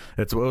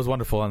 It was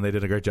wonderful, and they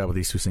did a great job with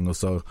these 2 singles.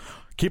 So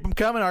keep them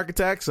coming,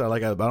 Architects. I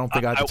don't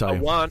think I have to tell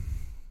you.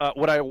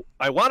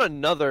 I want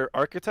another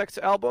Architects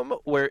album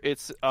where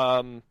it's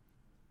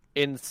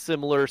in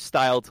similar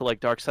style to like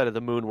Dark Side of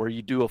the Moon, where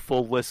you do a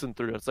full listen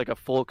through. It's like a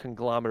full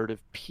conglomerative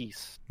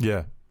piece.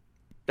 Yeah,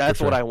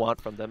 that's what I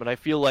want from them, and I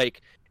feel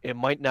like it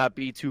might not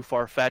be too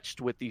far fetched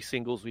with these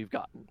singles we've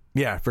gotten.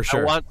 Yeah, for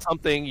sure. I want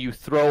something you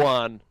throw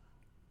on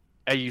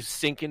and you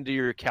sink into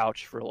your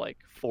couch for like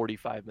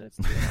 45 minutes.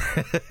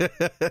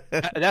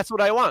 That's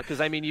what I want, because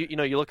I mean, you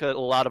look at a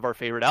lot of our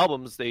favorite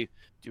albums, they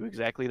do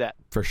exactly that.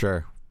 For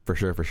sure.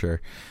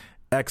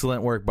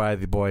 Excellent work by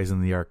the boys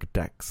and the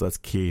Architects. Let's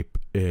keep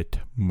it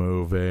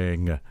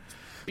moving.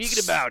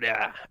 Speaking about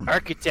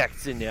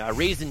architects and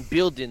raising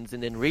buildings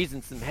and then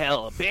raising some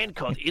hell, a band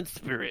called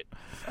Inspirit.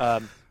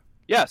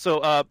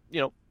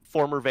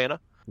 Former Vanna.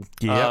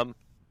 Yeah.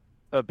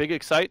 A big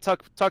Excite.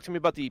 Talk to me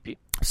about the EP.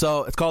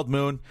 So it's called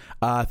Moon.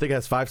 I think it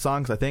has 5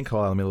 songs. I think.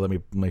 Hold on, let me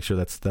make sure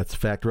that's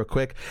fact real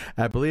quick.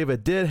 I believe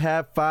it did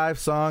have 5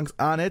 songs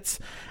on it,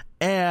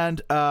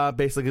 and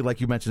basically, like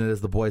you mentioned, it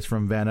is the boys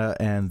from Vanna,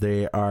 and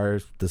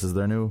this is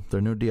their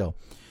new deal.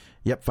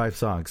 Yep, 5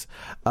 songs.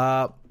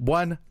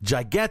 One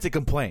gigantic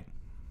complaint.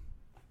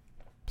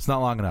 It's not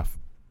long enough.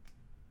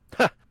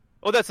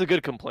 Oh, that's a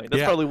good complaint.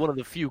 That's probably one of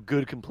the few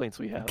good complaints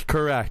we have.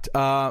 Correct.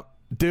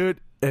 Dude,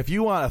 if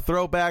you want to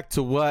throw back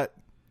to what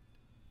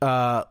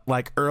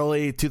like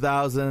early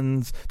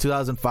 2000s,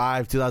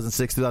 2005,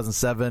 2006,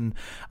 2007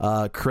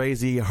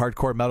 crazy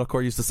hardcore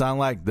metalcore used to sound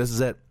like, this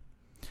is it.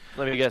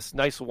 Let me guess.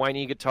 Nice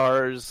whiny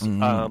guitars,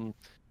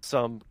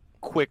 some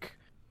quick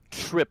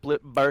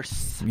triplet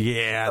bursts,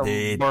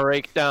 dude.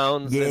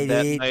 breakdowns, and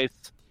that nice.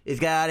 It's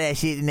got all that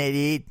shit in it,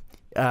 dude.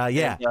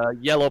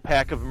 And, yellow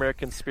pack of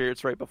American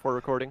Spirits right before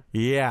recording.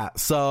 Yeah,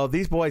 so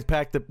these boys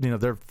packed up.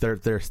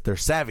 They're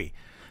savvy.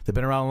 They've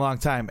been around a long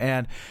time,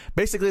 and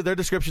basically their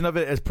description of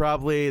it is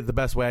probably the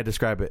best way I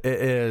describe it.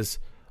 It is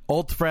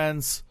old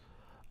friends,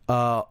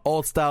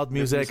 old styled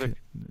music,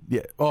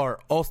 yeah, or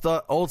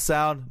old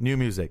sound, new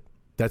music.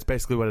 That's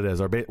basically what it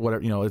is, or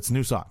whatever. It's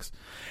new songs,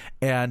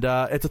 and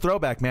it's a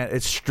throwback, man.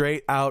 It's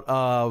straight out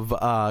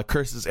of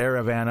Curse's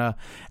era, Vanna,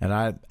 and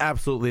I'm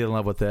absolutely in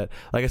love with it.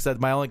 Like I said,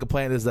 my only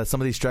complaint is that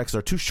some of these tracks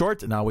are too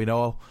short. Now we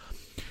know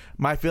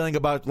my feeling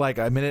about like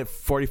a minute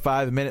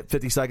 45, a minute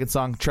 50-second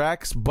song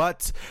tracks,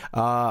 but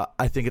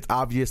I think it's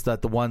obvious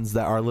that the ones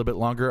that are a little bit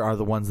longer are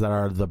the ones that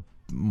are the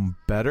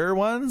better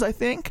ones, I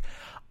think.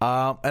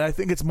 And I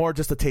think it's more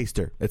just a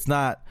taster. It's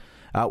not.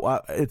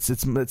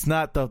 It's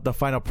not the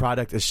final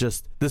product. It's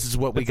just, this is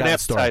what we got in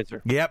store.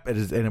 Yep, it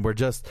is, and we're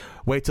just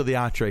wait till the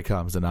entree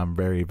comes, and I'm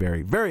very,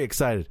 very, very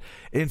excited.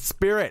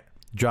 Inspirit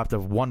dropped a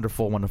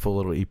wonderful, wonderful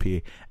little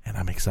EP, and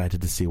I'm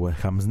excited to see what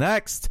comes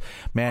next.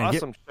 Man,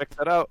 awesome! Check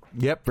that out.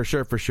 Yep, for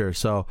sure.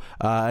 So,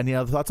 any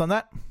other thoughts on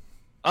that?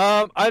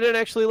 I didn't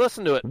actually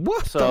listen to it.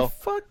 What the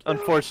fuck?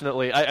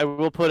 Unfortunately, I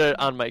will put it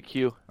on my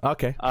queue.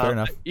 Okay, fair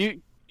enough.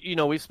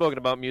 We've spoken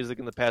about music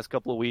in the past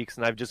couple of weeks,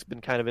 and I've just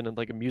been kind of in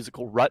like a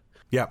musical rut.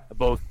 Yeah.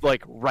 Both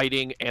like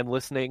writing and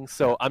listening.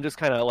 So I'm just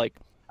kind of like,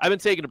 I've been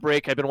taking a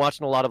break. I've been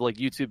watching a lot of like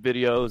YouTube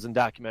videos and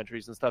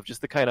documentaries and stuff just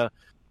to kind of,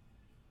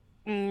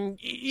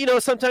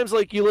 sometimes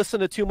like you listen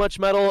to too much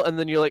metal and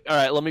then you're like, all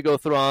right, let me go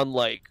throw on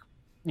like,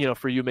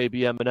 for you maybe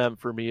Eminem,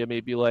 for me it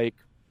may be like,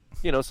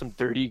 some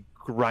dirty,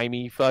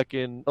 grimy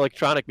fucking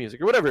electronic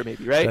music or whatever it may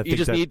be, right? You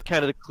just need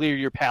kind of to clear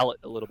your palate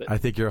a little bit. I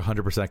think you're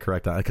 100%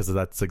 correct on it, because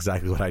that's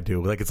exactly what I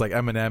do. Like, it's like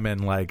Eminem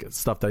and like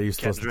stuff that I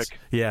used to listen to.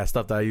 Yeah,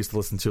 stuff that I used to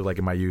listen to like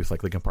in my youth,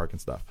 like Linkin Park and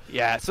stuff.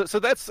 Yeah, so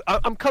that's,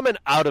 I'm coming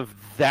out of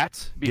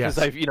that because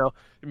I've,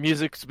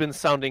 music's been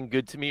sounding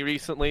good to me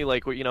recently.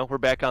 Like, we're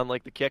back on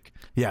like the kick.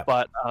 Yeah.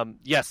 But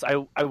yes, I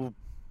will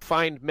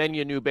find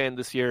many a new band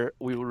this year.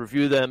 We will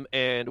review them,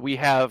 and we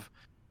have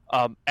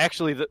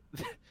actually the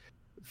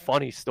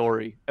funny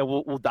story, and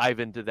we'll dive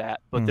into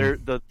that. But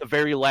the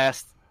very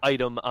last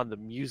item on the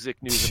music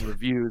news and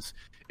reviews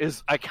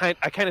is I kind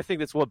of think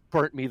that's what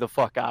burnt me the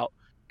fuck out,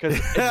 because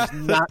it's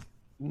not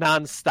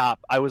nonstop.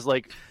 I was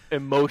like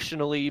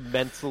emotionally,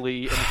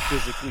 mentally, and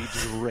physically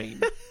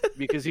drained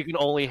because you can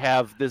only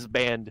have this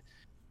band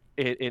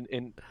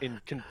in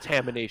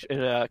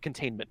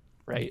containment,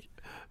 right?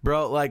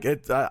 Bro, like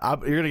it's you're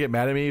gonna get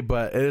mad at me,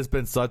 but it has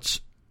been such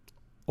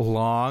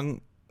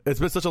long. It's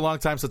been such a long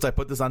time since I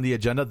put this on the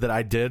agenda that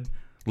I did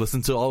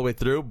listen to all the way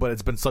through, but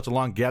it's been such a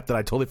long gap that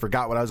I totally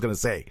forgot what I was going to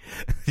say.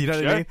 You know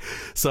what I mean?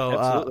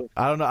 So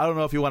I don't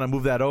know if you want to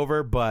move that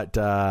over, but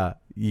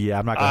yeah,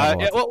 I'm not going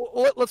to.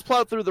 Well, let's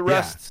plow through the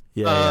rest,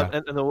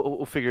 and then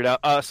we'll figure it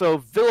out. So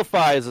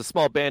Vilify is a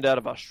small band out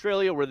of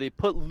Australia where they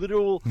put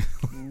literal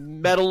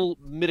metal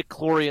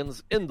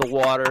midichlorians in the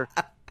water.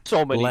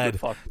 So many lead, good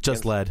fucking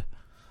just bands. lead.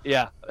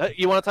 Yeah,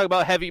 you want to talk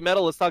about heavy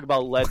metal? Let's talk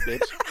about lead,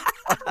 bitch.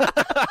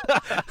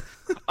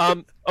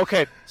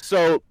 Okay,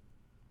 so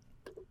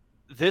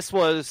this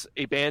was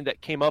a band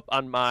that came up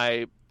on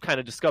my kind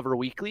of Discover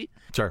Weekly.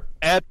 Sure.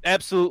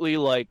 Absolutely,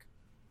 like,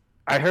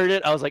 I heard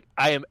it, I was like,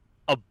 I am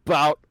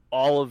about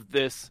all of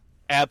this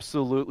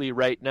absolutely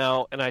right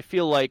now, and I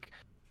feel like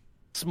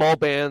small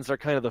bands are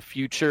kind of the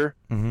future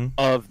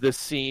of this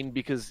scene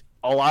because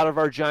a lot of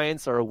our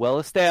giants are well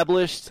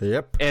established.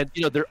 Yep. And,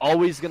 they're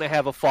always going to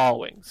have a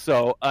following.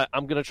 So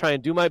I'm going to try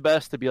and do my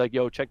best to be like,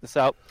 yo, check this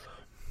out.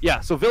 Yeah,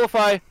 so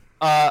Vilify,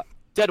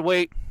 Dead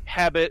Weight,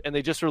 Habit, and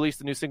they just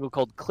released a new single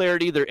called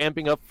Clarity. They're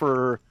amping up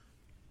for...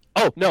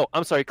 Oh, no,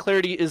 I'm sorry.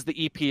 Clarity is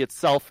the EP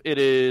itself. It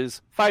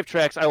is 5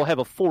 tracks. I will have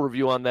a full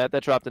review on that.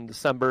 That dropped in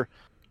December.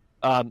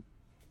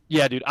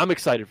 Yeah, dude, I'm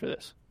excited for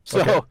this.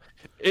 So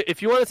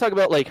if you want to talk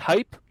about, like,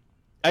 hype,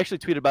 I actually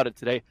tweeted about it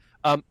today.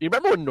 You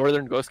remember when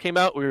Northern Ghost came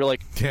out? We were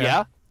like,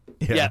 yeah,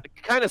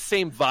 kind of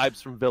same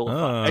vibes from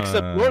Vilify,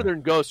 except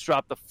Northern Ghost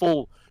dropped the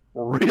full,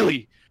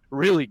 really,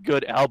 really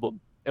good album,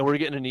 and we're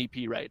getting an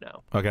EP right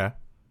now. Okay.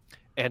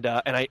 And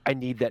I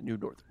need that new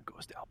Northern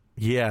Ghost album.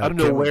 Yeah. I don't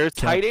know where it's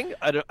hiding.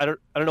 I don't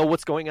know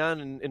what's going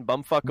on in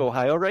bumfuck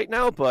Ohio right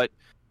now, but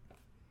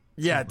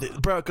yeah,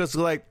 bro, because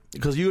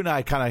you and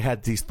I kind of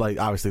had these, like,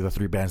 obviously the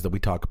 3 bands that we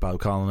talk about,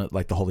 calling it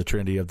like the holy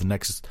trinity of the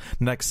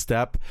next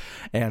step,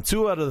 and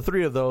 2 out of the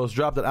 3 of those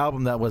dropped an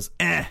album that was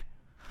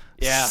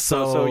Yeah,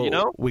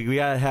 so we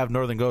gotta have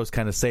Northern Ghost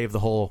kind of save the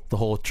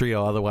whole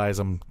trio. Otherwise,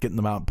 I'm getting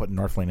them out and putting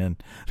Northlane in.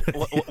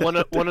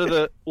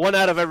 one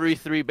out of every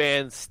 3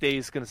 bands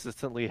stays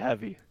consistently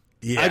heavy.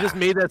 Yeah, I just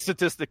made that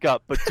statistic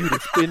up, but dude,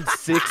 it's been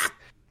 6.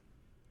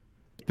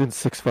 It's been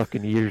 6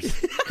 fucking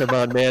years. Come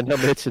on, man, I'm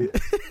itching.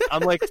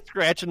 I'm like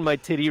scratching my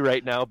titty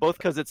right now, both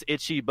because it's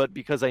itchy, but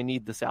because I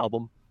need this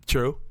album.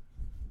 True.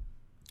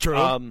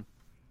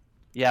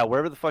 Yeah,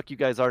 wherever the fuck you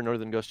guys are,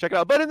 Northern Ghost, check it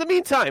out. But in the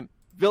meantime,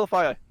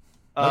 Vilify.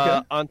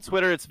 On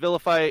Twitter, it's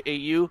Vilify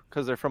AU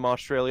because they're from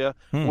Australia,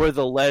 where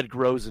the lead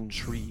grows in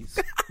trees.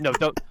 No,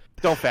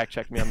 don't fact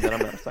check me. I'm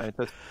not a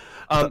scientist.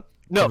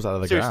 No,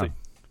 seriously. Ground.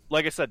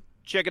 Like I said,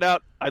 check it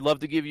out. I'd love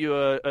to give you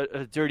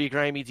a dirty,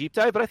 grimy deep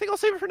dive, but I think I'll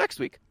save it for next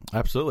week.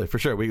 Absolutely, for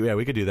sure.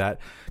 We could do that.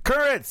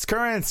 Currents.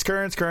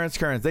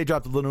 They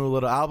dropped a new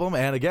little album,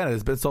 and again,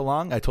 it's been so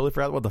long, I totally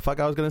forgot what the fuck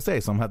I was going to say,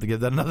 so I'm going to have to give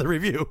that another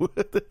review. All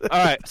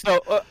right,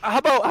 so how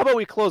about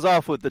we close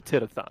off with the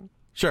Titathon?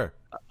 Sure.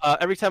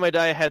 Every Time I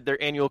Die had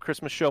their annual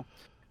Christmas show.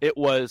 It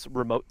was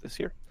remote this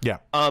year. Yeah.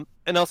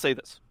 And I'll say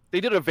this.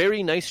 They did a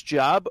very nice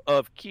job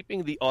of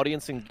keeping the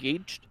audience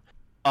engaged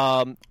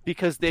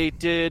because they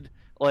did,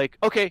 like,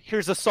 okay,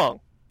 here's a song.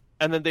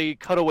 And then they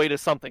cut away to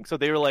something. So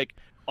they were, like,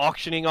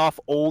 auctioning off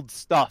old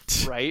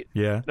stuff, right?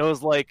 Yeah. And it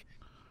was, like,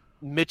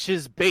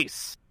 Mitch's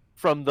bass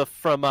from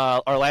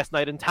our last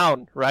night in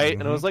town, right?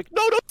 And I was like,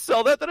 no, don't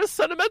sell that. That has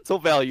sentimental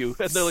value.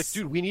 And they're like,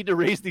 dude, we need to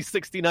raise these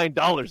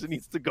 $69. It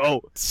needs to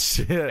go.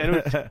 Shit.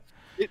 And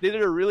they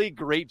did a really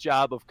great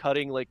job of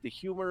cutting, like, the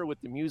humor with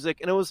the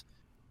music, and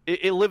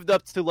it lived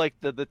up to, like,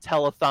 the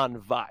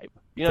telethon vibe.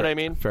 You know what I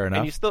mean? Fair enough.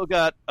 And you still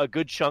got a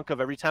good chunk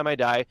of Every Time I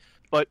Die,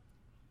 but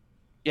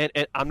and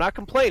I'm not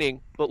complaining,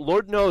 but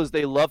Lord knows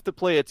they love to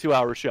play a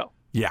 2-hour show.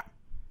 Yeah.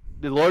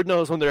 The Lord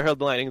knows when they're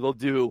headlining, they'll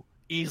do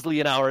easily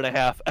an hour and a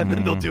half, and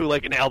then they'll do,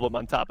 like, an album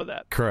on top of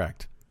that.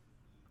 Correct.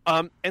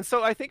 And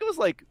so I think it was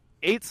like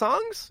 8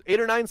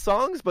 or 9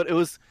 songs, but it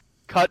was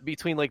cut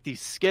between, like,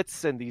 these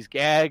skits and these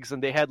gags,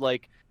 and they had,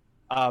 like,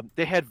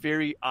 they had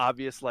very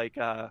obvious, like,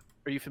 are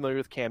you familiar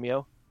with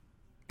Cameo?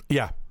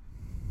 Yeah.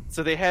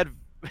 So they had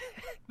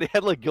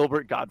like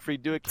Gilbert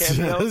Gottfried do a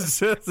cameo.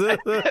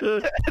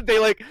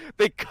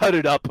 they cut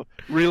it up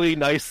really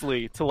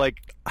nicely to,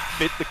 like,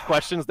 fit the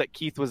questions that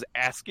Keith was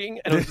asking,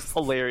 and it was just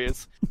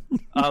hilarious.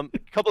 A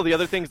couple of the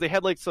other things, they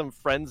had, like, some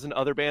friends and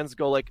other bands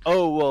go, like,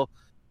 oh, well,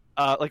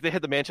 like, they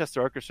had the Manchester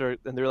Orchestra,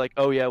 and they're like,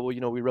 oh yeah, well,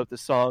 we wrote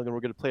this song and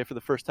we're going to play it for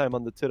the first time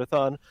on the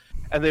Titathon.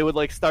 And they would,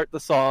 like, start the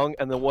song,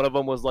 and then one of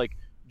them was, like,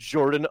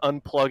 Jordan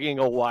unplugging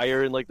a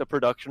wire in, like, the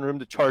production room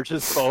to charge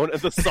his phone,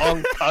 and the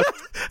song cut.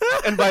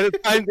 And by the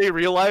time they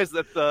realize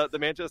that the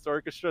Manchester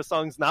Orchestra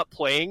song's not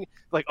playing,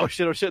 like, oh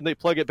shit, and they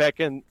plug it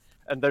back in,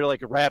 and they're,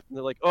 like, wrapped, and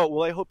they're like, oh,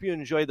 well, I hope you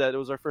enjoyed that. It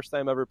was our first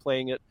time ever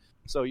playing it.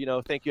 So,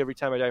 thank you Every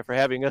Time I Die for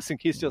having us. And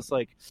Keith's just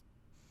like,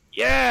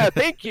 yeah,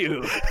 thank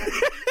you.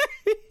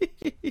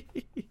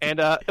 And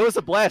it was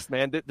a blast,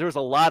 man. There was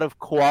a lot of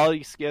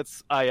quality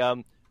skits.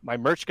 My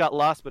merch got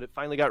lost, but it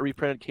finally got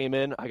reprinted, came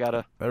in. I got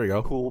a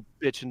cool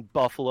bitchin'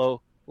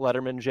 Buffalo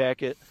Letterman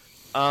jacket.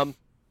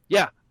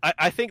 Yeah,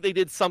 I think they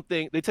did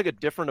something. They took a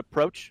different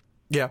approach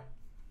to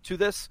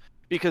this,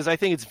 because I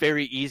think it's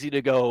very easy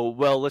to go,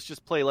 well, let's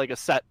just play, like, a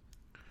set,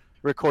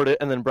 record it,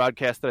 and then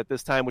broadcast it at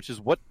this time, which is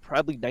what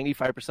probably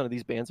 95% of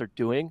these bands are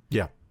doing.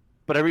 Yeah.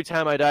 But Every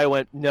Time I Die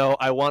went, no,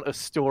 I want a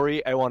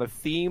story, I want a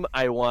theme,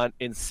 I want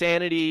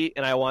insanity,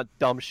 and I want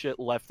dumb shit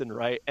left and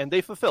right. And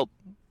they fulfilled.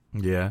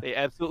 Yeah. They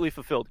absolutely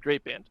fulfilled.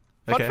 Great band.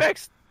 Fun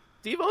facts.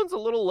 Steve owns a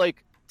little,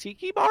 like,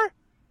 tiki bar.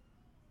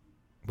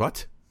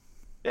 What?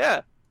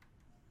 Yeah.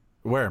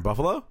 Where, in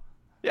Buffalo?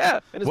 Yeah,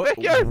 in his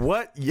backyard.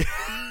 What? Yeah.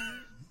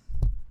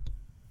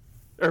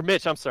 Or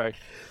Mitch, I'm sorry.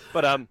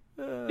 But,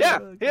 yeah,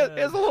 he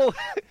has a little...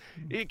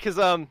 Because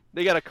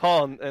they got a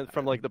call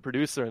from, like, the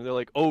producer, and they're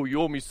like, oh,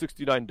 you owe me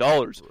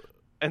 $69.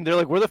 And they're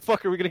like, where the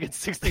fuck are we going to get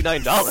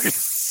 $69?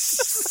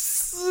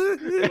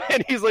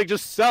 And he's like,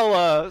 just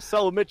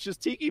sell Mitch's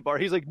tiki bar.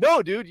 He's like,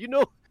 no, dude,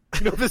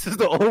 this is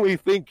the only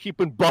thing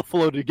keeping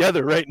Buffalo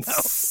together right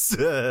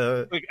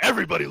now. Like,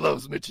 everybody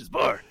loves Mitch's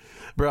bar.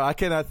 Bro, I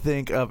cannot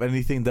think of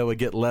anything that would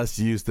get less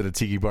used than a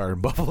tiki bar in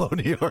Buffalo,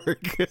 New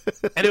York.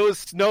 And it was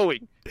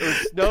snowing.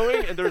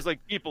 And there was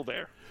like people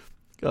there.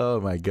 Oh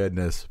my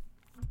goodness.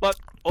 But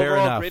Fair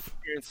overall, enough. great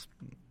experience.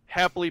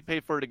 Happily pay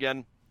for it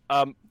again.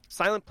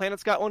 Silent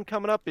Planet's got one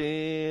coming up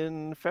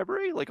in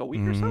February, like a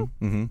week or so.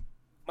 Mm-hmm.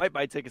 Might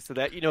buy tickets to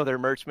that. Their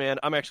merch, man.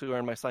 I'm actually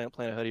wearing my Silent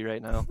Planet hoodie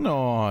right now.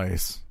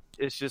 Nice.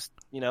 It's just,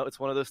 it's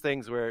one of those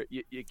things where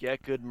you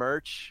get good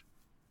merch,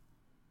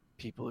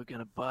 people are going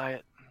to buy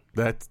it.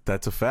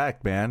 That's a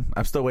fact, man.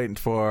 I'm still waiting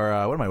for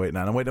what am I waiting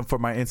on? I'm waiting for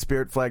my In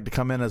Spirit flag to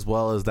come in as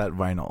well as that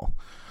vinyl.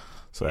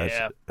 So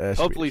yeah, that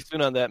should hopefully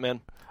soon on that,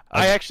 man.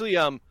 I actually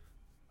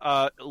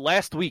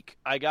last week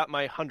I got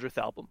my 100th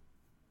album,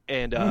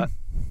 and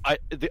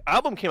the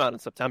album came out in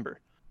September,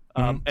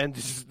 and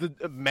just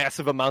the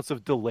massive amounts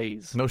of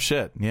delays. No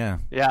shit. Yeah.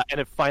 Yeah, and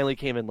it finally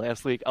came in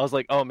last week. I was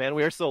like, oh man,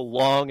 we are so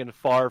long and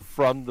far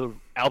from the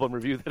album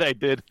review that I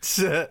did.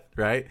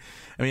 Right?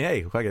 I mean,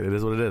 hey, fuck it. It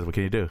is what it is. What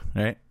can you do?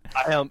 Right?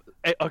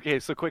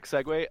 Okay, so quick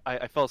segue.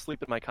 I fell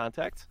asleep in my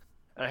contacts,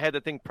 and I had the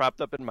thing propped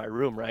up in my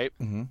room, right?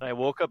 And I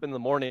woke up in the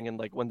morning, and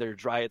like when they're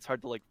dry, it's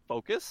hard to like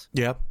focus.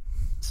 Yep.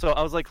 So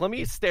I was like, let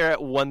me stare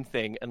at one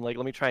thing, and like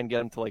let me try and get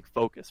them to like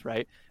focus,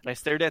 right? And I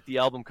stared at the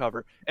album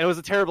cover, and it was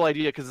a terrible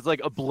idea because it's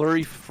like a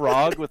blurry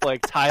frog with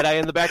like tie dye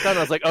in the background.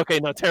 I was like, okay,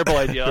 no, terrible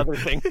idea. Other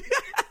thing.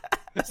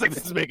 It's like,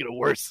 this is making it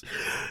worse.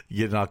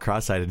 You're getting all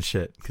cross-eyed and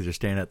shit because you're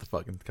staring at the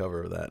fucking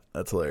cover of that.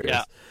 That's hilarious.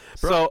 Yeah.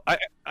 So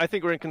I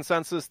think we're in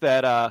consensus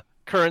that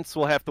Currents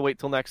will have to wait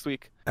till next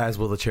week. As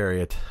will the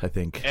Chariot, I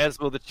think. As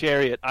will the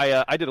Chariot.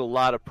 I did a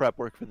lot of prep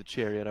work for the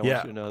Chariot. I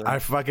want you to know that. I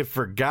fucking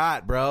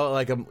forgot, bro.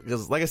 Like,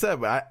 because like I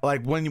said,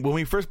 when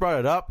we first brought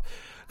it up,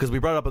 because we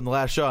brought it up in the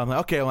last show, I'm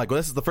like, okay, well,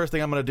 this is the first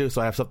thing I'm gonna do,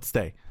 so I have stuff to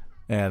stay.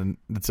 And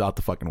it's out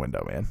the fucking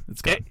window, man.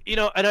 It's gone.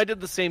 And I did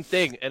the same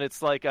thing. And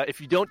it's like,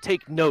 if you don't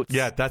take notes,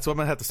 yeah, that's what I'm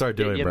gonna have to start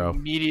doing, you bro.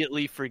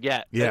 Immediately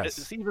forget.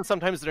 Yes. Even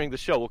sometimes during the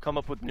show, we'll come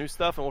up with new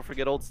stuff and we'll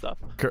forget old stuff.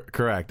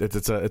 Correct.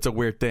 It's a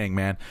weird thing,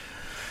 man.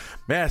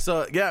 Man,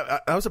 so yeah,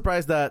 I was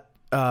surprised that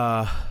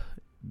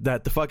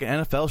the fucking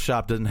NFL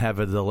shop doesn't have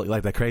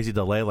that crazy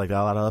delay like a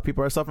lot of other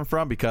people are suffering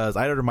from, because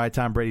I ordered my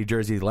Tom Brady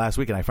jersey last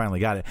week and I finally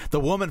got it. The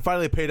woman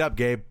finally paid up,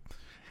 Gabe.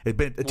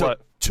 It took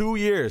 2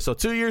 years. So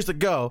 2 years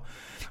ago,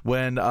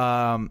 when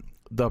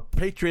the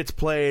Patriots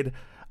played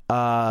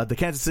the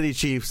Kansas City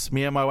Chiefs,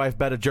 me and my wife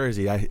bet a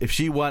jersey. If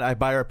she won, I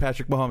buy her a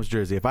Patrick Mahomes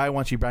jersey. If I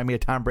won, she buy me a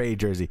Tom Brady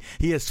jersey.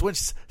 He has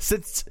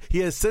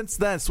since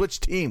then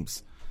switched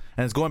teams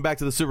and is going back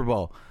to the Super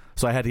Bowl.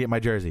 So I had to get my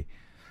jersey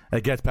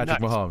against Patrick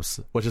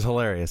Mahomes, which is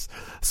hilarious.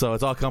 So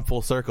it's all come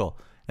full circle.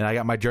 And I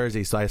got my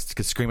jersey, so I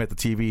could scream at the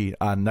TV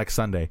on next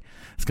Sunday.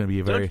 It's going to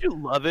be a very... Don't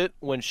you love it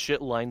when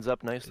shit lines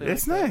up nicely?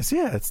 It's nice,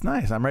 yeah. It's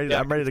nice. I'm ready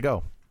to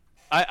go.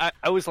 I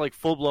was like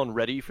full-blown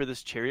ready for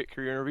this Chariot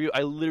career interview.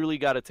 I literally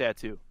got a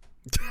tattoo.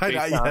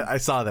 I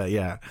saw that,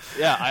 yeah.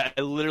 Yeah,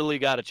 I literally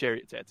got a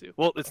Chariot tattoo.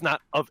 Well, it's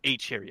not of a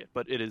Chariot,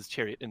 but it is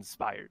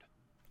Chariot-inspired.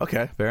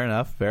 Okay, fair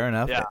enough.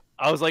 Yeah,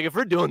 I was like, if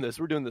we're doing this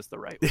the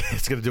right way.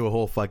 It's gonna do a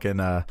whole fucking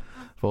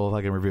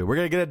review. We're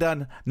gonna get it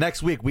done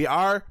next week. We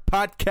are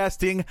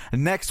podcasting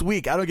next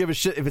week. I don't give a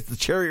shit if it's the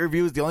Chariot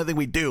review is the only thing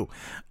we do.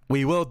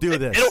 We will do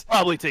this. It'll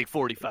probably take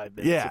 45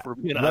 minutes. Yeah, if we're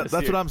being honest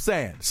that's here. what I'm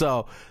saying.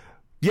 So,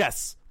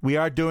 yes, we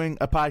are doing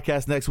a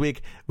podcast next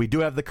week. We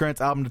do have the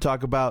Currents album to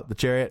talk about, the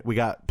Chariot. We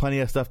got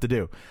plenty of stuff to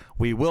do.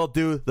 We will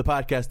do the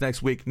podcast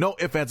next week. No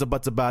ifs, ands, or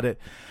buts about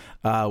it.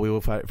 We will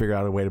figure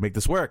out a way to make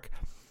this work.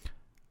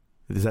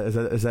 Is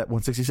that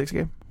 166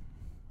 game?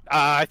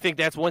 I think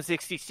that's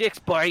 166,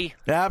 buddy.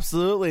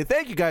 Absolutely.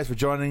 Thank you guys for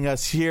joining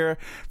us here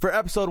for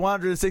episode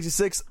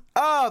 166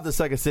 of the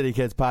Second City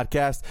Kids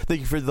podcast. Thank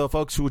you for the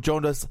folks who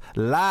joined us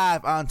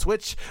live on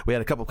Twitch. We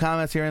had a couple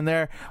comments here and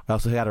there. We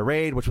also had a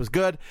raid, which was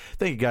good.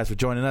 Thank you guys for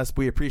joining us.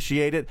 We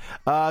appreciate it.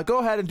 Go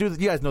ahead and you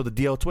guys know the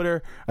deal.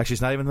 Twitter. Actually,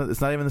 it's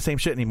not even the same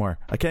shit anymore.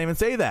 I can't even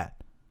say that.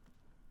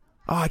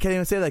 Oh, I can't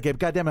even say that, Gabe.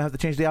 God damn it, I have to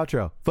change the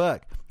outro.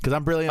 Fuck. Because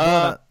I'm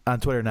brilliant on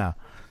Twitter now.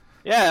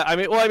 Yeah, I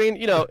mean,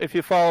 if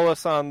you follow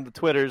us on the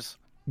Twitters,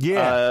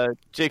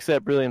 Jake's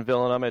at Brilliant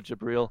Villain, I'm at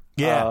Jabril.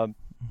 Yeah.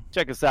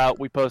 Check us out.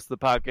 We post the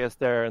podcast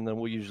there, and then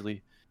we'll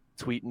usually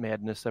tweet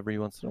madness every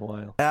once in a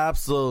while.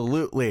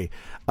 Absolutely.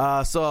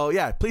 So,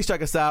 yeah, please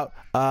check us out.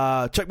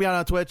 Check me out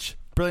on Twitch,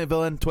 Brilliant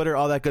Villain, Twitter,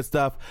 all that good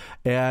stuff.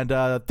 And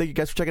thank you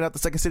guys for checking out the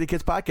Second City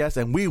Kids podcast.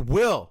 And we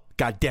will,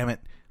 God damn it,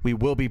 we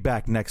will be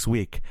back next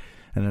week.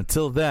 And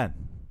until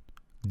then,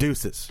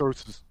 deuces.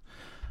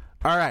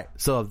 All right,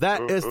 so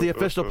that is the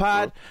official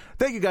pod.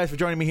 Thank you guys for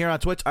joining me here on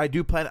Twitch. I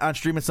do plan on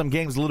streaming some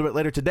games a little bit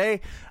later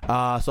today,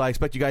 so I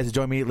expect you guys to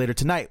join me later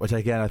tonight, which,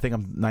 again, I think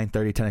I'm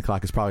 9:30, 10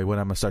 o'clock is probably when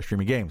I'm going to start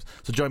streaming games.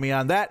 So join me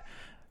on that.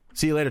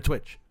 See you later,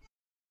 Twitch.